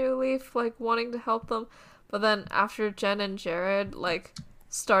over a new leaf, like, wanting to help them. But then after Jen and Jared, like,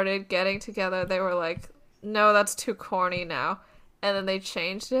 started getting together, they were like, no, that's too corny now. And then they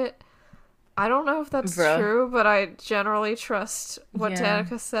changed it. I don't know if that's true, but I generally trust what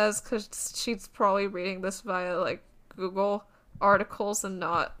Danica says, because she's probably reading this via, like, Google articles and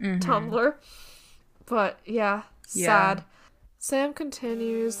not Tumblr. But, yeah, sad. Sam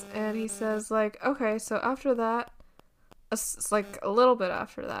continues, and he says, like, okay, so after that, it's like a little bit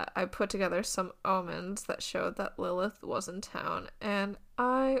after that, I put together some omens that showed that Lilith was in town, and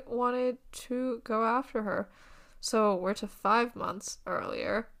I wanted to go after her. So we're to 5 months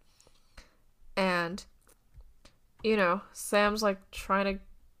earlier, and, you know, Sam's, like, trying to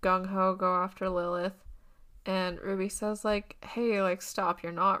gung-ho go after Lilith, and Ruby says, like, hey, like, stop,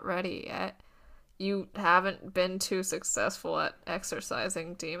 you're not ready yet. You haven't been too successful at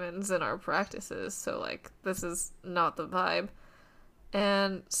exorcising demons in our practices, so, like, this is not the vibe.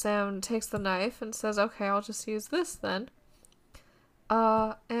 And Sam takes the knife and says, okay, I'll just use this then.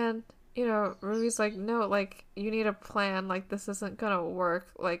 And, you know, Ruby's like, no, like, you need a plan, like, this isn't gonna work,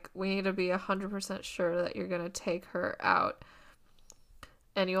 like, we need to be 100% sure that you're gonna take her out.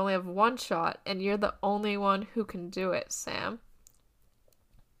 And you only have one shot, and you're the only one who can do it, Sam.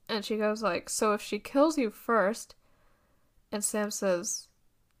 And she goes like, so if she kills you first, and Sam says,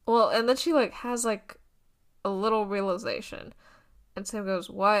 well, and then she, like, has, like, a little realization. And Sam goes,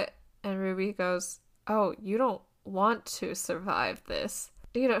 what? And Ruby goes, oh, you don't want to survive this.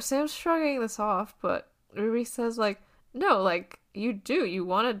 You know, Sam's shrugging this off, but Ruby says, like, no, like, you do. You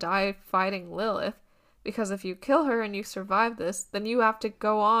want to die fighting Lilith, because if you kill her and you survive this, then you have to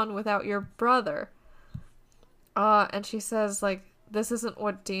go on without your brother. And she says, like, this isn't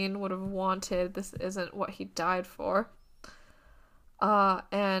what Dean would have wanted. This isn't what he died for.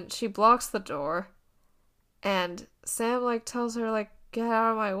 And she blocks the door. And Sam, like, tells her, like, get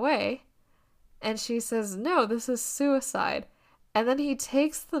out of my way. And she says, no, this is suicide. And then he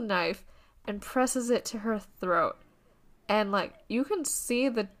takes the knife and presses it to her throat. And, like, you can see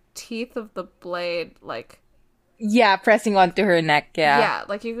the teeth of the blade, like... Yeah, pressing onto her neck, yeah. Yeah,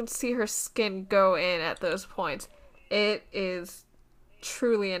 like, you can see her skin go in at those points. It is...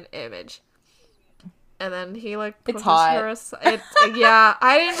 truly an image. And then he, like, pushes her aside. Yeah,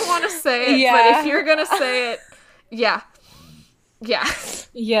 I didn't want to say it, but if you're gonna say it, yeah.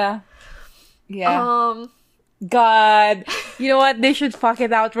 God, you know what, they should fuck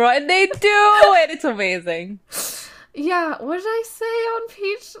it out, bro, and they do, and it's amazing. Yeah, what did I say on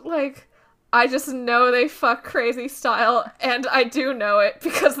Peach? Like, I just know they fuck crazy style, and I do know it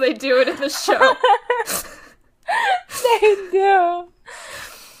because they do it in the show. They do.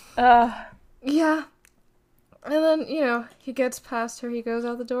 Yeah. And then, he gets past her, he goes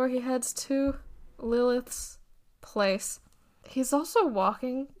out the door, he heads to Lilith's place. He's also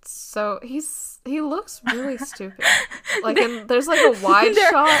walking, so he looks really stupid. Like, there's like a wide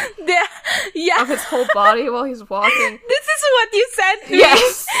shot of his whole body while he's walking. This is what you said to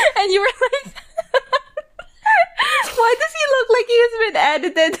yes. me. And you were like, why does he look like he's been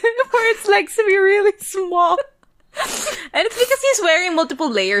edited where it's like to be really small? And it's because he's wearing multiple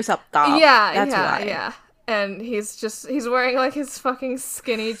layers up top. That's why. Yeah. And he's wearing like his fucking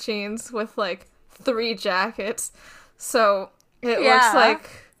skinny jeans with like 3 jackets. So it looks like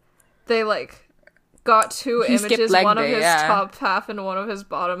they like got 2 images, one of his top half and one of his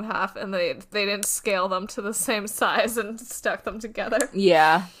bottom half, and they didn't scale them to the same size and stuck them together.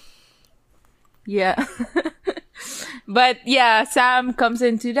 Yeah. But yeah, Sam comes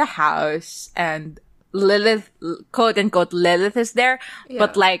into the house and Lilith, quote unquote, Lilith is there,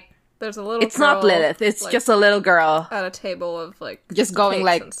 but like there's a little. It's not Lilith. It's like, just a little girl at a table of like just going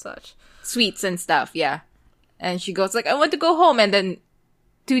like and such. Sweets and stuff. Yeah, and she goes like, "I want to go home," and then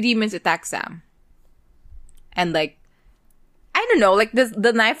 2 demons attack Sam, and like I don't know, like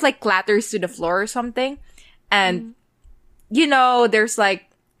the knife like clatters to the floor or something, and there's like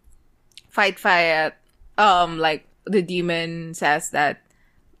fight. Like the demon says that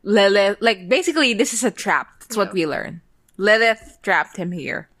Lilith, like basically this is a trap. That's what we learn. Lilith trapped him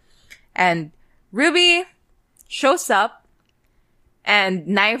here. And Ruby shows up and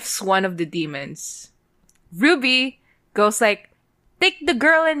knifes one of the demons. Ruby goes like, take the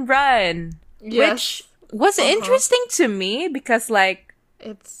girl and run. Yes. Which was interesting to me because like...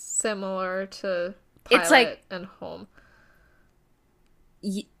 It's similar to Pilot it's like, and Home.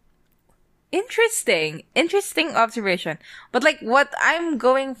 Interesting observation. But like what I'm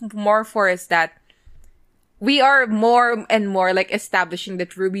going more for is that we are more and more like establishing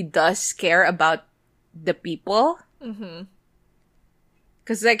that Ruby does care about the people. Mm-hmm.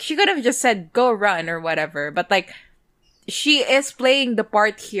 Cause like she could have just said go run or whatever, but like she is playing the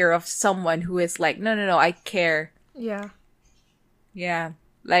part here of someone who is like no I care. Yeah.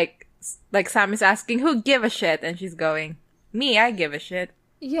 Like Sam is asking who give a shit, and she's going me, I give a shit.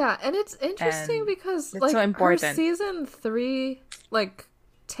 Yeah, and it's interesting because like so important. Her season 3 like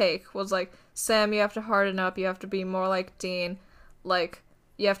take was like, Sam, you have to harden up, you have to be more like Dean, like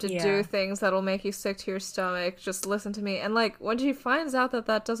you have to do things that'll make you sick to your stomach, just listen to me. And like when she finds out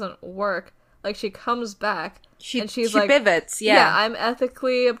that doesn't work, like she comes back and she's like pivots. I'm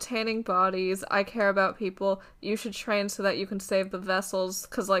ethically obtaining bodies, I care about people, you should train so that you can save the vessels,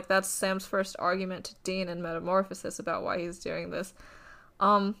 because like that's Sam's first argument to Dean in Metamorphosis about why he's doing this.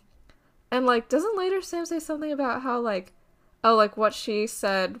 And like doesn't later Sam say something about how like, oh, like what she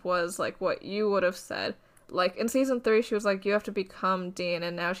said was like what you would have said. Like in season 3 she was like, you have to become Dean,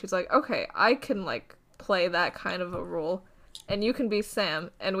 and now she's like, okay, I can like play that kind of a role and you can be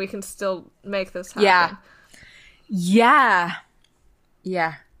Sam and we can still make this happen. Yeah.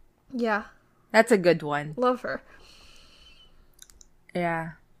 That's a good one. Love her.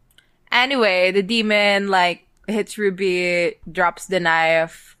 Yeah. Anyway, the demon like hits Ruby, drops the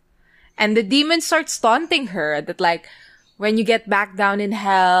knife, and the demon starts taunting her that like, when you get back down in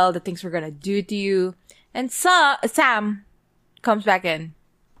hell, the things we're gonna do to you. And Sam comes back in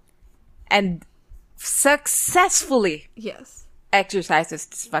and successfully exorcises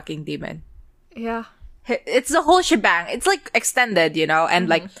this fucking demon. Yeah. It's the whole shebang. It's like extended, and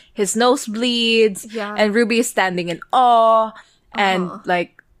like his nose bleeds, and Ruby is standing in awe, and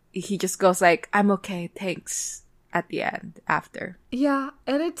like he just goes like, I'm okay, thanks, at the end, after. Yeah,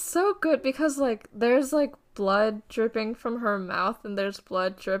 and it's so good because like there's like blood dripping from her mouth and there's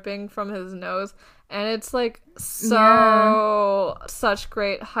blood dripping from his nose, and it's like such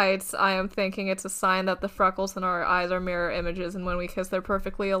great heights. I am thinking it's a sign that the freckles in our eyes are mirror images, and when we kiss they're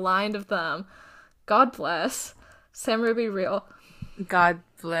perfectly aligned of them. God bless Sam Ruby real. God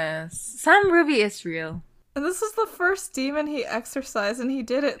bless Sam Ruby is real. And this is the first demon he exorcised, and he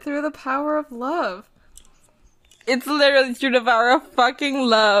did it through the power of love. It's literally through the power of fucking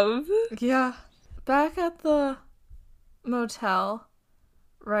love. Yeah. Back at the motel,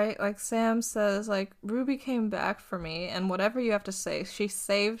 right? Like Sam says, like, Ruby came back for me, and whatever you have to say, she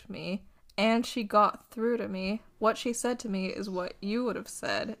saved me, and she got through to me. What she said to me is what you would have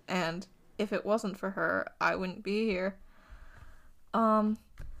said, and if it wasn't for her, I wouldn't be here. And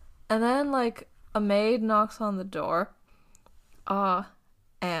then, like, a maid knocks on the door,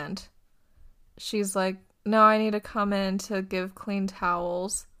 and she's like, no, I need to come in to give clean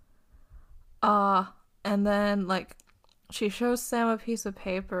towels. And then, like, she shows Sam a piece of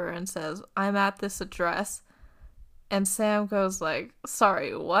paper and says, I'm at this address. And Sam goes like,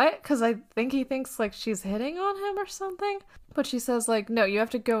 sorry, what? Because I think he thinks like she's hitting on him or something. But she says like, no, you have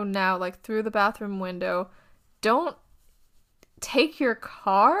to go now, like through the bathroom window. Don't take your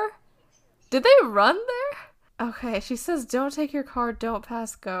car? Did they run there? Okay, she says, don't take your car, don't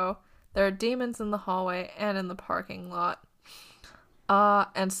pass go. There are demons in the hallway and in the parking lot.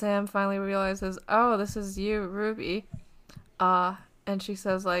 And Sam finally realizes, oh, this is you, Ruby. And she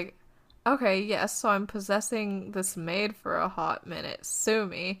says like, okay, yes, so I'm possessing this maid for a hot minute. Sue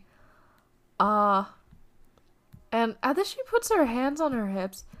me. And at this she puts her hands on her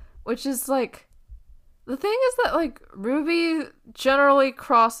hips, which is like... The thing is that, like, Ruby generally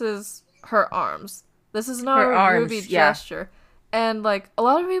crosses her arms. This is not her a arms, Ruby gesture. And, like, a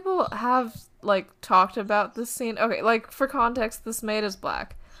lot of people have, like, talked about this scene. Okay, like, for context, this maid is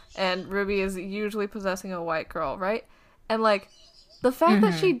black. And Ruby is usually possessing a white girl, right? And, like, the fact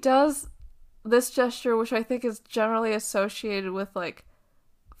that she does this gesture, which I think is generally associated with, like,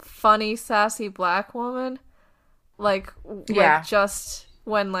 funny, sassy black woman, like just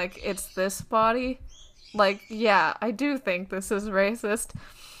when, like, it's this body, like, yeah, I do think this is racist.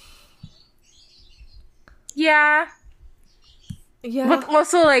 Yeah. But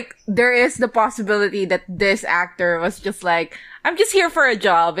also, like, there is the possibility that this actor was just like, I'm just here for a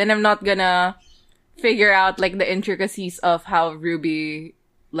job, and I'm not gonna figure out, like, the intricacies of how Ruby,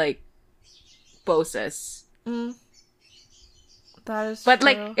 like, poses. That is But,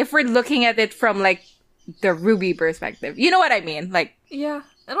 true. like, if we're looking at it from, like, the Ruby perspective, you know what I mean? Like, yeah.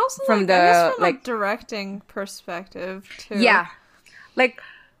 And also, from like, the, I guess from like, a directing perspective, too. yeah. Like,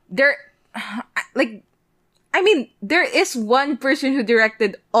 I mean, there is one person who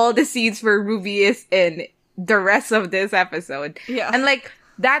directed all the scenes where Ruby is in the rest of this episode. Yeah. And, like,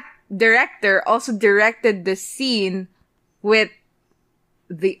 that director also directed the scene with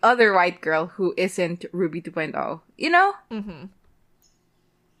the other white girl who isn't Ruby 2.0. You know? Mm-hmm.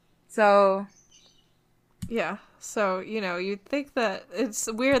 So... Yeah. So, you know, you'd think that it's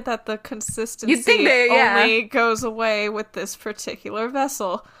weird that the consistency only goes away with this particular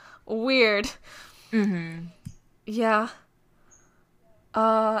vessel. Weird. Mm-hmm. Yeah.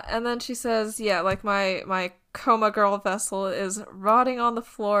 And then she says, yeah, like, my coma girl vessel is rotting on the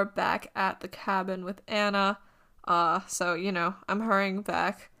floor back at the cabin with Anna. So, you know, I'm hurrying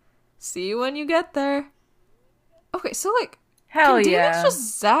back. See you when you get there. Okay, so, like, can demons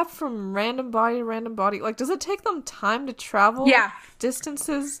just zap from random body to random body? Like, does it take them time to travel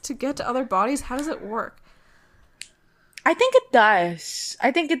distances to get to other bodies? How does it work? I think it does.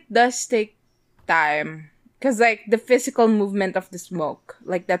 I think it does take time. Because, like, the physical movement of the smoke,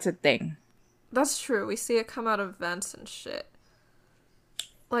 like, that's a thing. That's true. We see it come out of vents and shit.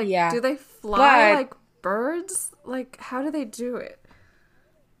 Like, do they fly like birds? Like, how do they do it?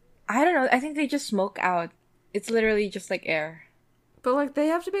 I don't know. I think they just smoke out. It's literally just like air. But, like, they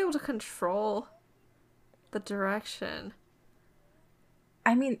have to be able to control the direction.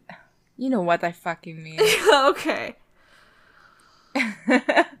 I mean, you know what I fucking mean. Okay.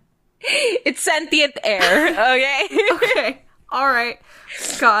 It's sentient air, okay? Okay. Alright.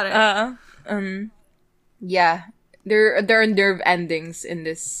 Got it. Yeah. There are nerve endings in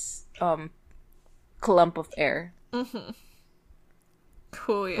this, clump of air. Mm-hmm.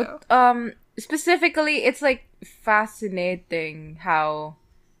 Coolio. But, specifically, it's, like, fascinating how,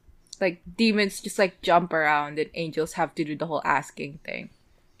 like, demons just, like, jump around and angels have to do the whole asking thing.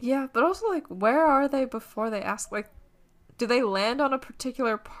 Yeah, but also, like, where are they before they ask? Like, do they land on a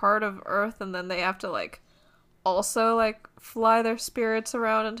particular part of Earth and then they have to, like, also, like, fly their spirits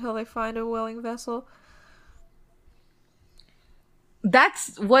around until they find a willing vessel?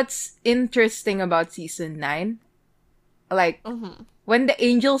 That's what's interesting about season 9. Like, when the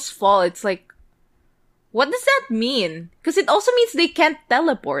angels fall, it's like, what does that mean? Because it also means they can't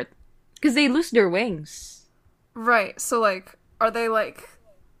teleport. Because they lose their wings. Right, so, like, are they, like,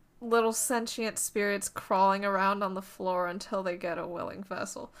 little sentient spirits crawling around on the floor until they get a willing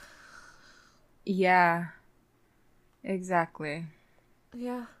vessel? Yeah. Exactly.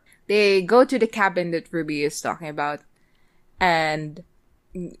 Yeah. They go to the cabin that Ruby is talking about. And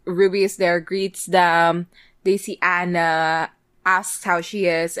Ruby is there, greets them. They see Anna, asks how she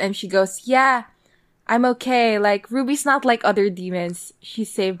is, and she goes, yeah, I'm okay. Like, Ruby's not like other demons. She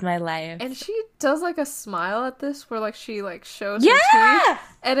saved my life. And she does, like, a smile at this where, like, she, like, shows her teeth.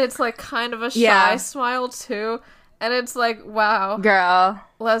 And it's, like, kind of a shy smile, too. And it's like, wow. Girl.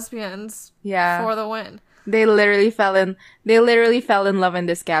 Lesbians. For the win. They literally fell in love in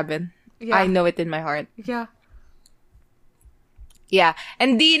this cabin. Yeah. I know it in my heart. Yeah. Yeah.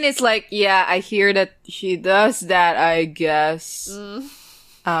 And Dean is like, yeah, I hear that she does that, I guess.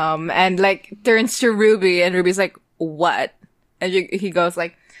 And like turns to Ruby, and Ruby's like, what? And he goes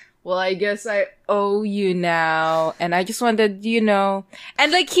like, well, I guess I owe you now. And I just wanted,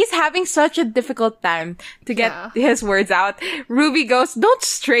 and like he's having such a difficult time to get his words out. Ruby goes, don't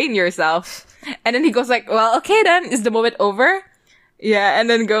strain yourself. And then he goes like, well, okay then, is the moment over? Yeah. And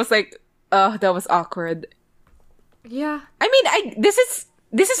then goes like, oh, that was awkward. Yeah. I mean, this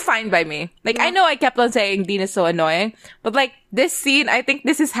is fine by me. Like, I know I kept on saying Dean is so annoying, but like this scene, I think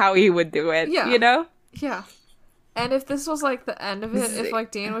this is how he would do it. Yeah. Yeah. And if this was like the end of it, if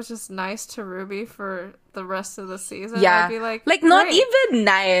like Dean was just nice to Ruby for the rest of the season, I'd be like, not even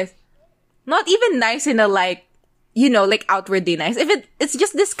nice. Not even nice in a like, like outwardly nice. If it's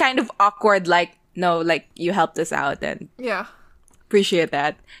just this kind of awkward, like, no, like you helped us out and appreciate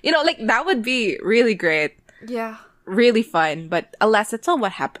that. Like that would be really great. Yeah. Really fun, but alas, that's not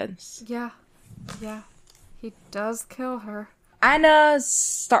what happens. Yeah. Yeah. He does kill her. Anna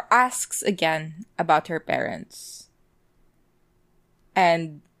asks again about her parents.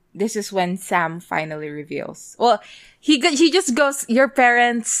 And this is when Sam finally reveals. Well, he just goes, your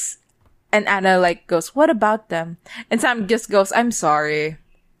parents, and Anna like goes, what about them? And Sam just goes, I'm sorry.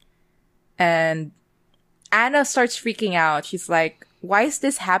 And Anna starts freaking out. She's like, why is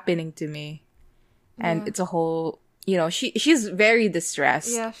this happening to me? And it's a whole, she's very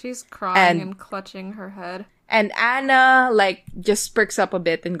distressed. Yeah, she's crying and clutching her head. And Anna, like, just perks up a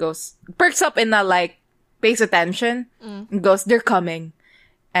bit and perks up in a, like, pays attention and goes, they're coming.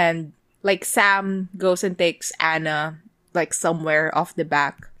 And, like, Sam goes and takes Anna, like, somewhere off the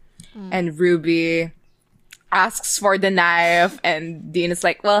back. And Ruby asks for the knife, and Dean is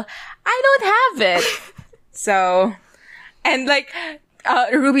like, well, I don't have it. So, and, like,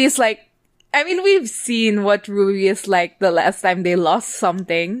 Ruby is like, I mean, we've seen what Ruby is like the last time they lost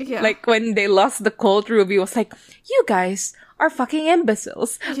something. Yeah. Like, when they lost the Colt, Ruby was like, you guys are fucking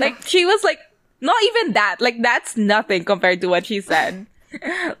imbeciles. Yeah. Like, she was like, not even that. Like, that's nothing compared to what she said.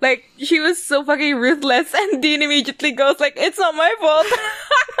 Like, she was so fucking ruthless, and Dean immediately goes like, it's not my fault.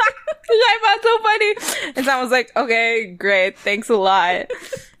 Which I found so funny. And Sam was like, okay, great. Thanks a lot.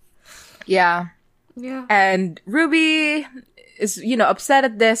 Yeah. Yeah. And Ruby is, upset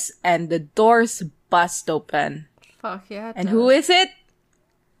at this, and the doors bust open. Fuck yeah. And who is it?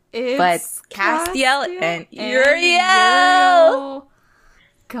 It's but Castiel and Uriel.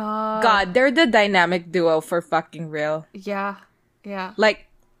 God, they're the dynamic duo for fucking real. Yeah. Yeah. Like,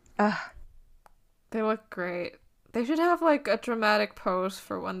 they look great. They should have like a dramatic pose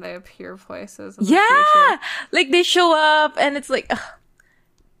for when they appear places in the future. Like they show up and it's like,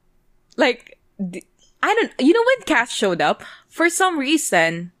 like, I don't, when Cass showed up, for some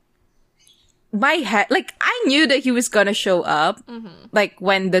reason, my head, like, I knew that he was gonna show up. Like,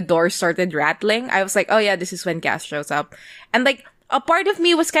 when the door started rattling, I was like, oh yeah, this is when Cass shows up. And like, a part of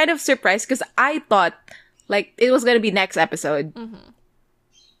me was kind of surprised because I thought, like, it was gonna be next episode.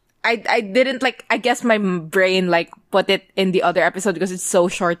 I didn't, like, I guess my brain, like, put it in the other episode because it's so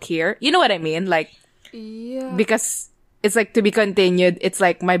short here. You know what I mean? Like, yeah. Because it's like to be continued, it's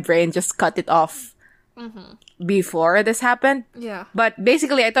like my brain just cut it off before this happened. Yeah. But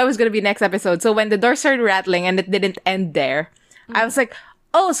basically, I thought it was gonna be next episode. So when the door started rattling and it didn't end there, I was like,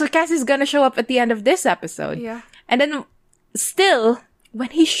 oh, so Cassie's gonna show up at the end of this episode. Yeah. And then, still, when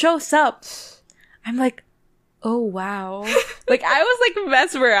he shows up, I'm like, oh wow. Like, I was like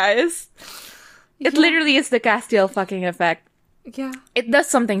mesmerized. It literally is the Castiel fucking effect. Yeah. It does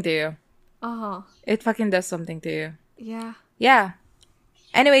something to you. Uh-huh. It fucking does something to you. Yeah. Yeah.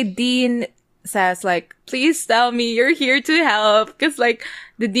 Anyway, Dean says, like, please tell me you're here to help. Because, like,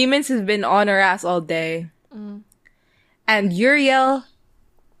 the demons have been on her ass all day. And Uriel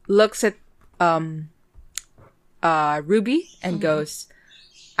looks at Ruby and goes,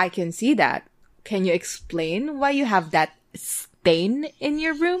 I can see that. Can you explain why you have that stain in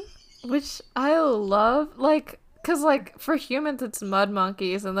your room? Which I love, like, because, like, for humans it's mud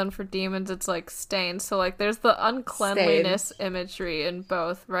monkeys, and then for demons it's, like, stains. So, like, there's the uncleanliness imagery in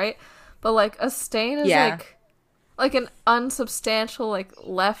both, right? But, like, a stain is, like an unsubstantial, like,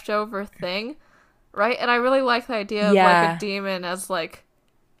 leftover thing, right? And I really like the idea of, like, a demon as, like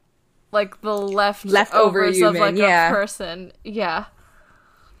the leftover human, of, like, a person. Yeah.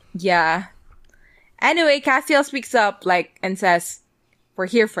 Yeah. Anyway, Castiel speaks up, like, and says, we're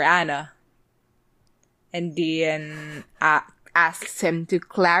here for Anna. And Dean asks him to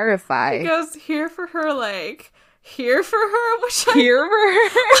clarify. He goes, here for her, like, here for her? Which here for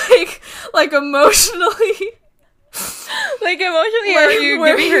her? Like, emotionally. Like, emotionally, are you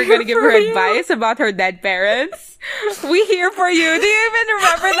gonna give her advice about her dead parents? We here for you. Do you even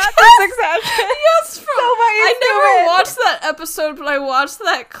remember that from Succession? Yes, I never watched that episode, but I watched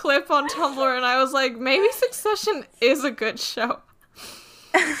that clip on Tumblr, and I was like, maybe Succession is a good show.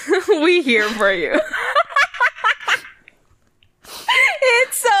 We here for you.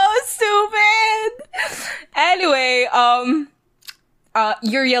 It's so stupid. Anyway,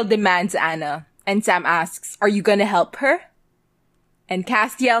 Uriel demands Anna, and Sam asks, "Are you gonna help her?" And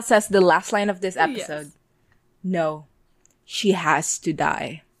Castiel says the last line of this episode. Yes. No, she has to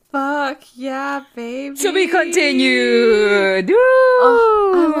die. Fuck yeah, baby. To be continued.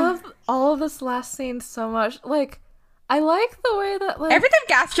 Oh, I love all of this last scene so much. Like, I like the way that, like, every time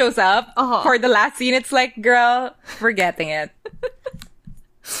Cass shows up for the last scene, it's like, girl, we're getting it.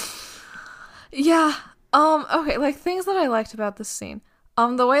 Yeah. Okay, like, things that I liked about this scene.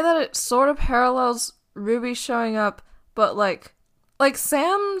 The way that it sort of parallels Ruby showing up, but like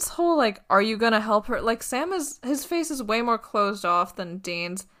Sam's whole, like, are you gonna help her? Like, his face is way more closed off than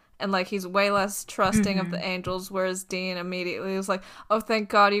Dean's, and, like, he's way less trusting of the angels, whereas Dean immediately is like, oh, thank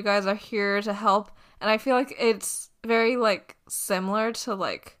God you guys are here to help. And I feel like it's very, like, similar to,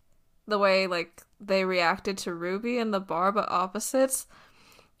 like, the way, like, they reacted to Ruby in the bar, but opposites.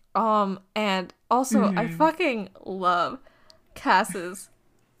 And also, I fucking love Cass's,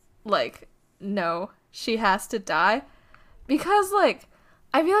 like, no, she has to die. Because, like,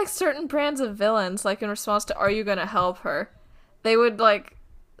 I feel like certain brands of villains, like, in response to, are you gonna help her? They would, like,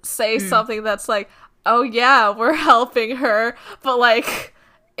 say something that's like, oh yeah, we're helping her, but, like,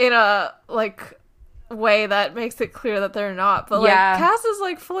 in a, like, way that makes it clear that they're not. But, like, Cass is,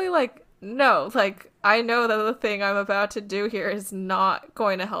 like, fully, like, no, like, I know that the thing I'm about to do here is not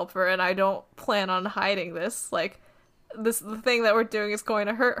going to help her, and I don't plan on hiding this. Like, the thing that we're doing is going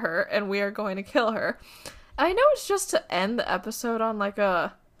to hurt her, and we are going to kill her. And I know it's just to end the episode on, like,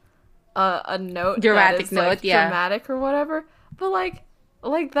 a note, dramatic note, like, dramatic or whatever, but, like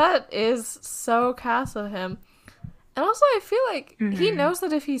that is so Cass of him. And also, I feel like he knows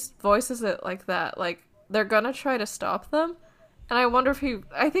that if he voices it like that, like, they're gonna try to stop them. And I wonder if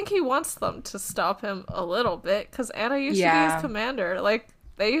I think he wants them to stop him a little bit, because Anna used to be his commander. Like,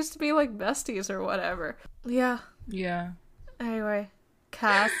 they used to be, like, besties or whatever. Yeah. Yeah. Anyway,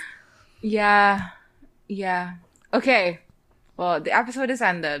 Cass. Yeah. Okay. Well, the episode is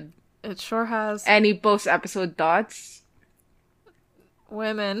ended. It sure has. Any post-episode thoughts?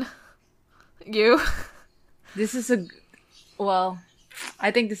 Women. You?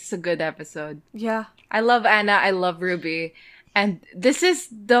 I think this is a good episode. Yeah. I love Anna. I love Ruby. And this is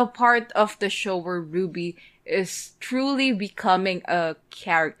the part of the show where Ruby is truly becoming a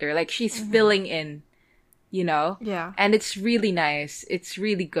character. Like, she's filling in, you know? Yeah. And it's really nice. It's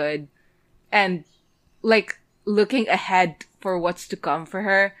really good. And, like, looking ahead for what's to come for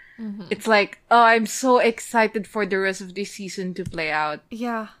her, it's like, oh, I'm so excited for the rest of this season to play out.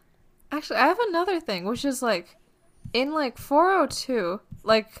 Yeah. Actually, I have another thing, which is, like, in, like, 402,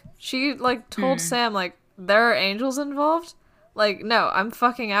 like, she, like, told Sam, like, there are angels involved. Like, no, I'm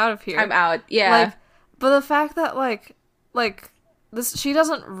fucking out of here. I'm out, yeah. Like, but the fact that, like, this, she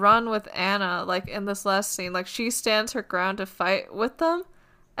doesn't run with Anna, like, in this last scene. Like, she stands her ground to fight with them.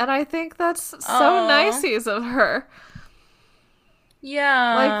 And I think that's so nice of her.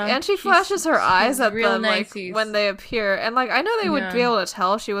 Yeah. Like, and she flashes her eyes at them, like, nice-ies. when they appear. And, like, I know they would be able to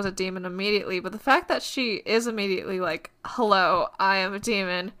tell she was a demon immediately, but the fact that she is immediately like, hello, I am a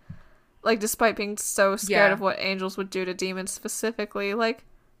demon, like, despite being so scared of what angels would do to demons specifically, like,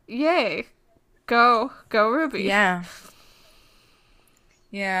 yay. Go Ruby. Yeah.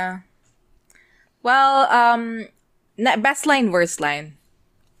 Yeah. Well, best line, worst line.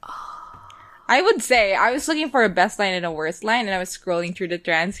 I would say, I was looking for a best line and a worst line, and I was scrolling through the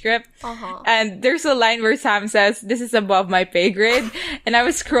transcript. And there's a line where Sam says, this is above my pay grade. And I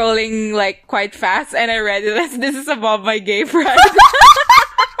was scrolling, like, quite fast, and I read it as, this is above my gay pride.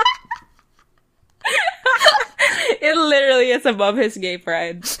 It literally is above his gay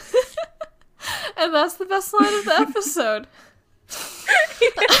pride. And that's the best line of the episode.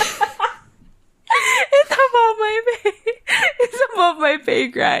 It's above my pay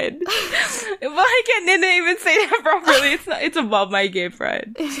grade. But I didn't even say that properly. It's above my gay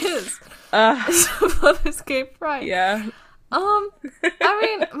pride. It is. It's above his gay pride. Yeah. I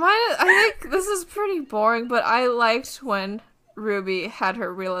mean, I think this is pretty boring, but I liked when Ruby had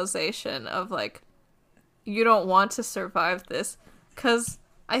her realization of, like, you don't want to survive this, because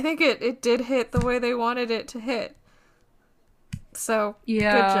I think it did hit the way they wanted it to hit. So, good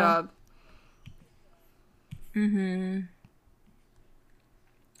job.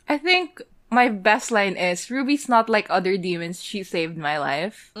 I think my best line is, Ruby's not like other demons, she saved my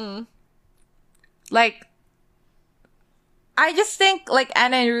life. Like, I just think, like,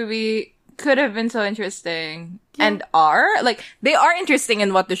 Anna and Ruby could have been so interesting. Yeah. And are. Like, they are interesting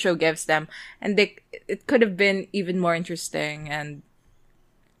in what the show gives them. And it could have been even more interesting. And,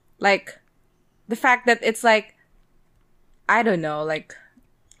 like, the fact that it's like, I don't know, like,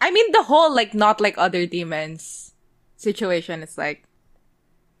 I mean, the whole, like, not like other demons situation is like,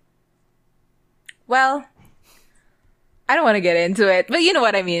 well, I don't want to get into it, but you know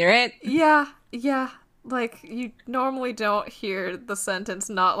what I mean, right? Yeah. Like, you normally don't hear the sentence,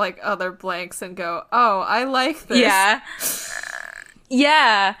 not like other blanks, and go, oh, I like this. Yeah.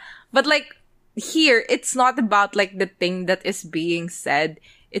 Yeah. But, like, here, it's not about, like, the thing that is being said.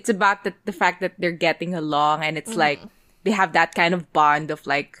 It's about the fact that they're getting along, and it's like, they have that kind of bond of,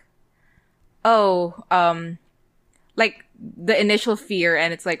 like, like, the initial fear,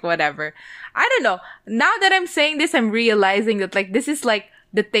 and it's like, whatever. I don't know. Now that I'm saying this, I'm realizing that, like, this is, like,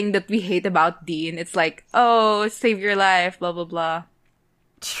 the thing that we hate about Dean. It's like, oh, save your life, blah, blah, blah.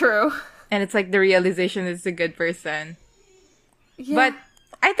 True. And it's like the realization is a good person. Yeah. But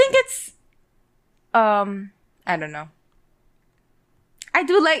I think it's, I don't know. I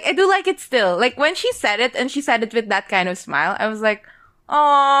do like it still. Like, when she said it, and she said it with that kind of smile, I was like,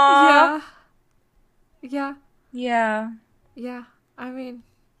 aww. Yeah. I mean,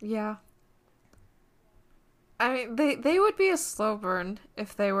 yeah. I mean, they would be a slow burn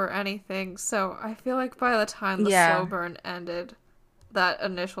if they were anything, so I feel like by the time the slow burn ended, that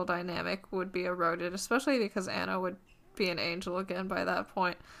initial dynamic would be eroded, especially because Anna would be an angel again by that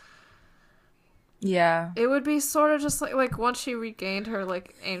point. Yeah. It would be sort of just like once she regained her,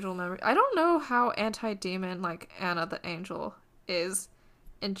 like, angel memory. I don't know how anti-demon, like, Anna the angel is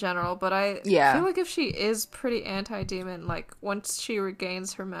in general, but I feel like if she is pretty anti-demon, like, once she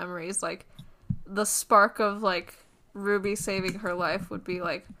regains her memories, like, the spark of, like, Ruby saving her life would be,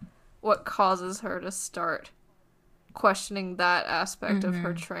 like, what causes her to start questioning that aspect of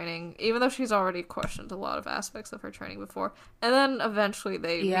her training, even though she's already questioned a lot of aspects of her training before. And then eventually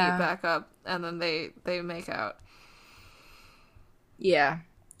they meet back up, and then they make out. Yeah.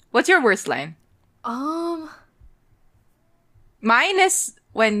 What's your worst line? Mine is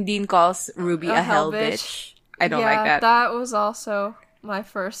when Dean calls Ruby a hell bitch. I don't like that. That was also my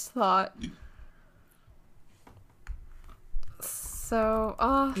first thought. So,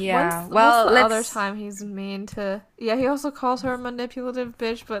 when's the other time he's mean to... Yeah, he also calls her a manipulative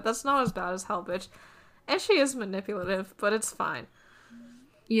bitch, but that's not as bad as hell bitch. And she is manipulative, but it's fine.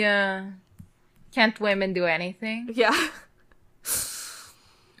 Yeah. Can't women do anything? Yeah.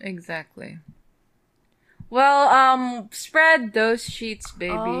 Exactly. Well, spread those sheets,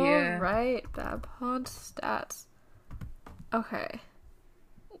 baby. Alright, Babpod stats. Okay.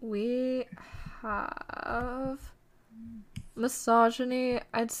 We have... misogyny,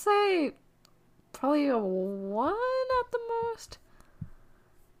 I'd say probably a 1 at the most.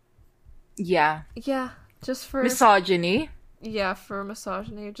 Yeah. Yeah, just for... misogyny? Yeah, for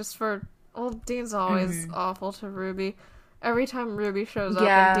misogyny. Just for... Well, Dean's always awful to Ruby. Every time Ruby shows up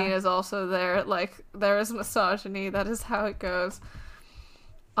and Dean is also there, like, there is misogyny. That is how it goes.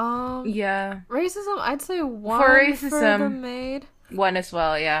 Yeah. Racism, I'd say 1 for the maid. 1 as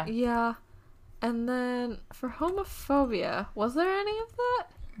well, yeah. Yeah. And then, for homophobia, was there any of that?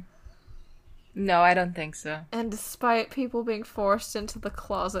 No, I don't think so. And despite people being forced into the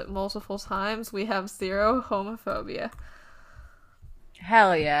closet multiple times, we have 0 homophobia.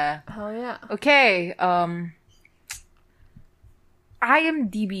 Hell yeah. Hell yeah. Okay,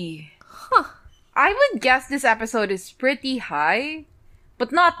 IMDb. Huh. I would guess this episode is pretty high,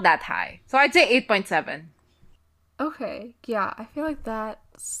 but not that high. So I'd say 8.7. Okay, yeah, I feel like that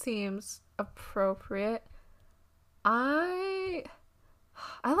seems appropriate. I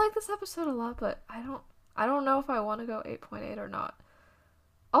like this episode a lot, but I don't know if I want to go 8.8 or not.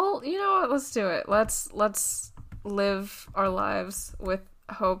 You know what? Let's do it. Let's live our lives with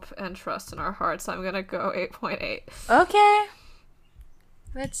hope and trust in our hearts. I'm gonna go 8.8. Okay.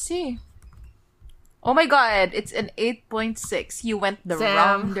 Let's see. Oh my god, it's an 8.6. You went the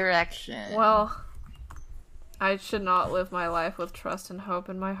wrong direction. Well, I should not live my life with trust and hope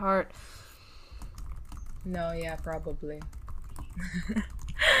in my heart. No, yeah, probably.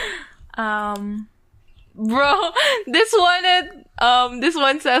 Bro, this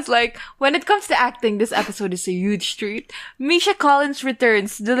one says, like, when it comes to acting, this episode is a huge treat. Misha Collins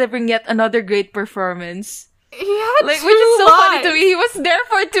returns, delivering yet another great performance. He had like, 2 which is so lines. funny to me. He was there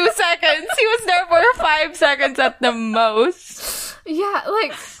for 2 seconds. He was there for 5 seconds at the most. Yeah,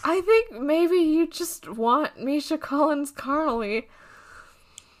 like, I think maybe you just want Misha Collins carnally.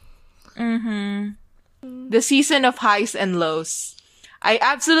 The season of highs and lows. I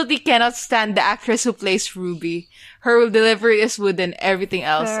absolutely cannot stand the actress who plays Ruby. Her delivery is wooden, everything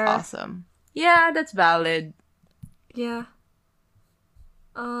else awesome. Yeah, that's valid. Yeah.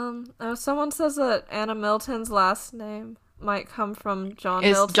 Someone says that Anna Milton's last name might come from John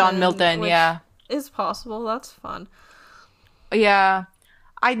Milton. It's John Milton, yeah. Is possible. That's fun. Yeah.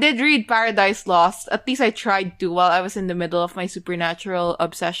 I did read Paradise Lost. At least I tried to while I was in the middle of my supernatural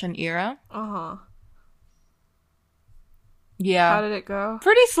obsession era. Uh-huh. Yeah. How did it go?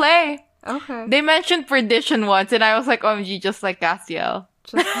 Pretty slay. Okay. They mentioned Perdition once, and I was like, OMG, just like Castiel.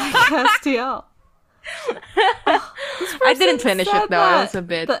 Just like Castiel. I didn't finish it, though. It was a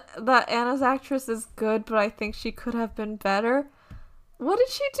bit... That Anna's actress is good, but I think she could have been better. What did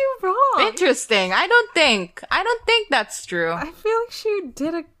she do wrong? Interesting. I don't think that's true. I feel like she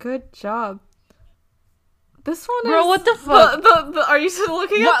did a good job. This one Bro, what the fuck? Are you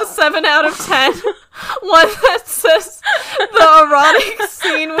looking at the 7 out of 10? One that says the erotic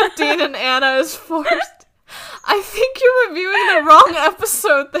scene with Dean and Anna is forced. I think you're reviewing the wrong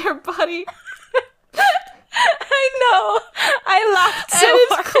episode there, buddy. I know. I laughed so hard. And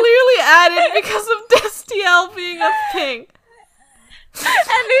it's clearly added because of Destiel being a thing.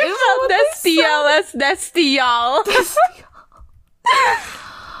 And it's Destiel as Destiel.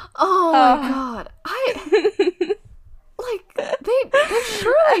 Oh my god. They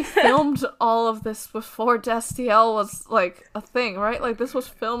surely filmed all of this before Destiel was, like, a thing, right? Like, this was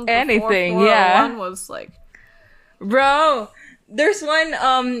filmed before 401 was, like... Bro, there's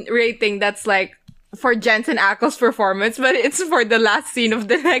one, rating that's, like, for Jensen Ackles' performance, but it's for the last scene of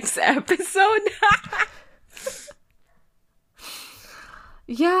the next episode.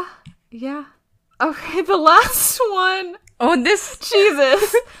 Yeah. Okay, the last one... Oh, this...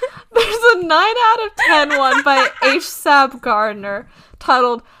 Jesus. There's a 9 out of 10 one by H. Sab Gardner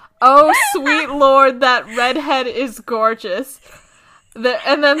titled, "Oh, sweet lord, that redhead is gorgeous."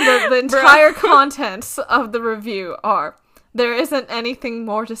 And then the entire contents of the review are, "There isn't anything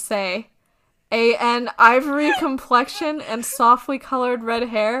more to say. An ivory complexion and softly colored red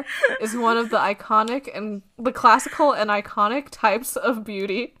hair is one of the classical and iconic types of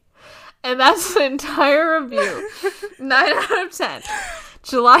beauty." And that's the entire review. 9 out of 10.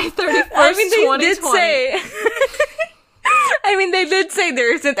 July 31st, 2020. They did say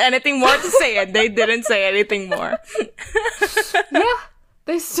there isn't anything more to say, and they didn't say anything more. Yeah,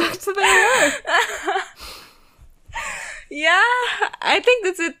 they stuck to their word. Yeah, I think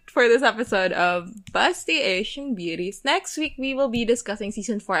that's it for this episode of Busty Asian Beauties. Next week, we will be discussing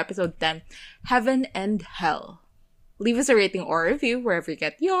Season 4, Episode 10, Heaven and Hell. Leave us a rating or a review wherever you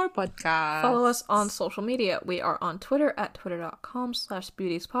get your podcast. Follow us on social media. We are on Twitter at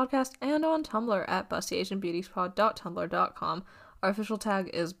twitter.com/beautiespodcast and on Tumblr at bustyasianbeautiespod.tumblr.com. Our official tag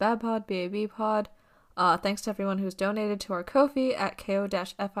is babpod, BABpod. Thanks to everyone who's donated to our Ko-fi at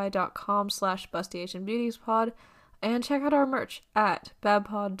ko-fi.com/bustyasianbeautiespod. And check out our merch at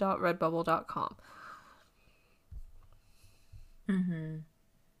babpod.redbubble.com.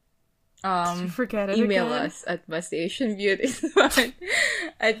 Did you forget it email again? us at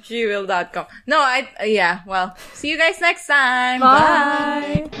bustyasianbeautiespod@gmail.com. No, well, see you guys next time.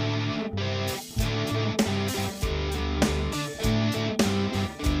 Bye.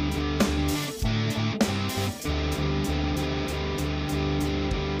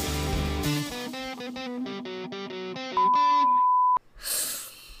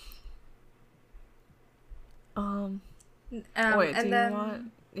 Wait, do you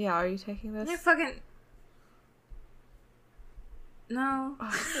want... Yeah, are you taking this? You're fucking... No.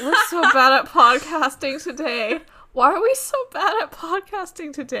 We're so bad at podcasting today. Why are we so bad at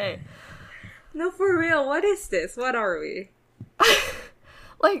podcasting today? No, for real. What is this? What are we?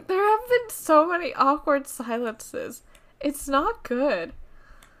 Like, there have been so many awkward silences. It's not good.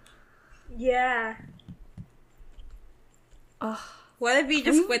 Yeah. What if we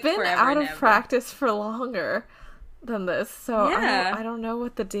just quit forever? We've been out of practice for longer than this, so yeah. I don't know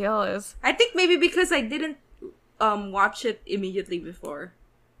what the deal is. I think maybe because I didn't watch it immediately before.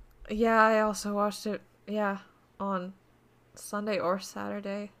 Yeah, I also watched it, on Sunday or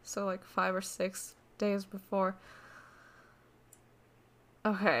Saturday, so like 5 or 6 days before.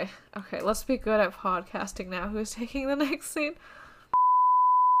 Okay, let's be good at podcasting now. Who's taking the next scene?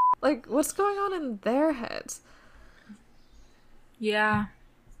 Like, what's going on in their heads? Yeah,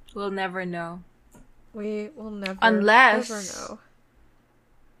 we'll never know. We will never ever know.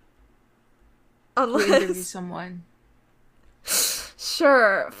 Unless we interview someone.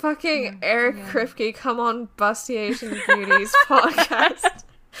 Sure, fucking Eric Kripke, come on Busty Asian Beauties podcast.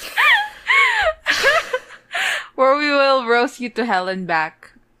 Where we will roast you to hell and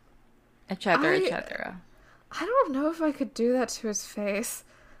back. etc., etc. I don't know if I could do that to his face.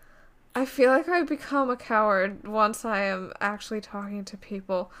 I feel like I become a coward once I am actually talking to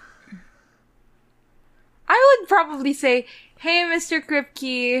people. I would probably say, "Hey, Mr.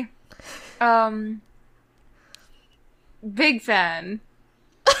 Kripke, big fan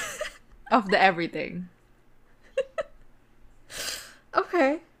of the everything."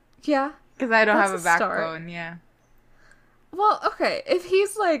 Okay, yeah. Because I don't have a backbone, yeah. Well, okay, if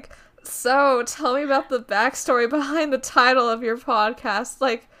he's like, "So, tell me about the backstory behind the title of your podcast,"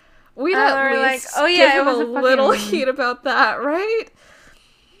 like, we'd at least give him a little heat about that, right?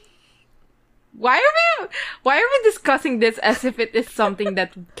 Why are we discussing this as if it is something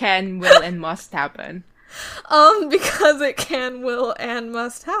that can, will, and must happen? Because it can, will, and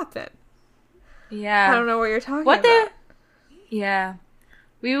must happen. Yeah. I don't know what you're talking about. Yeah.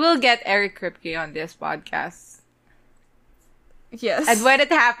 We will get Eric Kripke on this podcast. Yes. And when it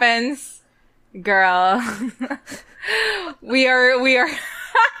happens, girl, we're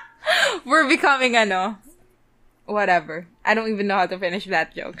becoming whatever. I don't even know how to finish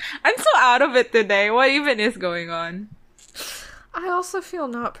that joke. I'm so out of it today. What even is going on? I also feel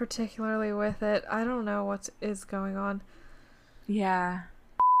not particularly with it. I don't know what is going on. Yeah.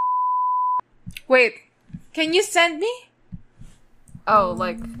 Wait, can you send me? Oh,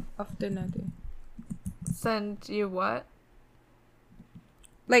 like... After nothing. Send you what?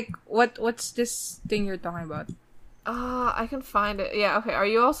 Like, what's this thing you're talking about? I can find it. Yeah, okay. Are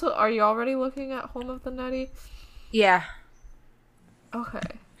you already looking at Home of the Nutty? Yeah.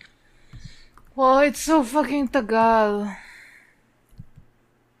 Okay. Well, it's so fucking tagal.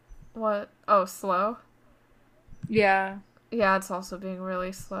 What? Oh, slow? Yeah. Yeah, it's also being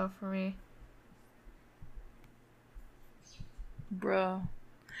really slow for me. Bro.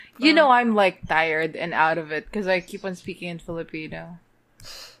 You know I'm, like, tired and out of it because I keep on speaking in Filipino.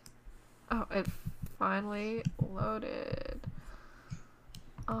 Oh, it finally loaded.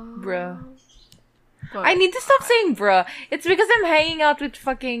 Bruh. But I need to stop saying bruh. It's because I'm hanging out with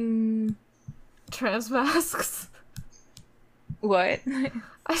fucking... trans masks? What?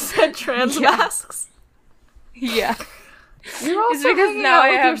 I said trans masks. Yeah. You're also it's because now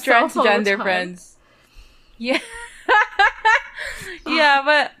I have transgender friends. Yeah. Yeah,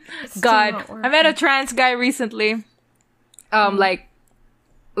 but God, I met a trans guy recently. Like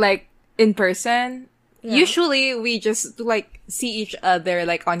in person. Yeah. Usually we just like see each other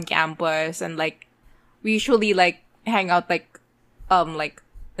like on campus and like we usually like hang out like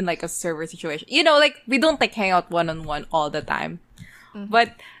in like a server situation. You know, like we don't like hang out one-on-one all the time. Mm-hmm.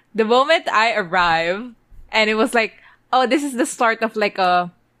 But the moment I arrive and it was like, oh, this is the start of like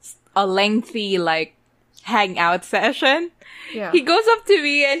a lengthy like hangout session. Yeah. He goes up to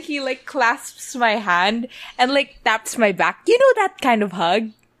me and he like clasps my hand and like taps my back. You know that kind of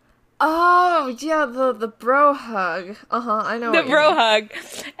hug? Oh, yeah, the bro hug. I know the bro hug.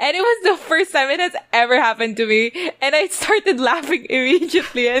 And it was the first time it has ever happened to me. And I started laughing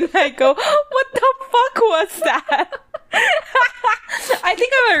immediately and I go, what the fuck was that? I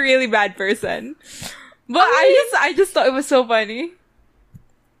think I'm a really bad person. But I just thought it was so funny.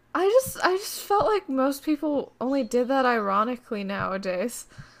 I just felt like most people only did that ironically nowadays.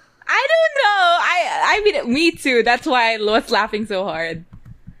 I don't know. I mean, me too. That's why I was laughing so hard.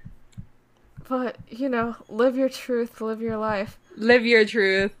 But, you know, live your truth, live your life. Live your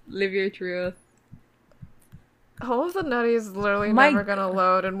truth, live your truth. Home of the Nutty is literally never gonna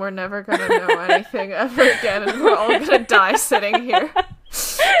load, and we're never gonna know anything ever again, and we're all gonna die sitting here.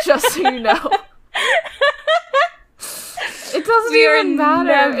 Just so you know. It doesn't even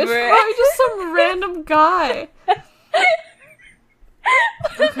matter. It's probably just some random guy.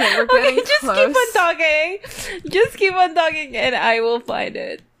 Okay, we're getting just close. keep on talking. Just keep on talking, and I will find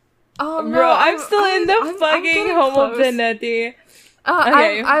it. Oh no, bro! I'm still in the fucking Home of the Nutty.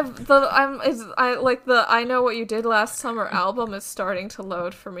 Okay. I Know What You Did Last Summer album is starting to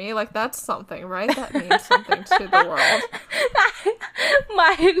load for me. Like, that's something, right? That means something to the world.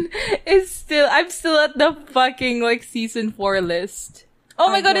 Mine is I'm still at the fucking, like, season 4 list. Oh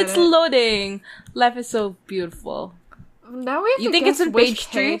my god, it's loading! Life is so beautiful. Now we have to guess which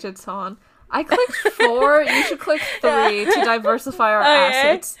page it's on. I clicked 4, you should click 3 to diversify our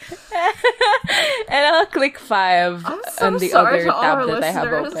assets. And I'll click 5 on the other tab that I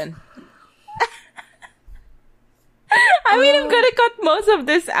have open. I mean, I'm gonna cut most of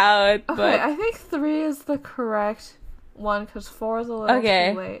this out, but... Okay, I think 3 is the correct one, because 4 is a little too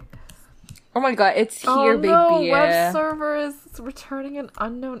late. Oh my god, it's here, baby. Oh no, web server is returning an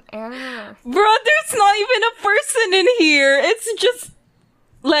unknown error. Bro, there's not even a person in here. It's just...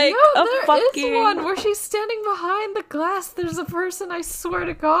 like no, a fucking... there is one where she's standing behind the glass. There's a person, I swear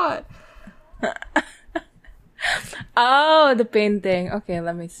to God. Oh, the painting. Okay,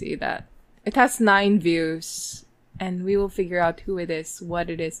 let me see that. It has 9 views. And we will figure out who it is, what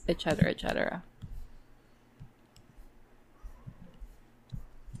it is, etc., etc.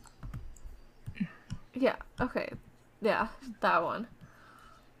 Yeah, okay. Yeah, that one.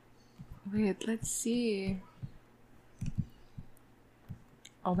 Wait, let's see.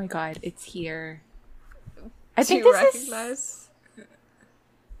 Oh my god, it's here. I think this recognize?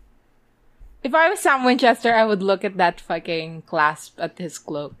 If I was Sam Winchester, I would look at that fucking clasp at his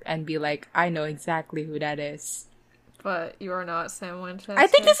cloak and be like, I know exactly who that is. But you are not Sam Winchester. I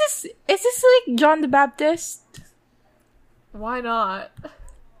think is this like John the Baptist? Why not?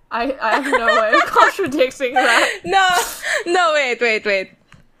 I have no way of contradicting that. No, wait.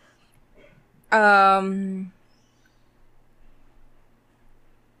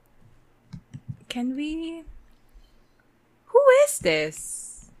 Can we? Who is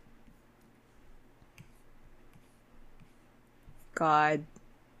this? God.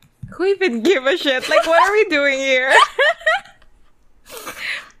 Who even give a shit? Like, what are we doing here?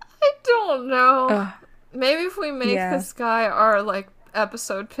 I don't know. Maybe if we make this guy our, like,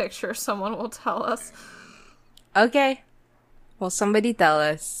 episode picture, someone will tell us. Okay. Well, somebody tell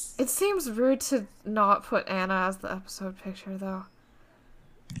us. It seems rude to not put Anna as the episode picture, though.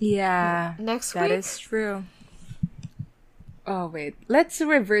 Yeah. Next week? That is true. Oh, wait. Let's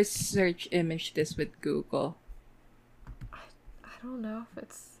reverse search image this with Google. I don't know if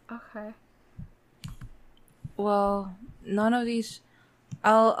it's... Okay. Well, none of these...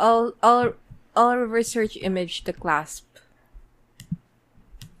 I'll reverse search image the clasp.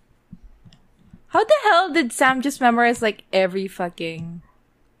 How the hell did Sam just memorize, like, every fucking...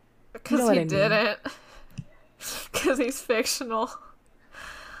 Because he didn't. Because he's fictional.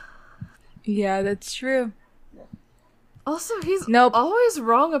 Yeah, that's true. Also, he's always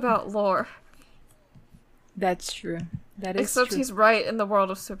wrong about lore. That's true. That is Except true. he's right in the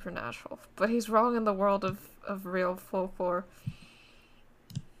world of supernatural. But he's wrong in the world of real folklore.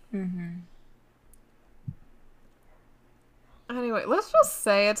 Mm-hmm. Anyway, let's just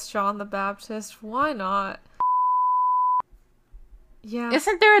say it's John the Baptist. Why not? Yeah.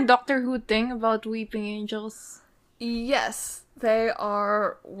 Isn't there a Doctor Who thing about weeping angels? Yes. They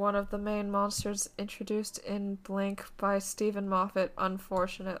are one of the main monsters introduced in Blink by Stephen Moffat,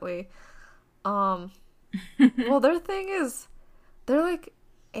 unfortunately. Well, their thing is, they're like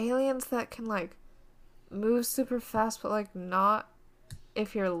aliens that can like move super fast, but like not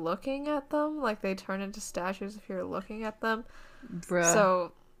if you're looking at them. Like they turn into statues if you're looking at them. Bruh.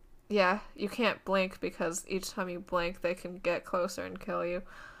 So, yeah, you can't blink because each time you blink, they can get closer and kill you.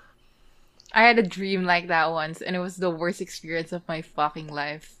 I had a dream like that once, and it was the worst experience of my fucking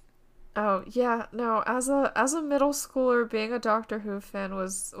life. Oh, yeah, no, as a middle schooler, being a Doctor Who fan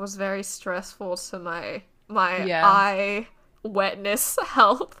was very stressful to my eye wetness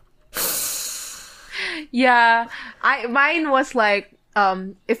health. Yeah, mine was like,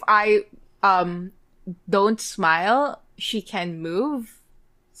 if I don't smile, she can move.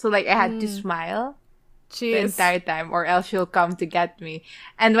 So like I had to smile the entire time, or else she'll come to get me.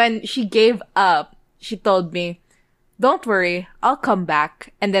 And when she gave up, she told me, "Don't worry, I'll come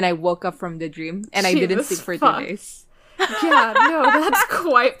back." And then I woke up from the dream, and I didn't sleep for 2 days. Yeah, no, that's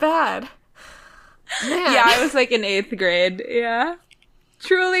quite bad. Man. Yeah, I was like in 8th grade. Yeah.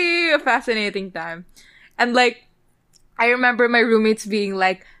 Truly a fascinating time. And like, I remember my roommates being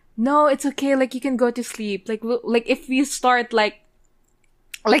like, "No, it's okay, like you can go to sleep. Like if you start like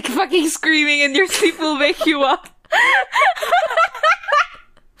fucking screaming in your sleep, will wake you up."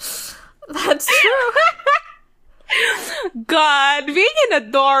 That's true. God, being in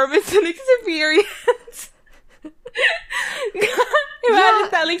a dorm is an experience. Imagine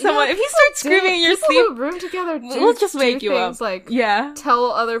telling someone, if you start screaming in your sleep, who room together we'll just wake you up. Like, yeah,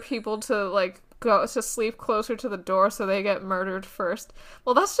 tell other people to like go to sleep closer to the door so they get murdered first.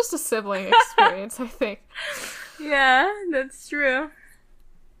 Well, that's just a sibling experience, I think. Yeah, that's true.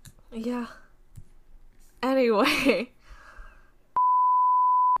 Yeah. Anyway.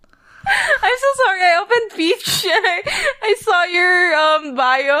 I'm so sorry, I opened Peach and I saw your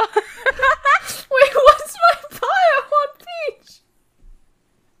bio. Wait, what's my bio on Peach?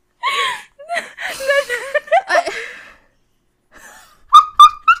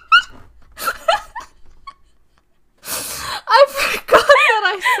 I forgot that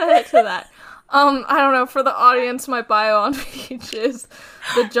I said it to that. I don't know, for the audience, my bio on Peach is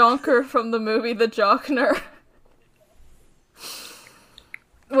the Jonker from the movie The Jockner.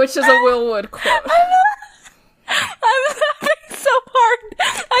 Which is a Will Wood quote. I'm laughing so hard,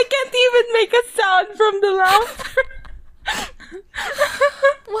 I can't even make a sound from the laughter.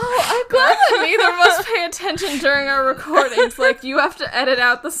 Well, I'm glad that mention during our recordings, like, you have to edit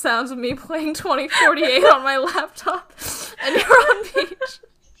out the sounds of me playing 2048 on my laptop, and you're on beach.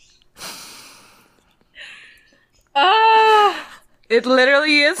 It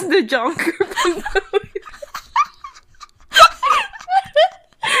literally is the Jonker movie.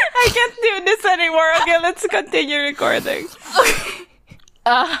 I can't do this anymore. Okay, let's continue recording. Okay.